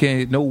 dog. You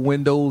can't. No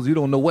windows. You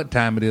don't know what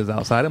time it is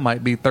outside. It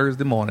might be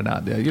Thursday morning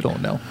out there. You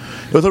don't know.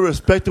 It was a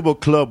respectable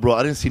club, bro.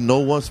 I didn't see no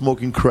one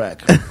smoking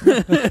crack.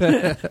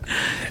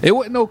 It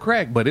wasn't no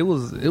crack, but it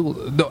was.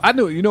 No, I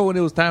knew. You know when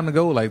it was time to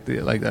go, like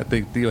I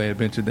think Theo had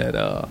mentioned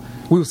that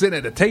we were sitting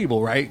at the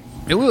table, right?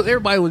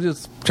 Everybody was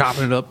just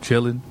chopping it up,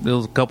 chilling. There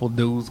was a couple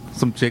dudes,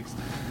 some chicks.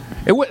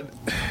 It wasn't.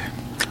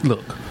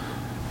 Look.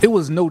 It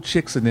was no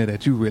chicks in there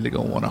that you really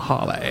gonna want to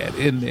holler at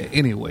in there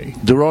anyway.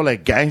 They're all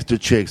like gangster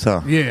chicks,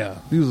 huh? Yeah,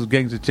 these was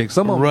gangster chicks.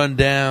 Some of them Run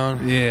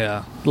down.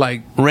 Yeah,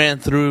 like ran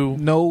through.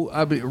 No,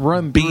 I mean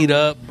run, beat through,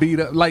 up,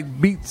 like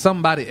beat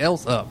somebody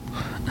else up.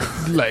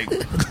 Like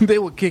they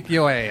would kick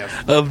your ass.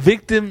 A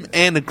victim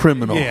and a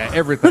criminal. Yeah,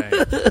 everything.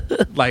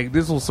 Like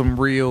this was some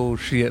real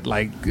shit.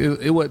 Like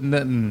it wasn't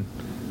nothing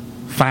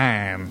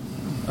fine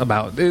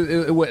about it.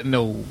 It wasn't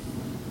no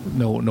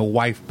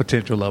wife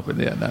potential up in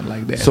there, nothing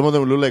like that. Some of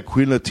them look like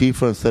Queen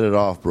Latifah and set it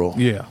off, bro.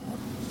 Yeah,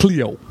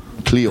 Cleo.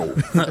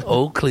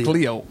 Oh,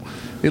 Cleo.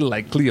 It looked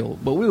like Cleo.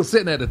 But we were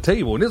sitting at the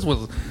table, and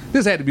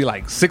this had to be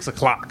like 6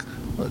 o'clock.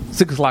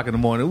 6 o'clock in the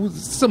morning. It was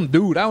some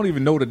dude. I don't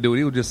even know the dude.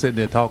 He was just sitting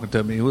there talking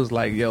to me. It was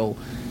like, yo,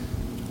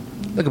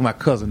 look at my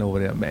cousin over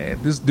there,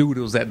 man. This dude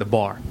was at the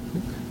bar.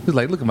 He was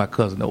like, look at my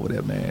cousin over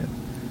there, man.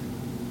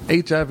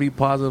 HIV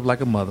positive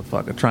like a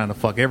motherfucker, trying to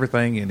fuck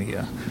everything in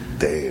here.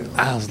 Damn.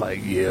 I was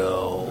like,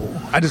 yo.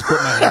 I just put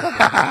my head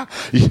down.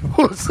 You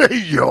say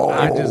yo.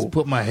 I just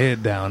put my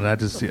head down and I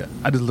just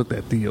looked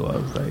at Theo. I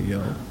was like,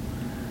 yo,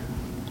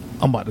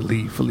 I'm about to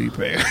leave Felipe.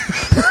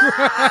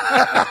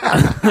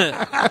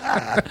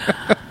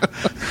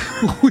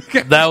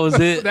 That was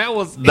it. That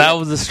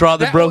was the straw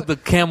that broke the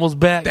camel's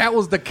back. That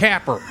was the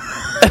capper.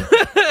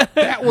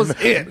 That was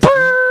it.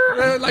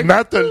 Like,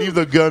 not to leave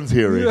the guns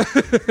here.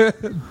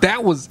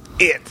 That was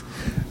it.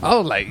 I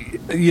was like,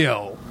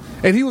 yo.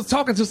 And he was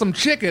talking to some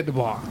chick at the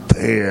bar.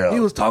 Damn. He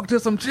was talking to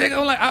some chick.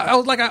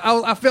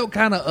 I felt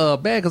kind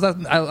of bad because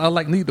I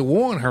like need to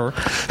warn her.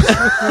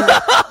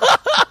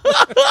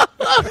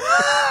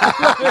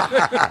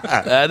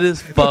 That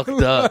is fucked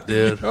up,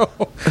 dude. You know?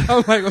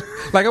 I'm like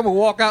I'm gonna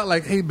walk out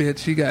like, hey, bitch,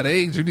 she got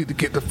AIDS. You need to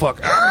get the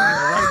fuck out of here,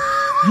 right?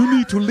 You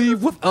need to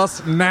leave with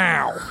us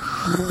now.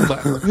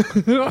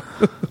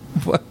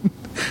 But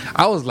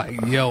I was like,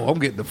 yo, I'm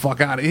getting the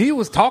fuck out of here. He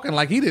was talking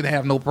like he didn't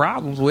have no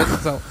problems with it,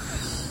 so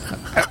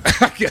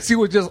I guess he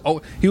was just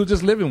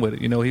living with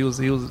it. You know, he was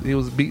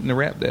beating the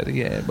rap that he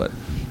had. But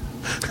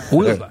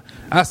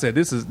I said,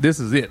 this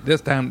is it.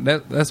 This time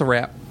that's a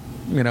wrap.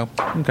 You know,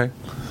 okay.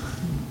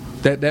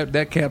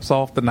 That caps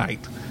off the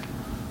night.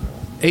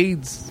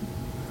 AIDS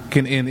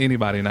can end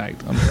anybody's night.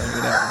 I'm telling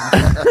you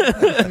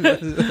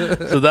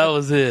that. So that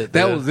was it.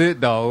 That was it,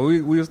 dog.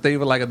 We were staying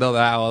for like another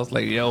hour. I was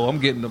like, yo, I'm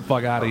getting the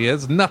fuck out of here.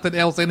 There's nothing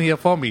else in here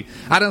for me.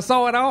 I done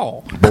saw it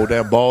all.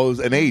 Bodan balls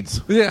and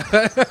AIDS. Yeah.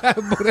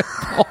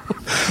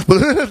 But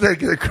it's like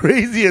the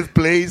craziest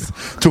place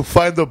to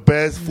find the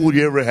best food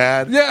you ever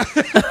had. Yeah.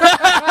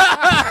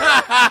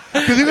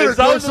 Because you're gonna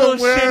go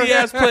somewhere. Shitty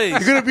ass place.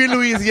 You're gonna be in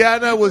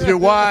Louisiana with your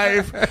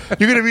wife.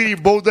 You're gonna be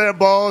eating Bodan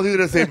balls. You're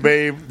gonna say,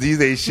 babe, these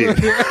ain't shit.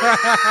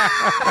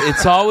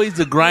 It's always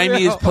the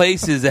grimiest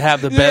places that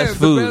have the best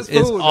food. Best food.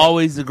 It's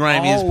always the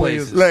grimiest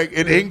places. Like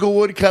in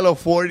Inglewood,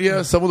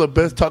 California, some of the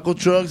best taco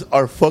trucks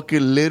are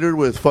fucking littered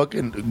with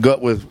fucking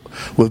gut with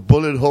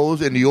bullet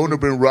holes, and the owner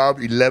been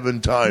robbed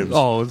 11 times.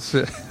 Oh, it's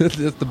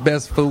the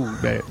best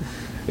food, man.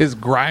 It's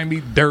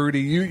grimy,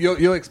 dirty.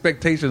 Your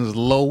expectation is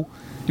low.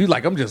 You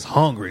like, I'm just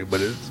hungry, but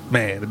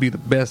it'd be the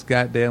best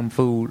goddamn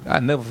food. I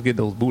never forget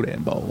those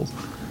boudin balls.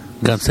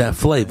 Got that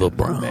flavor,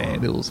 bro.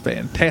 Man, it was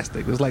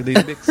fantastic. It was like they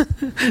mixed.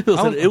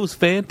 It was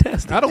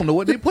fantastic. I don't know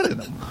what they put in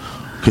them.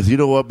 Because you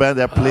know what, man?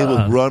 That place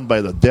was run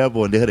by the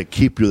devil, and they had to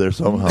keep you there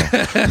somehow.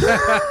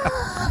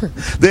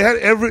 They had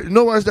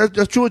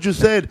that's true what you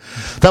said.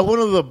 That one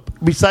of the,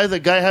 besides the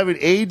guy having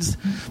AIDS,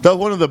 that was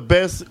one of the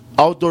best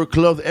outdoor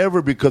clubs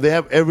ever because they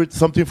have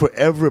something for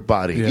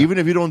everybody. Yeah. Even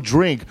if you don't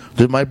drink,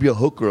 there might be a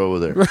hooker over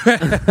there.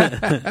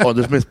 Or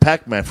there's Miss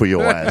Pac-Man for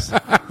your ass.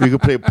 You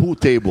could play pool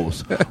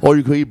tables, or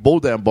you could eat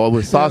boudin ball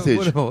with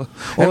sausage. And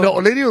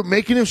the lady was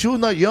making him. She was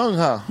not young,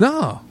 huh?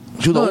 No.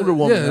 She was an older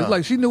woman. Yeah, it's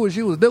like she knew what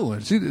she was doing.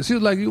 She was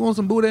like, "You want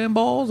some boudin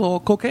balls or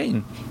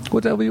cocaine?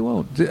 Whatever you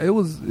want." It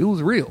was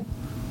real.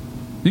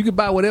 You could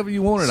buy whatever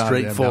you wanted out of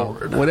there.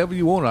 Straightforward. Whatever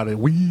you wanted out of there.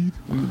 Weed.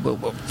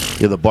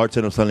 Yeah, the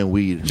bartender was selling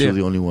weed. She was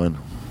the only one.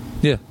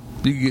 Yeah.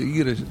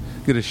 You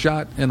get a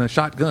shot and a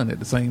shotgun at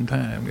the same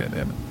time.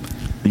 Goddamn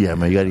it. Yeah,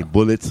 man. You got any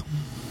bullets?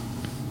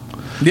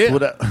 Yeah.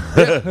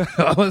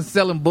 I was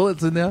selling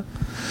bullets in there.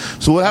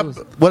 So what happened?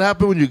 What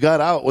happened when you got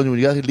out? When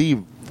you got to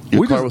leave?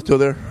 Your car was still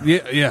there?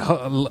 Yeah,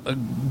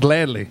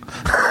 gladly.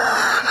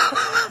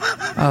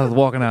 I was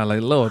walking out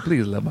like, Lord,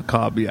 please let my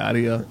car be out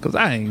here, because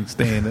I ain't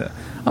staying there.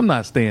 I'm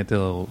not staying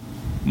till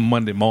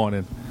Monday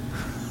morning.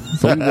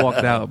 So we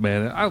walked out,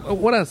 man. I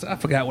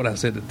forgot what I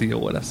said to Theo.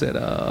 What I said,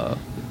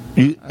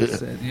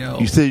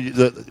 You said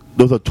there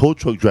was a tow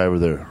truck driver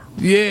there.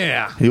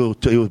 Yeah. He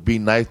was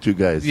being nice to you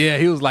guys. Yeah,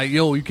 he was like,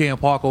 yo, you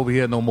can't park over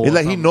here no more. It's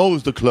like he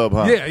knows the club,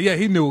 huh? Yeah,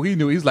 he knew.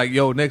 He's like,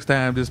 yo, next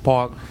time just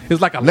park.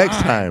 It's like a next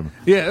line. time.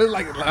 Yeah, it was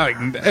like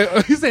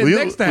he said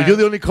next time. Were you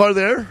the only car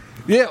there?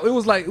 Yeah, it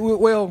was like,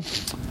 well,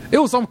 it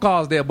was some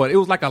cars there, but it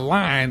was like a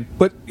line.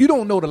 But you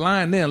don't know the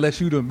line there unless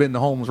you done been to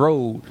Holmes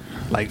Road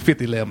like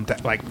 50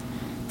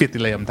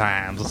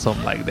 times or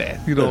something like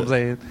that. You know what I'm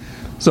saying?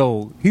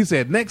 So he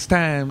said, next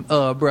time,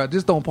 bro,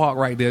 just don't park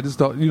right there. Just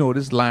don't,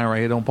 this line right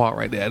here, don't park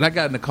right there. And I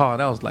got in the car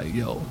and I was like,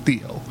 yo,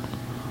 Theo,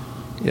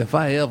 if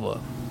I ever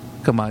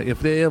come out,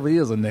 if there ever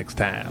is a next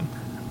time,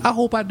 I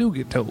hope I do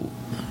get towed.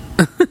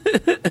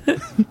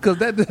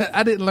 Because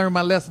I didn't learn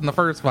my lesson the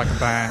first fucking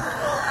time.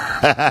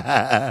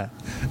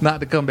 Not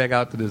to come back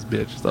out to this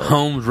bitch. So.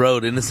 Holmes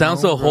Road, and it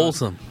sounds so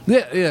wholesome.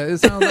 Yeah. It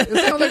sounds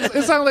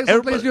like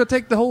some place you'll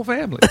take the whole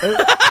family.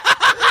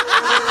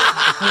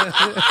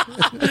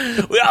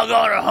 We all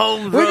going to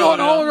Holmes Road. We're going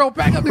to Holmes Road.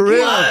 Pack up the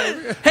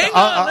kids. Hang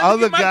on,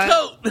 let me get my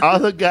coat.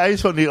 Other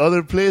guys from the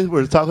other place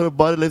were talking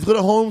about it. Let's go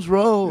to Holmes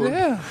Road.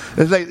 Yeah.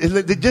 It's like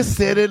they just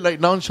said it like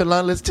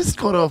nonchalant. Let's just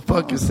go to a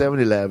fucking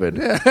 7-Eleven.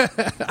 Yeah.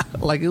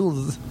 Like it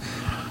was.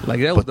 Like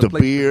that was but the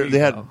place beer, they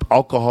had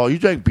alcohol. You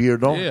drank beer,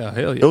 no? Yeah,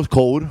 hell yeah. It was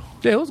cold.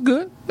 Yeah, it was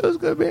good. It was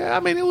good, man. I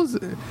mean, it was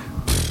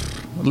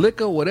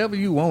liquor, whatever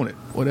you wanted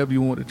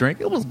to drink.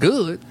 It was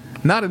good.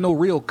 Not in no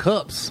real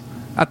cups.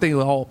 I think it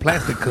was all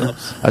plastic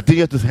cups. I think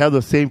you have to have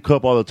the same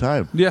cup all the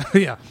time. Yeah.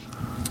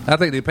 I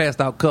think they passed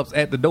out cups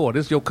at the door.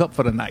 This is your cup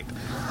for the night.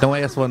 Don't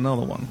ask for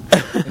another one.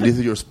 This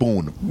is your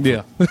spoon.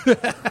 Yeah.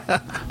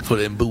 For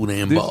them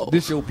boudin balls.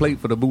 This your plate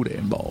for the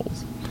boudin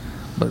balls.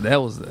 But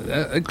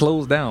it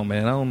closed down,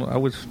 man. I don't know.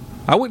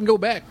 I wouldn't go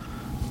back.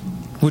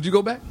 Would you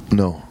go back?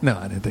 No,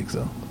 I didn't think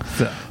so.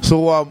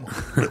 So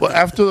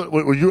after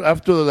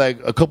like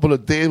a couple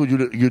of days,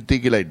 you're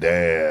thinking like,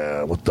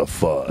 damn, what the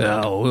fuck?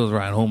 No, it was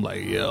riding home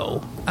like,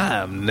 yo, I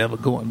am never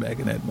going back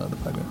in that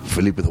motherfucker.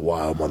 Felipe the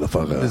wild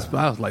motherfucker.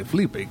 I was like,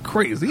 Felipe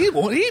crazy. He didn't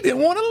want to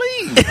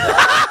leave.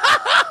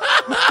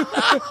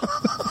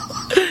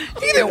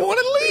 He didn't want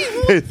to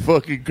leave. It's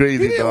fucking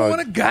crazy. He didn't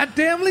want to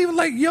goddamn leave.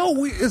 Like,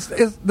 yo, it's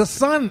the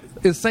sun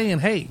is saying,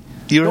 hey,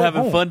 you were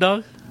having fun,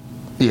 dog?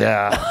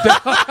 Yeah.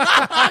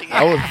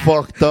 I was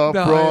fucked up,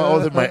 bro. I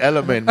was in my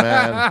element,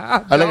 man.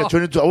 I was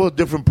a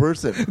different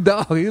person.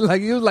 Dog, he was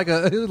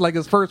like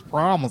his first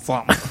prom or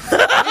something.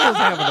 He was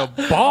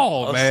having a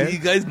ball, man. See you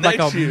guys like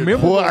next year.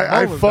 Well,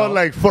 I felt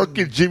like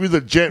fucking Jimmy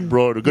the Gent,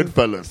 bro. The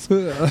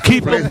Goodfellas.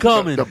 Keep them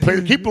coming.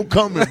 Keep them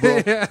coming,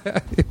 bro. Yeah,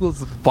 it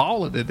was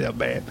balling in there,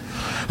 man.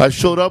 I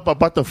showed up. I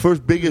bought the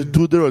first biggest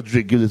dude there a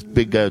drink. Give this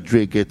big guy a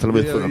drink. Tell him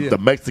it's the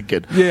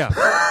Mexican. Yeah.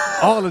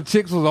 All the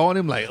chicks was on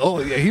him like, oh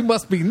yeah, he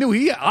must be new.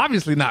 He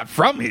obviously not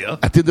from here.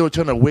 I think they were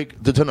trying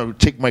to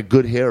take my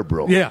good hair,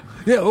 bro. Yeah.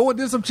 Oh,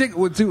 there's some chick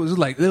too. It was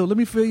like, yo, let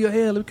me feel your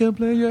hair. Let me come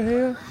play your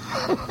hair.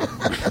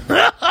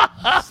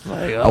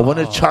 Like, I want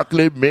a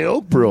chocolate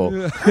milk, bro.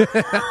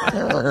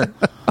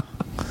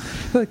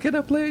 Can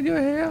I play in your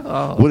hair?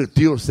 Oh. What did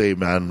Theo say,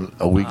 man?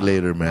 A week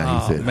later,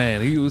 man. He said,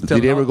 man, he was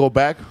telling. Did he ever go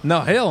back?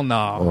 No, hell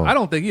no. Oh. I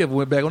don't think he ever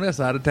went back on that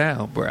side of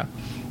town, bro.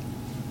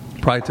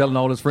 Probably telling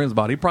all his friends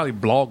about it. He probably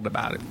blogged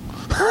about it.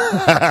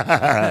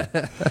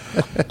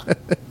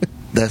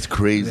 That's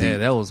crazy. Yeah,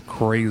 that was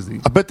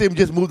crazy. I bet they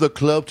just moved the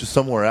club to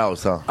somewhere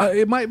else, huh?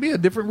 It might be a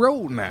different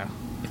road now.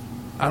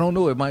 I don't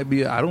know. It might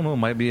be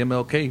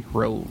MLK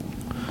Road.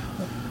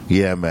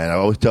 Yeah, man. I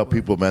always tell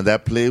people, man,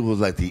 that play was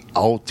like the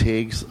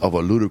outtakes of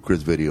a Ludacris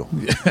video.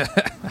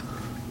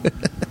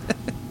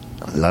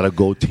 A lot of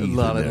gold teeth. A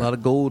lot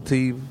of gold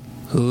teeth.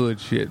 Hood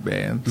shit,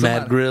 man.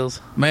 Mad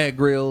Grills. Mad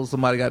Grills.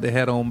 Somebody got their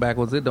hat on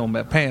backwards. It don't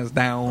matter. Pants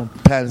down.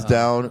 Pants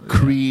down,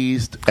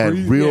 creased,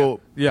 and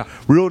real,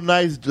 real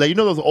nice. Like, you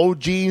know those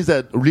old jeans,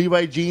 that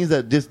Levi jeans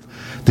that just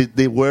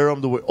they wear them,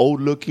 the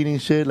old looking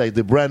and shit. Like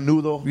they're brand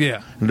new though.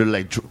 Yeah, and they're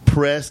like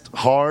pressed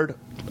hard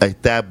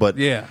like that, but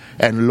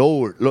and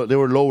lower. They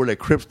were lower like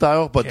Crip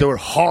style, but they were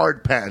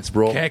hard pants,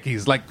 bro.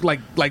 Khakis, like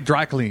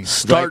dry clean,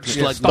 starch,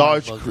 like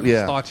starch,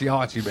 starchy,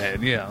 archy,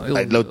 man. Yeah,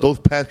 like, those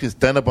pants can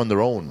stand up on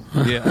their own.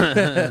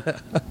 Yeah,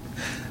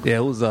 yeah.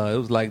 It was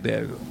like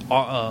that.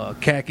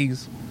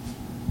 Khakis.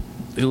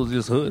 It was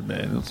just hood,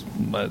 man.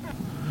 But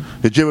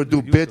did you ever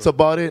do bits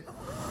about it?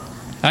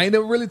 I ain't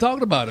never really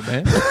talked about it,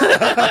 man.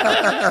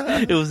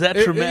 It was that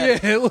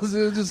traumatic. It was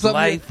just something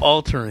life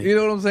altering. You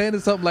know what I'm saying?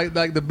 It's something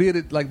like the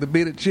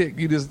bearded chick.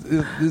 You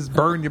just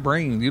burn your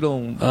brain. You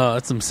don't.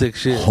 That's some sick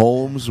shit.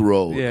 Holmes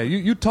Road. Yeah,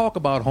 you talk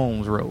about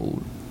Holmes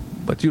Road,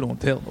 but you don't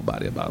tell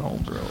nobody about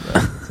Holmes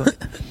Road.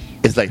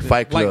 It's like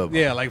Fight Club.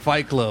 Like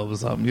Fight Club or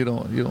something. You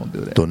don't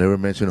do that. Don't ever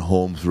mention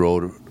Holmes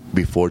Road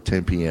before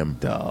 10 p.m.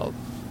 Dog,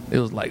 it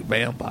was like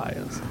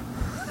vampires.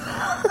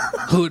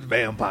 Hood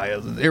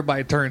vampires.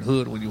 Everybody turned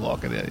hood when you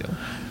walk in there. Yo.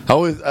 I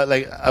always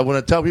I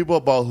want to tell people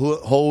about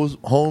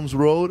Holmes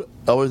Road.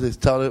 I always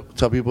tell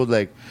people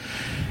like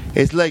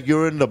it's like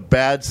you're in the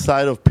bad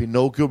side of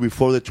Pinocchio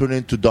before they turn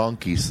into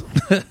donkeys.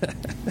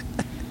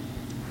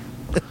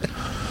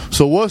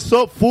 So what's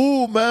up,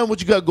 fool, man?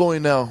 What you got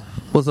going now?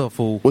 What's up,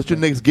 fool? What's your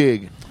next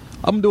gig?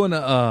 I'm doing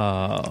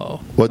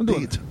what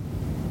date?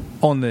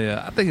 On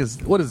the, I think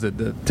it's, what is it,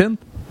 the 10th?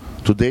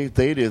 Today's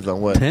date is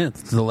on what?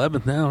 10th. It's the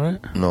 11th now,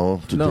 right?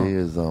 No, today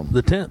is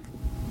the 10th.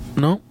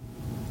 No.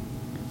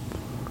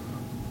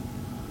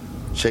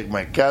 Check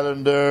my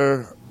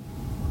calendar.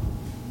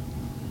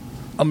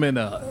 I'm in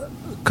a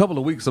couple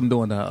of weeks. I'm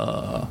doing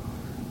a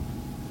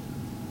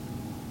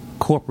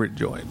corporate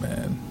joint,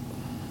 man.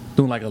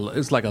 Doing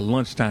it's like a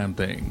lunchtime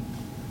thing.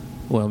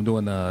 Well, I'm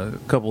doing a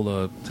couple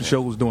of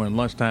shows during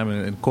lunchtime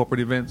and corporate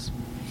events.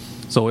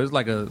 So it's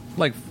like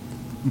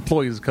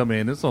employees come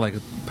in. It's like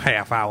a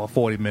half hour,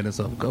 40 minutes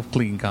of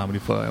clean comedy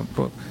for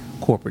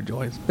corporate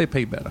joints. They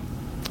pay better.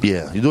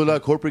 Yeah, you do a lot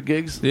of corporate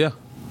gigs. Yeah.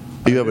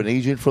 Do you have an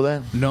agent for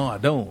that? No, I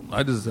don't.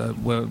 I just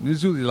well,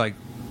 it's usually like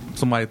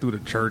somebody through the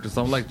church or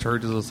something, like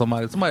churches or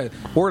somebody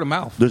word of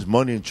mouth. There's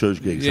money in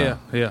church gigs. Yeah,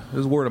 huh? yeah.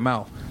 It's word of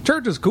mouth.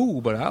 Church is cool,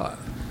 but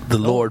the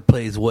Lord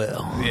plays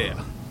well.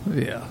 Yeah,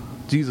 yeah.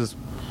 Jesus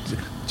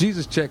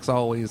checks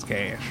always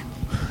cash.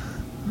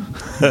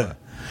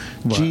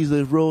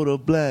 Jesus wrote a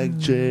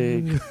blank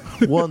check,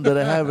 one that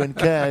I haven't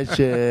cashed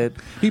yet.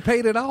 He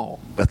paid it all.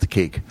 That's the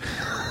cake.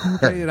 He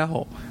paid it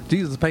all.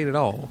 Jesus paid it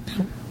all.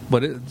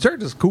 But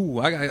church is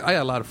cool. I got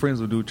a lot of friends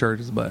who do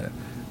churches, but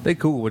they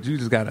cool. But you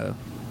just gotta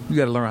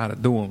learn how to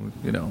do them.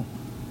 You know,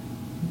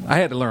 I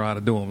had to learn how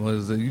to do them.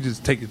 You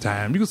just take your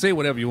time. You can say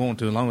whatever you want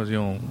to, as long as you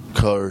don't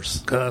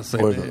cuss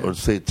or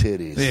say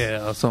titties.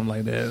 Yeah, or something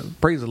like that.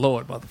 Praise the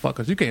Lord,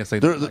 motherfuckers. You can't say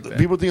that.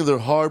 People think they're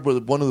hard,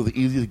 but one of the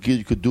easiest gigs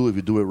you could do if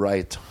you do it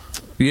right.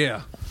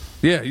 Yeah.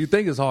 Yeah, you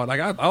think it's hard. Like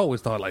I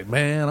always thought, like,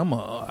 man,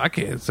 I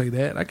can't say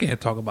that. I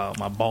can't talk about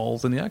my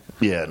balls in the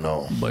Yeah,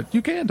 no. But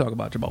you can talk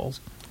about your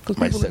balls.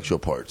 My sexual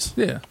parts.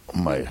 Yeah.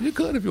 You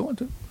could if you want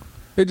to.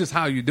 It's just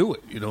how you do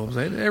it. You know what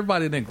I'm saying?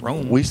 Everybody ain't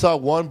grown. We saw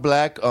one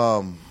black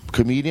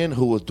comedian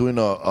who was doing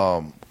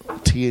a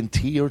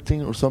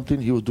TNT or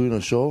something. He was doing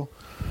a show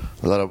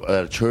at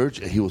a church,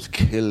 and he was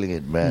killing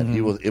it, man. Mm-hmm.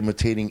 He was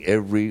imitating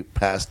every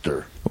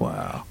pastor.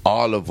 Wow.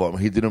 All of them.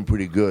 He did them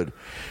pretty good.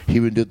 He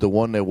even did the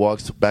one that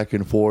walks back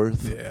and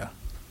forth. Yeah.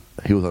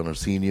 He was on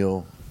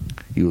Arsenio.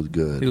 He was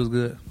good. He was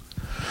good.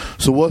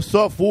 So what's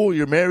up, fool?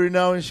 You're married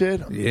now and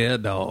shit? Yeah,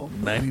 dog.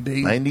 90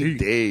 days 90 deep.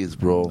 days,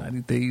 bro.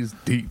 90 days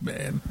deep,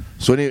 man.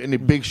 So any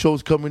big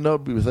shows coming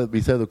up besides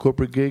the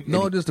corporate gig?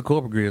 No, just the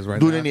corporate gigs right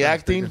doing now. Doing any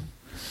acting?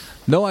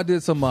 No, I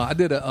did some. I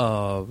did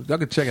y'all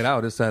can check it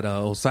out. It's at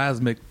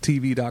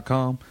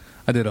seismictv.com.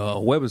 I did a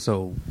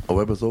webisode. A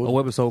webisode? A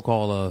webisode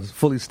called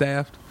Fully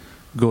Staffed.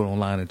 Go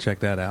online and check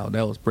that out.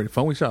 That was pretty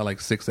fun. We shot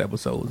like 6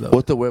 episodes.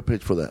 What's the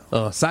webpage for that?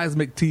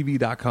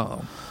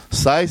 Seismictv.com.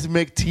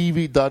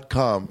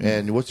 Seismictv.com.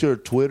 And what's your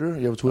Twitter?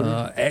 You have a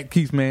Twitter? At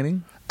Keith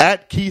Manning.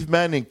 At Keith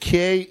Manning.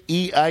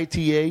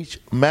 Keith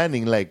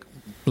Manning. Like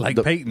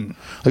Peyton.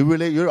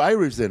 You're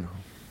Irish then?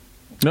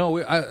 No,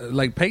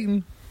 like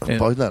Peyton.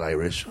 Oh, he's not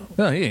Irish.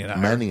 No, he ain't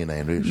Irish. Manning and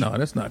Irish. No,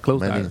 that's not close.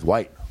 Manning's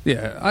white.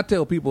 Yeah, I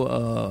tell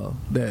people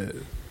that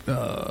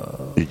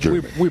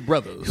we're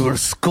brothers. You're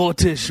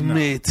Scottish,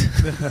 mate.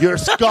 You're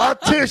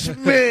Scottish,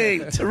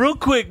 mate. Real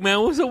quick,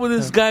 man, what's up with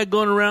this guy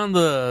going around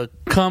the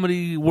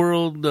comedy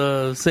world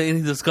saying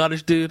he's a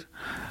Scottish dude?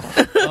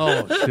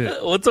 Oh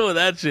shit! What's up with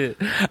that shit?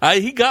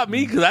 He got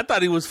me because I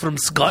thought he was from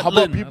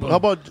Scotland. How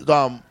about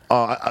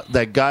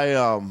that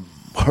guy?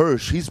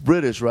 Hirsch, he's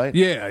British, right?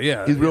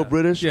 Yeah. He's real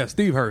British? Yeah,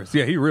 Steve Hirsch.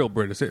 Yeah, he real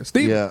British.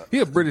 Steve, he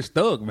a British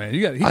thug, man.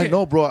 I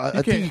know, bro.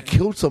 I think he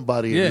killed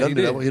somebody in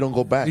London. He don't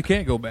go back. He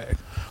can't go back.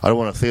 I don't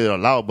want to say it out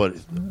loud, but...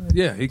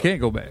 Yeah, he can't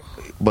go back.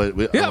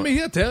 But Yeah, I mean,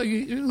 he'll tell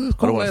you.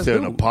 I don't want to say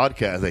on a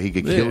podcast that he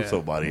could kill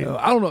somebody.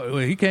 I don't know.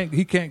 He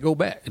can't go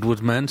back. It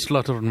was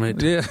manslaughter,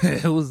 mate. Yeah,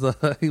 it was.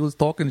 He was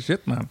talking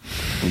shit, man.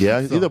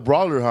 Yeah, he's a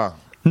brawler, huh?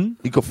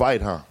 He could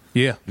fight, huh?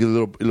 Yeah, He's a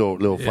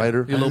little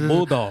fighter. a little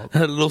bulldog.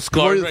 Had a little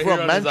scar Where he's right from?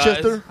 here on his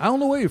Manchester, eyes. I don't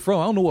know where you're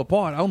from. I don't know what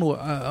part. I don't know.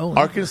 I don't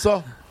know.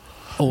 Arkansas.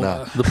 Oh,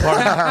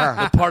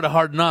 The part of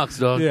Hard Knocks,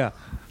 dog. yeah.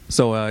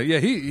 So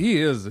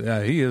he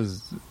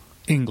is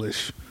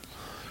English.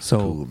 So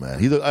Cool,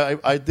 man.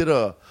 I did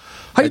a.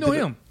 How you know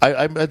him?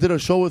 I did a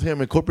show with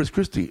him in Corpus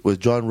Christi with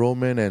John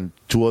Roman and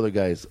 2 other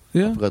guys.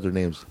 Yeah. I forgot their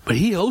names. But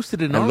he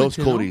hosted in And Los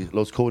Arlington. Cody.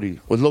 Los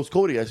Cody. Was Los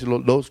Cody,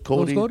 actually. Los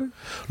Cody. Cody?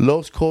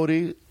 Los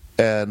Cody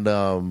and,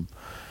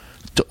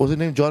 what's his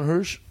name? John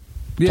Hirsch?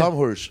 Yeah. Tom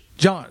Hirsch.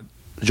 John.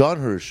 John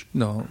Hirsch.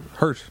 No,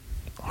 Hirsch.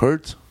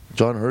 Hertz?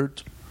 John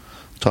Hertz?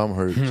 Tom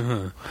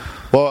Hertz.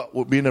 Well,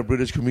 being a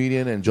British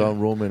comedian and John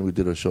Roman, we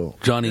did a show.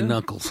 Johnny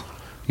Knuckles.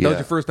 That was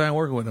your first time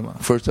working with him. Huh?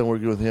 First time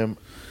working with him,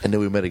 and then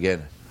we met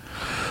again.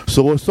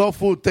 So what's up,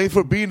 fool? Thanks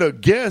for being a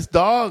guest,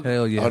 dog.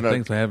 Hell yeah.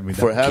 Thanks for having me,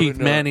 dog. Keith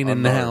Manning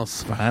in the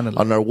house. Finally.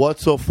 On our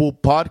What's Up Fool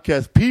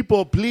podcast.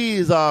 People,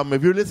 please,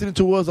 if you're listening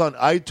to us on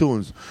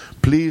iTunes,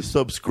 please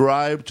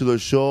subscribe to the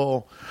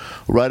show.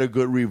 Write a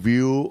good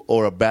review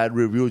or a bad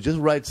review. Just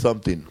write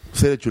something.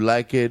 Say that you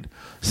like it.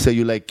 Say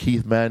you like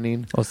Keith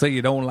Manning. Or say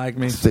you don't like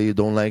me. Say you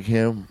don't like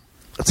him.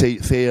 Say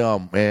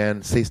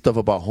stuff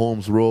about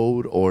Holmes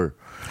Road or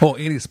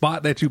any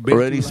spot that you've been or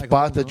to. any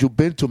spot that you've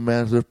been to,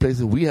 man. There's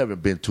places we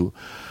haven't been to.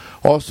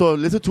 Also,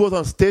 listen to us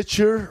on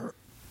Stitcher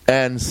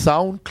and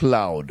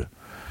SoundCloud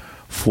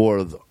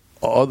for the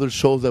other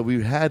shows that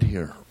we've had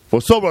here.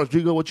 What's up,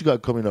 Rodrigo? What you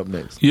got coming up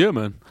next? Yeah,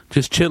 man.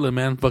 Just chilling,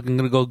 man. Fucking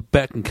gonna go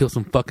back and kill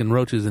some fucking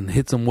roaches and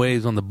hit some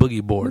waves on the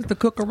boogie board. Mr.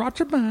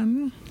 Cucaracha,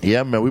 man.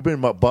 Yeah, man. We've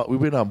been on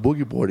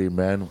boogie boarding,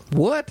 man.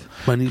 What?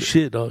 My new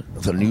shit, dog.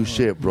 It's a new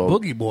shit, bro.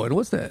 Boogie board.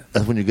 What's that?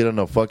 That's when you get on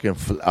a fucking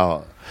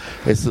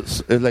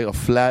it's like a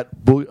flat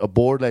a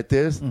board like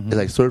this. It's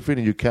like surfing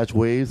and you catch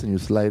waves and you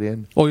slide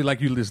in. Oh,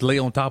 you just lay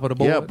on top of the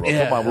board? Yeah, bro.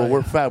 Come on, bro.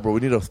 We're fat, bro.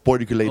 We need a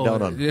sport you can lay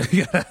down on. Yeah,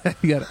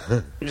 you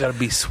gotta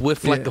be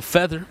swift like a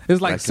feather.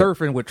 It's like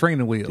surfing with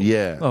training wheels.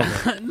 Yeah.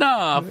 Okay.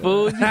 Nah,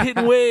 fool. You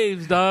hitting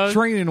waves, dog.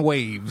 Training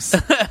waves.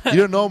 You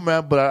don't know,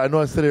 man, but I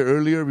know I said it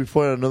earlier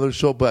before in another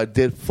show, but I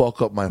did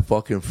fuck up my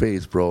fucking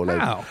face, bro. Like,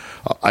 How?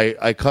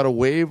 I caught a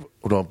wave.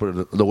 No,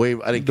 but the wave,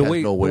 I didn't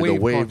catch no wave. The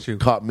wave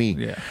caught me.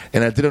 Yeah.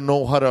 And I didn't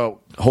know how to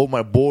hold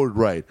my board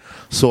right.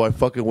 So I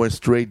fucking went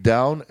straight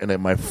down, and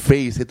then my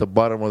face hit the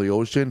bottom of the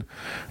ocean.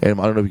 And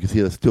I don't know if you can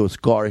see there's still a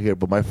scar here,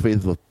 but my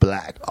face was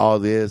black. All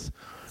this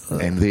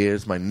and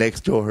this. My neck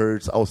still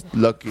hurts. I was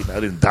lucky I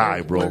didn't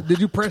die, bro. Did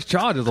you press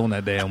charges on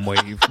that damn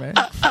wave, man?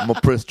 I'm going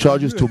to press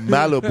charges to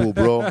Malibu,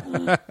 bro.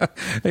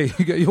 Hey,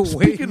 you got your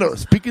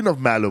Speaking of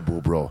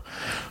Malibu, bro,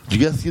 did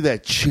you guys see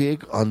that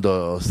chick on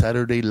the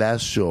Saturday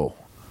last show?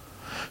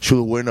 She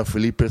was wearing a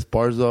Felipe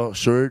Esparza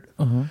shirt,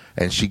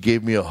 and she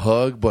gave me a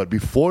hug. But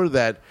before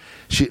that,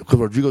 because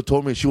Rodrigo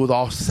told me she was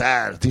all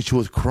sad. I think she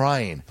was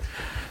crying.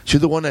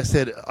 She's the one that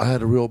said, I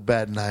had a real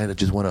bad night. I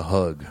just want a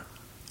hug.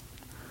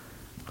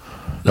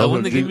 The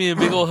one that gave me a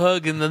big old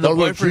hug, and then the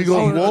boyfriend.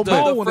 The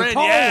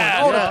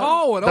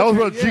tall one. That was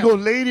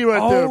Rodrigo's lady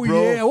right there, bro.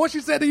 Oh, yeah. What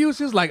she said to you,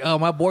 she was like,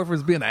 my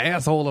boyfriend's being an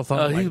asshole or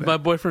something like that. My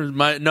boyfriend's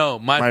my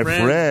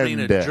friend's being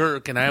a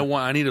jerk, and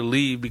I need to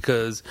leave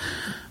because,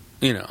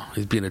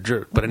 he's being a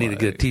jerk. But I need to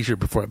get a T-shirt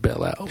before I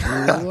bail out.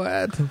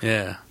 What?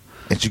 Yeah.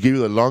 And she gave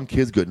you the long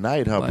kiss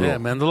goodnight, huh, bro? Yeah,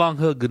 man, the long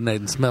hug goodnight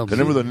and smell.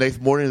 Remember the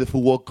next morning, the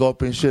fool woke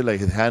up and shit, like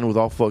his hand was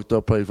all fucked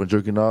up, probably from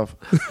jerking off.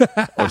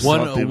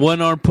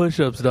 one arm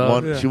push-ups,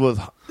 dog. She was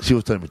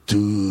telling me,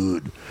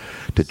 dude,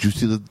 did you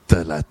see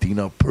the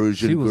Latina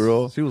Persian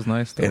girl? She was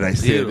nice, though. And I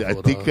said, I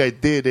think I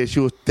did. And she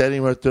was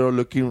standing right there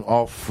looking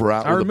all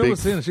frown. I remember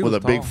seeing her. She was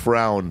with a big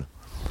frown.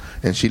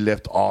 And she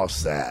left all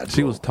sad, bro.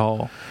 She was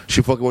tall.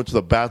 She fucking went to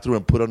the bathroom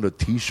and put on the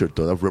T-shirt,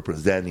 though. That was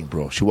representing,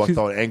 bro. She walked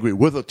out angry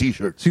with a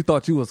T-shirt. She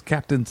thought you was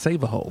Captain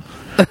Save-A-Hole.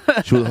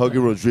 She was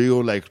hugging Rodrigo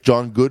like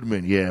John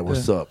Goodman. Yeah,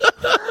 what's up?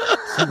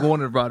 She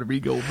wanted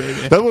Rodrigo,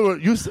 baby. That's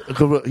what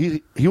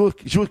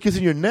she was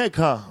kissing your neck,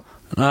 huh?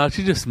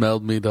 She just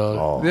smelled me, dog.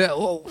 Oh. Yeah,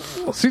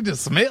 well, she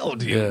just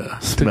smelled you. Yeah,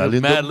 smelling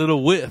a mad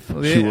little whiff.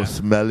 She was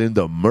smelling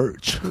the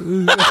merch.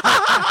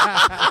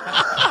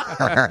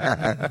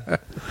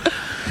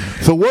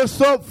 So what's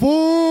up,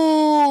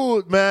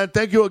 food, man?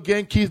 Thank you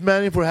again, Keith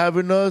Manning, for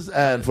having us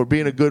and for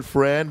being a good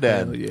friend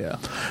and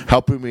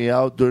helping me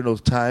out during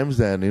those times.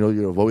 And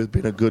you've always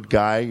been a good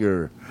guy.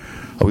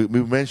 We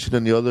mentioned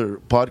in the other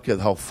podcast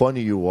how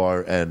funny you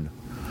are and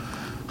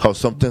how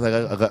sometimes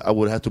I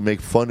would have to make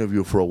fun of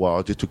you for a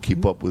while just to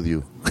keep up with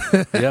you.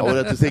 I would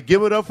have to say,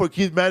 give it up for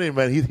Keith Manning,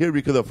 man. He's here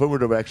because of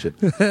affirmative action.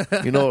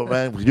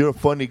 Man, you're a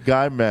funny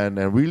guy, man,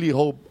 and really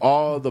hope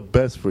all the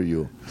best for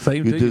you.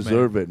 Same to you,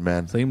 deserve it,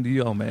 man. Same to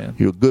you, man.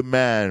 You're a good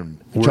man.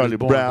 Charlie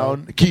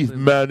Brown, Keith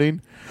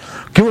Manning.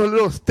 Give it a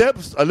little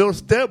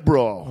step,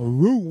 bro.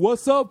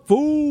 What's up,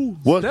 fool?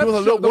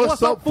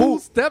 What's up, fool?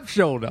 Step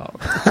show, dog.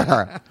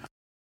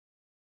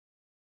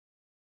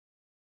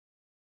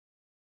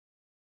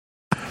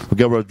 We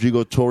got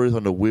Rodrigo Torres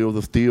on the wheel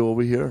of steel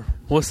over here.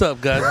 What's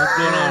up, guys? What's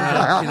going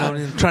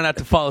on? Try not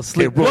to fall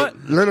asleep. Hey, bro,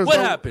 What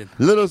happened?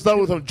 Let us start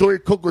with some Joey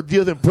Coco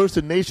Diaz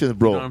impersonations,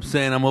 bro. You know what I'm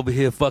saying? I'm over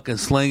here fucking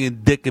slinging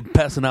dick and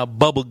passing out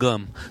bubble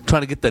gum,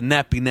 trying to get the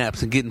nappy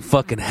naps and getting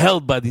fucking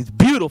held by these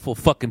beautiful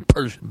fucking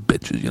Persian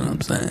bitches. You know what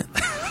I'm saying?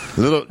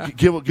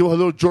 Give a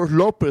little George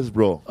Lopez,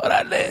 bro.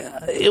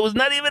 It was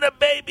not even a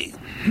baby.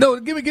 No,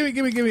 give me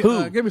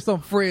Who? give me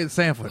some Fred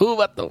Sanford. Who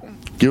about the?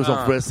 Give us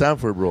some Fred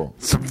Sanford, bro.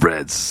 Some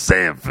Fred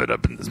Sanford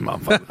up in this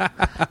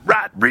motherfucker.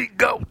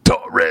 Rodrigo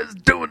Torres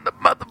doing the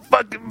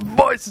motherfucking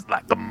voices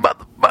like a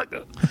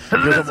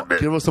motherfucker.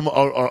 Give us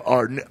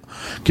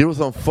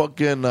some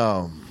fucking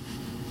I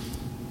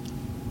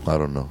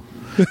don't know.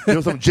 Give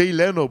us some Jay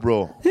Leno,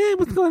 bro. Hey,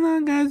 what's going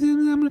on, guys?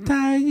 I'm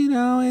retired,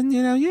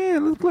 yeah,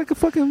 it looks like a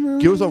fucking...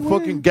 Give us some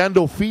fucking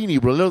Gandolfini,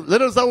 bro.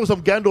 Let us start with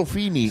some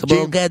Gandolfini. Come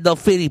on,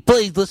 Gandolfini,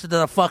 please listen to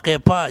the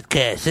fucking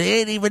podcast. It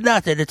ain't even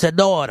nothing. It's an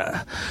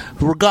order.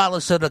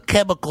 Regardless of the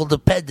chemical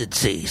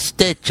dependency.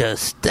 Stitcher,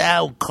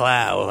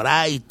 SoundCloud,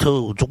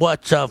 iTunes,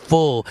 What's Up,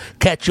 Fool.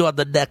 Catch you on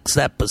the next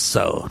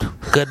episode.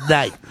 Good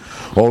night.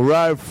 All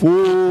right,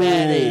 fool.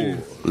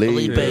 Ladies.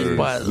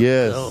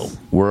 Yes,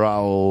 we're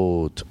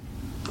out.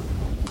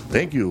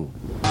 Thank you.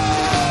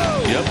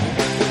 Yep.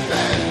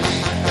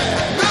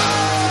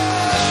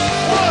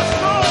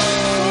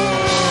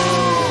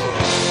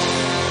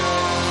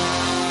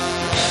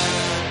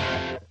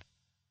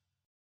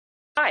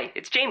 Hi,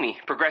 it's Jamie,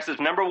 Progressive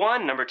number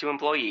 1, number 2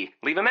 employee.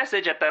 Leave a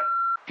message at the...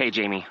 Hey,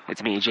 Jamie,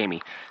 it's me,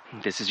 Jamie.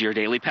 This is your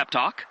daily pep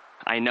talk.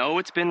 I know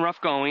it's been rough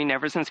going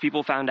ever since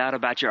people found out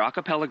about your a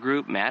cappella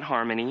group, Mad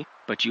Harmony,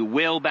 but you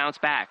will bounce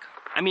back.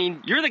 I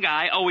mean, you're the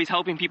guy always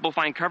helping people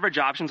find coverage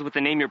options with the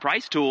Name Your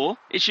Price tool.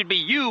 It should be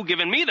you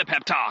giving me the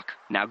pep talk.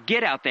 Now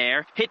get out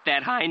there, hit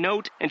that high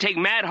note, and take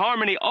Mad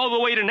Harmony all the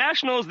way to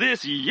nationals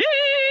this year!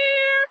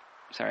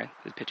 Sorry,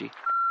 it's pitchy.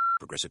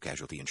 Progressive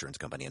Casualty Insurance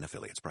Company and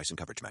Affiliates. Price and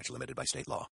coverage match limited by state law.